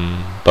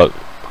but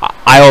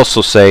I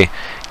also say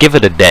give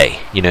it a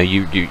day.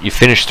 You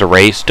finish the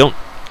race, don't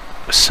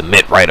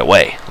submit right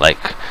away.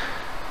 Like,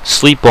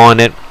 sleep on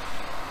it,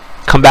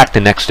 come back the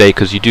next day,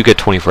 because you do get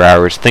 24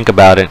 hours. Think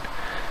about it,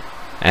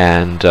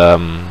 and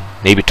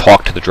maybe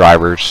talk to the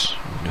drivers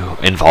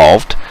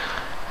involved,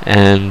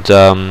 and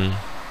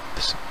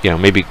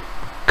maybe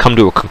come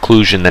to a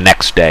conclusion the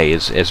next day.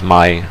 Is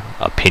my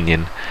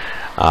opinion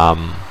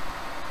on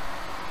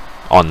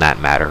that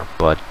matter.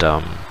 But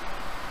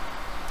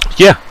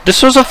yeah,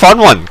 this was a fun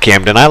one,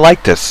 Camden. I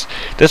like this.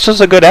 This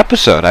was a good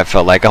episode, I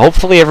felt like.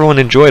 Hopefully everyone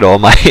enjoyed all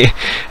my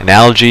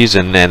analogies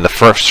and the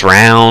first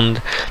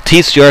round.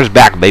 TCR's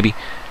back, baby.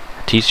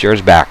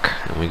 TCR's back.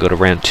 And we go to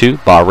round 2,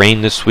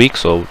 Bahrain this week,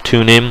 so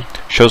tune in,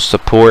 show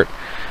support,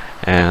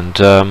 and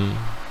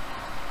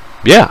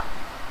yeah.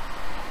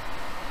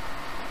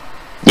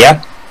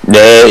 Yeah,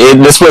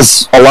 this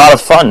was a lot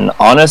of fun,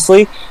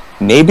 honestly.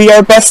 Maybe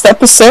our best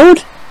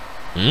episode?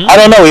 I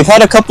don't know, we've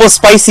had a couple of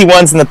spicy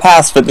ones in the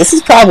past, but this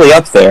is probably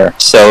up there.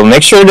 So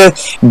make sure to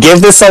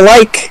give this a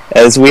like,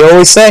 as we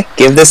always say.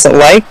 Give this a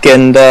like,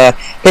 and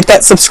hit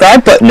that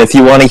subscribe button if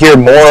you want to hear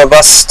more of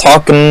us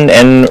talking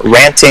and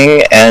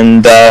ranting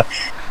and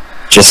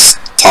just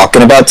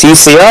talking about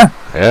TCR.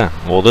 Yeah,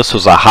 well, this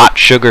was a hot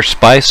sugar,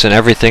 spice, and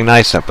everything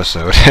nice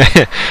episode.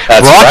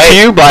 That's Brought right. to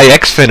you by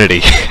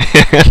Xfinity.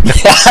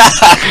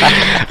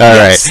 All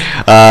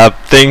right.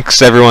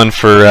 Thanks, everyone,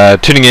 for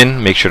tuning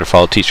in. Make sure to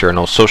follow TCR on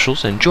all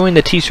socials and join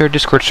the TCR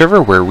Discord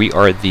server where we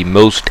are the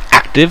most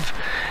active.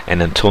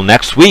 And until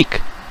next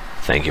week,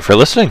 thank you for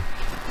listening.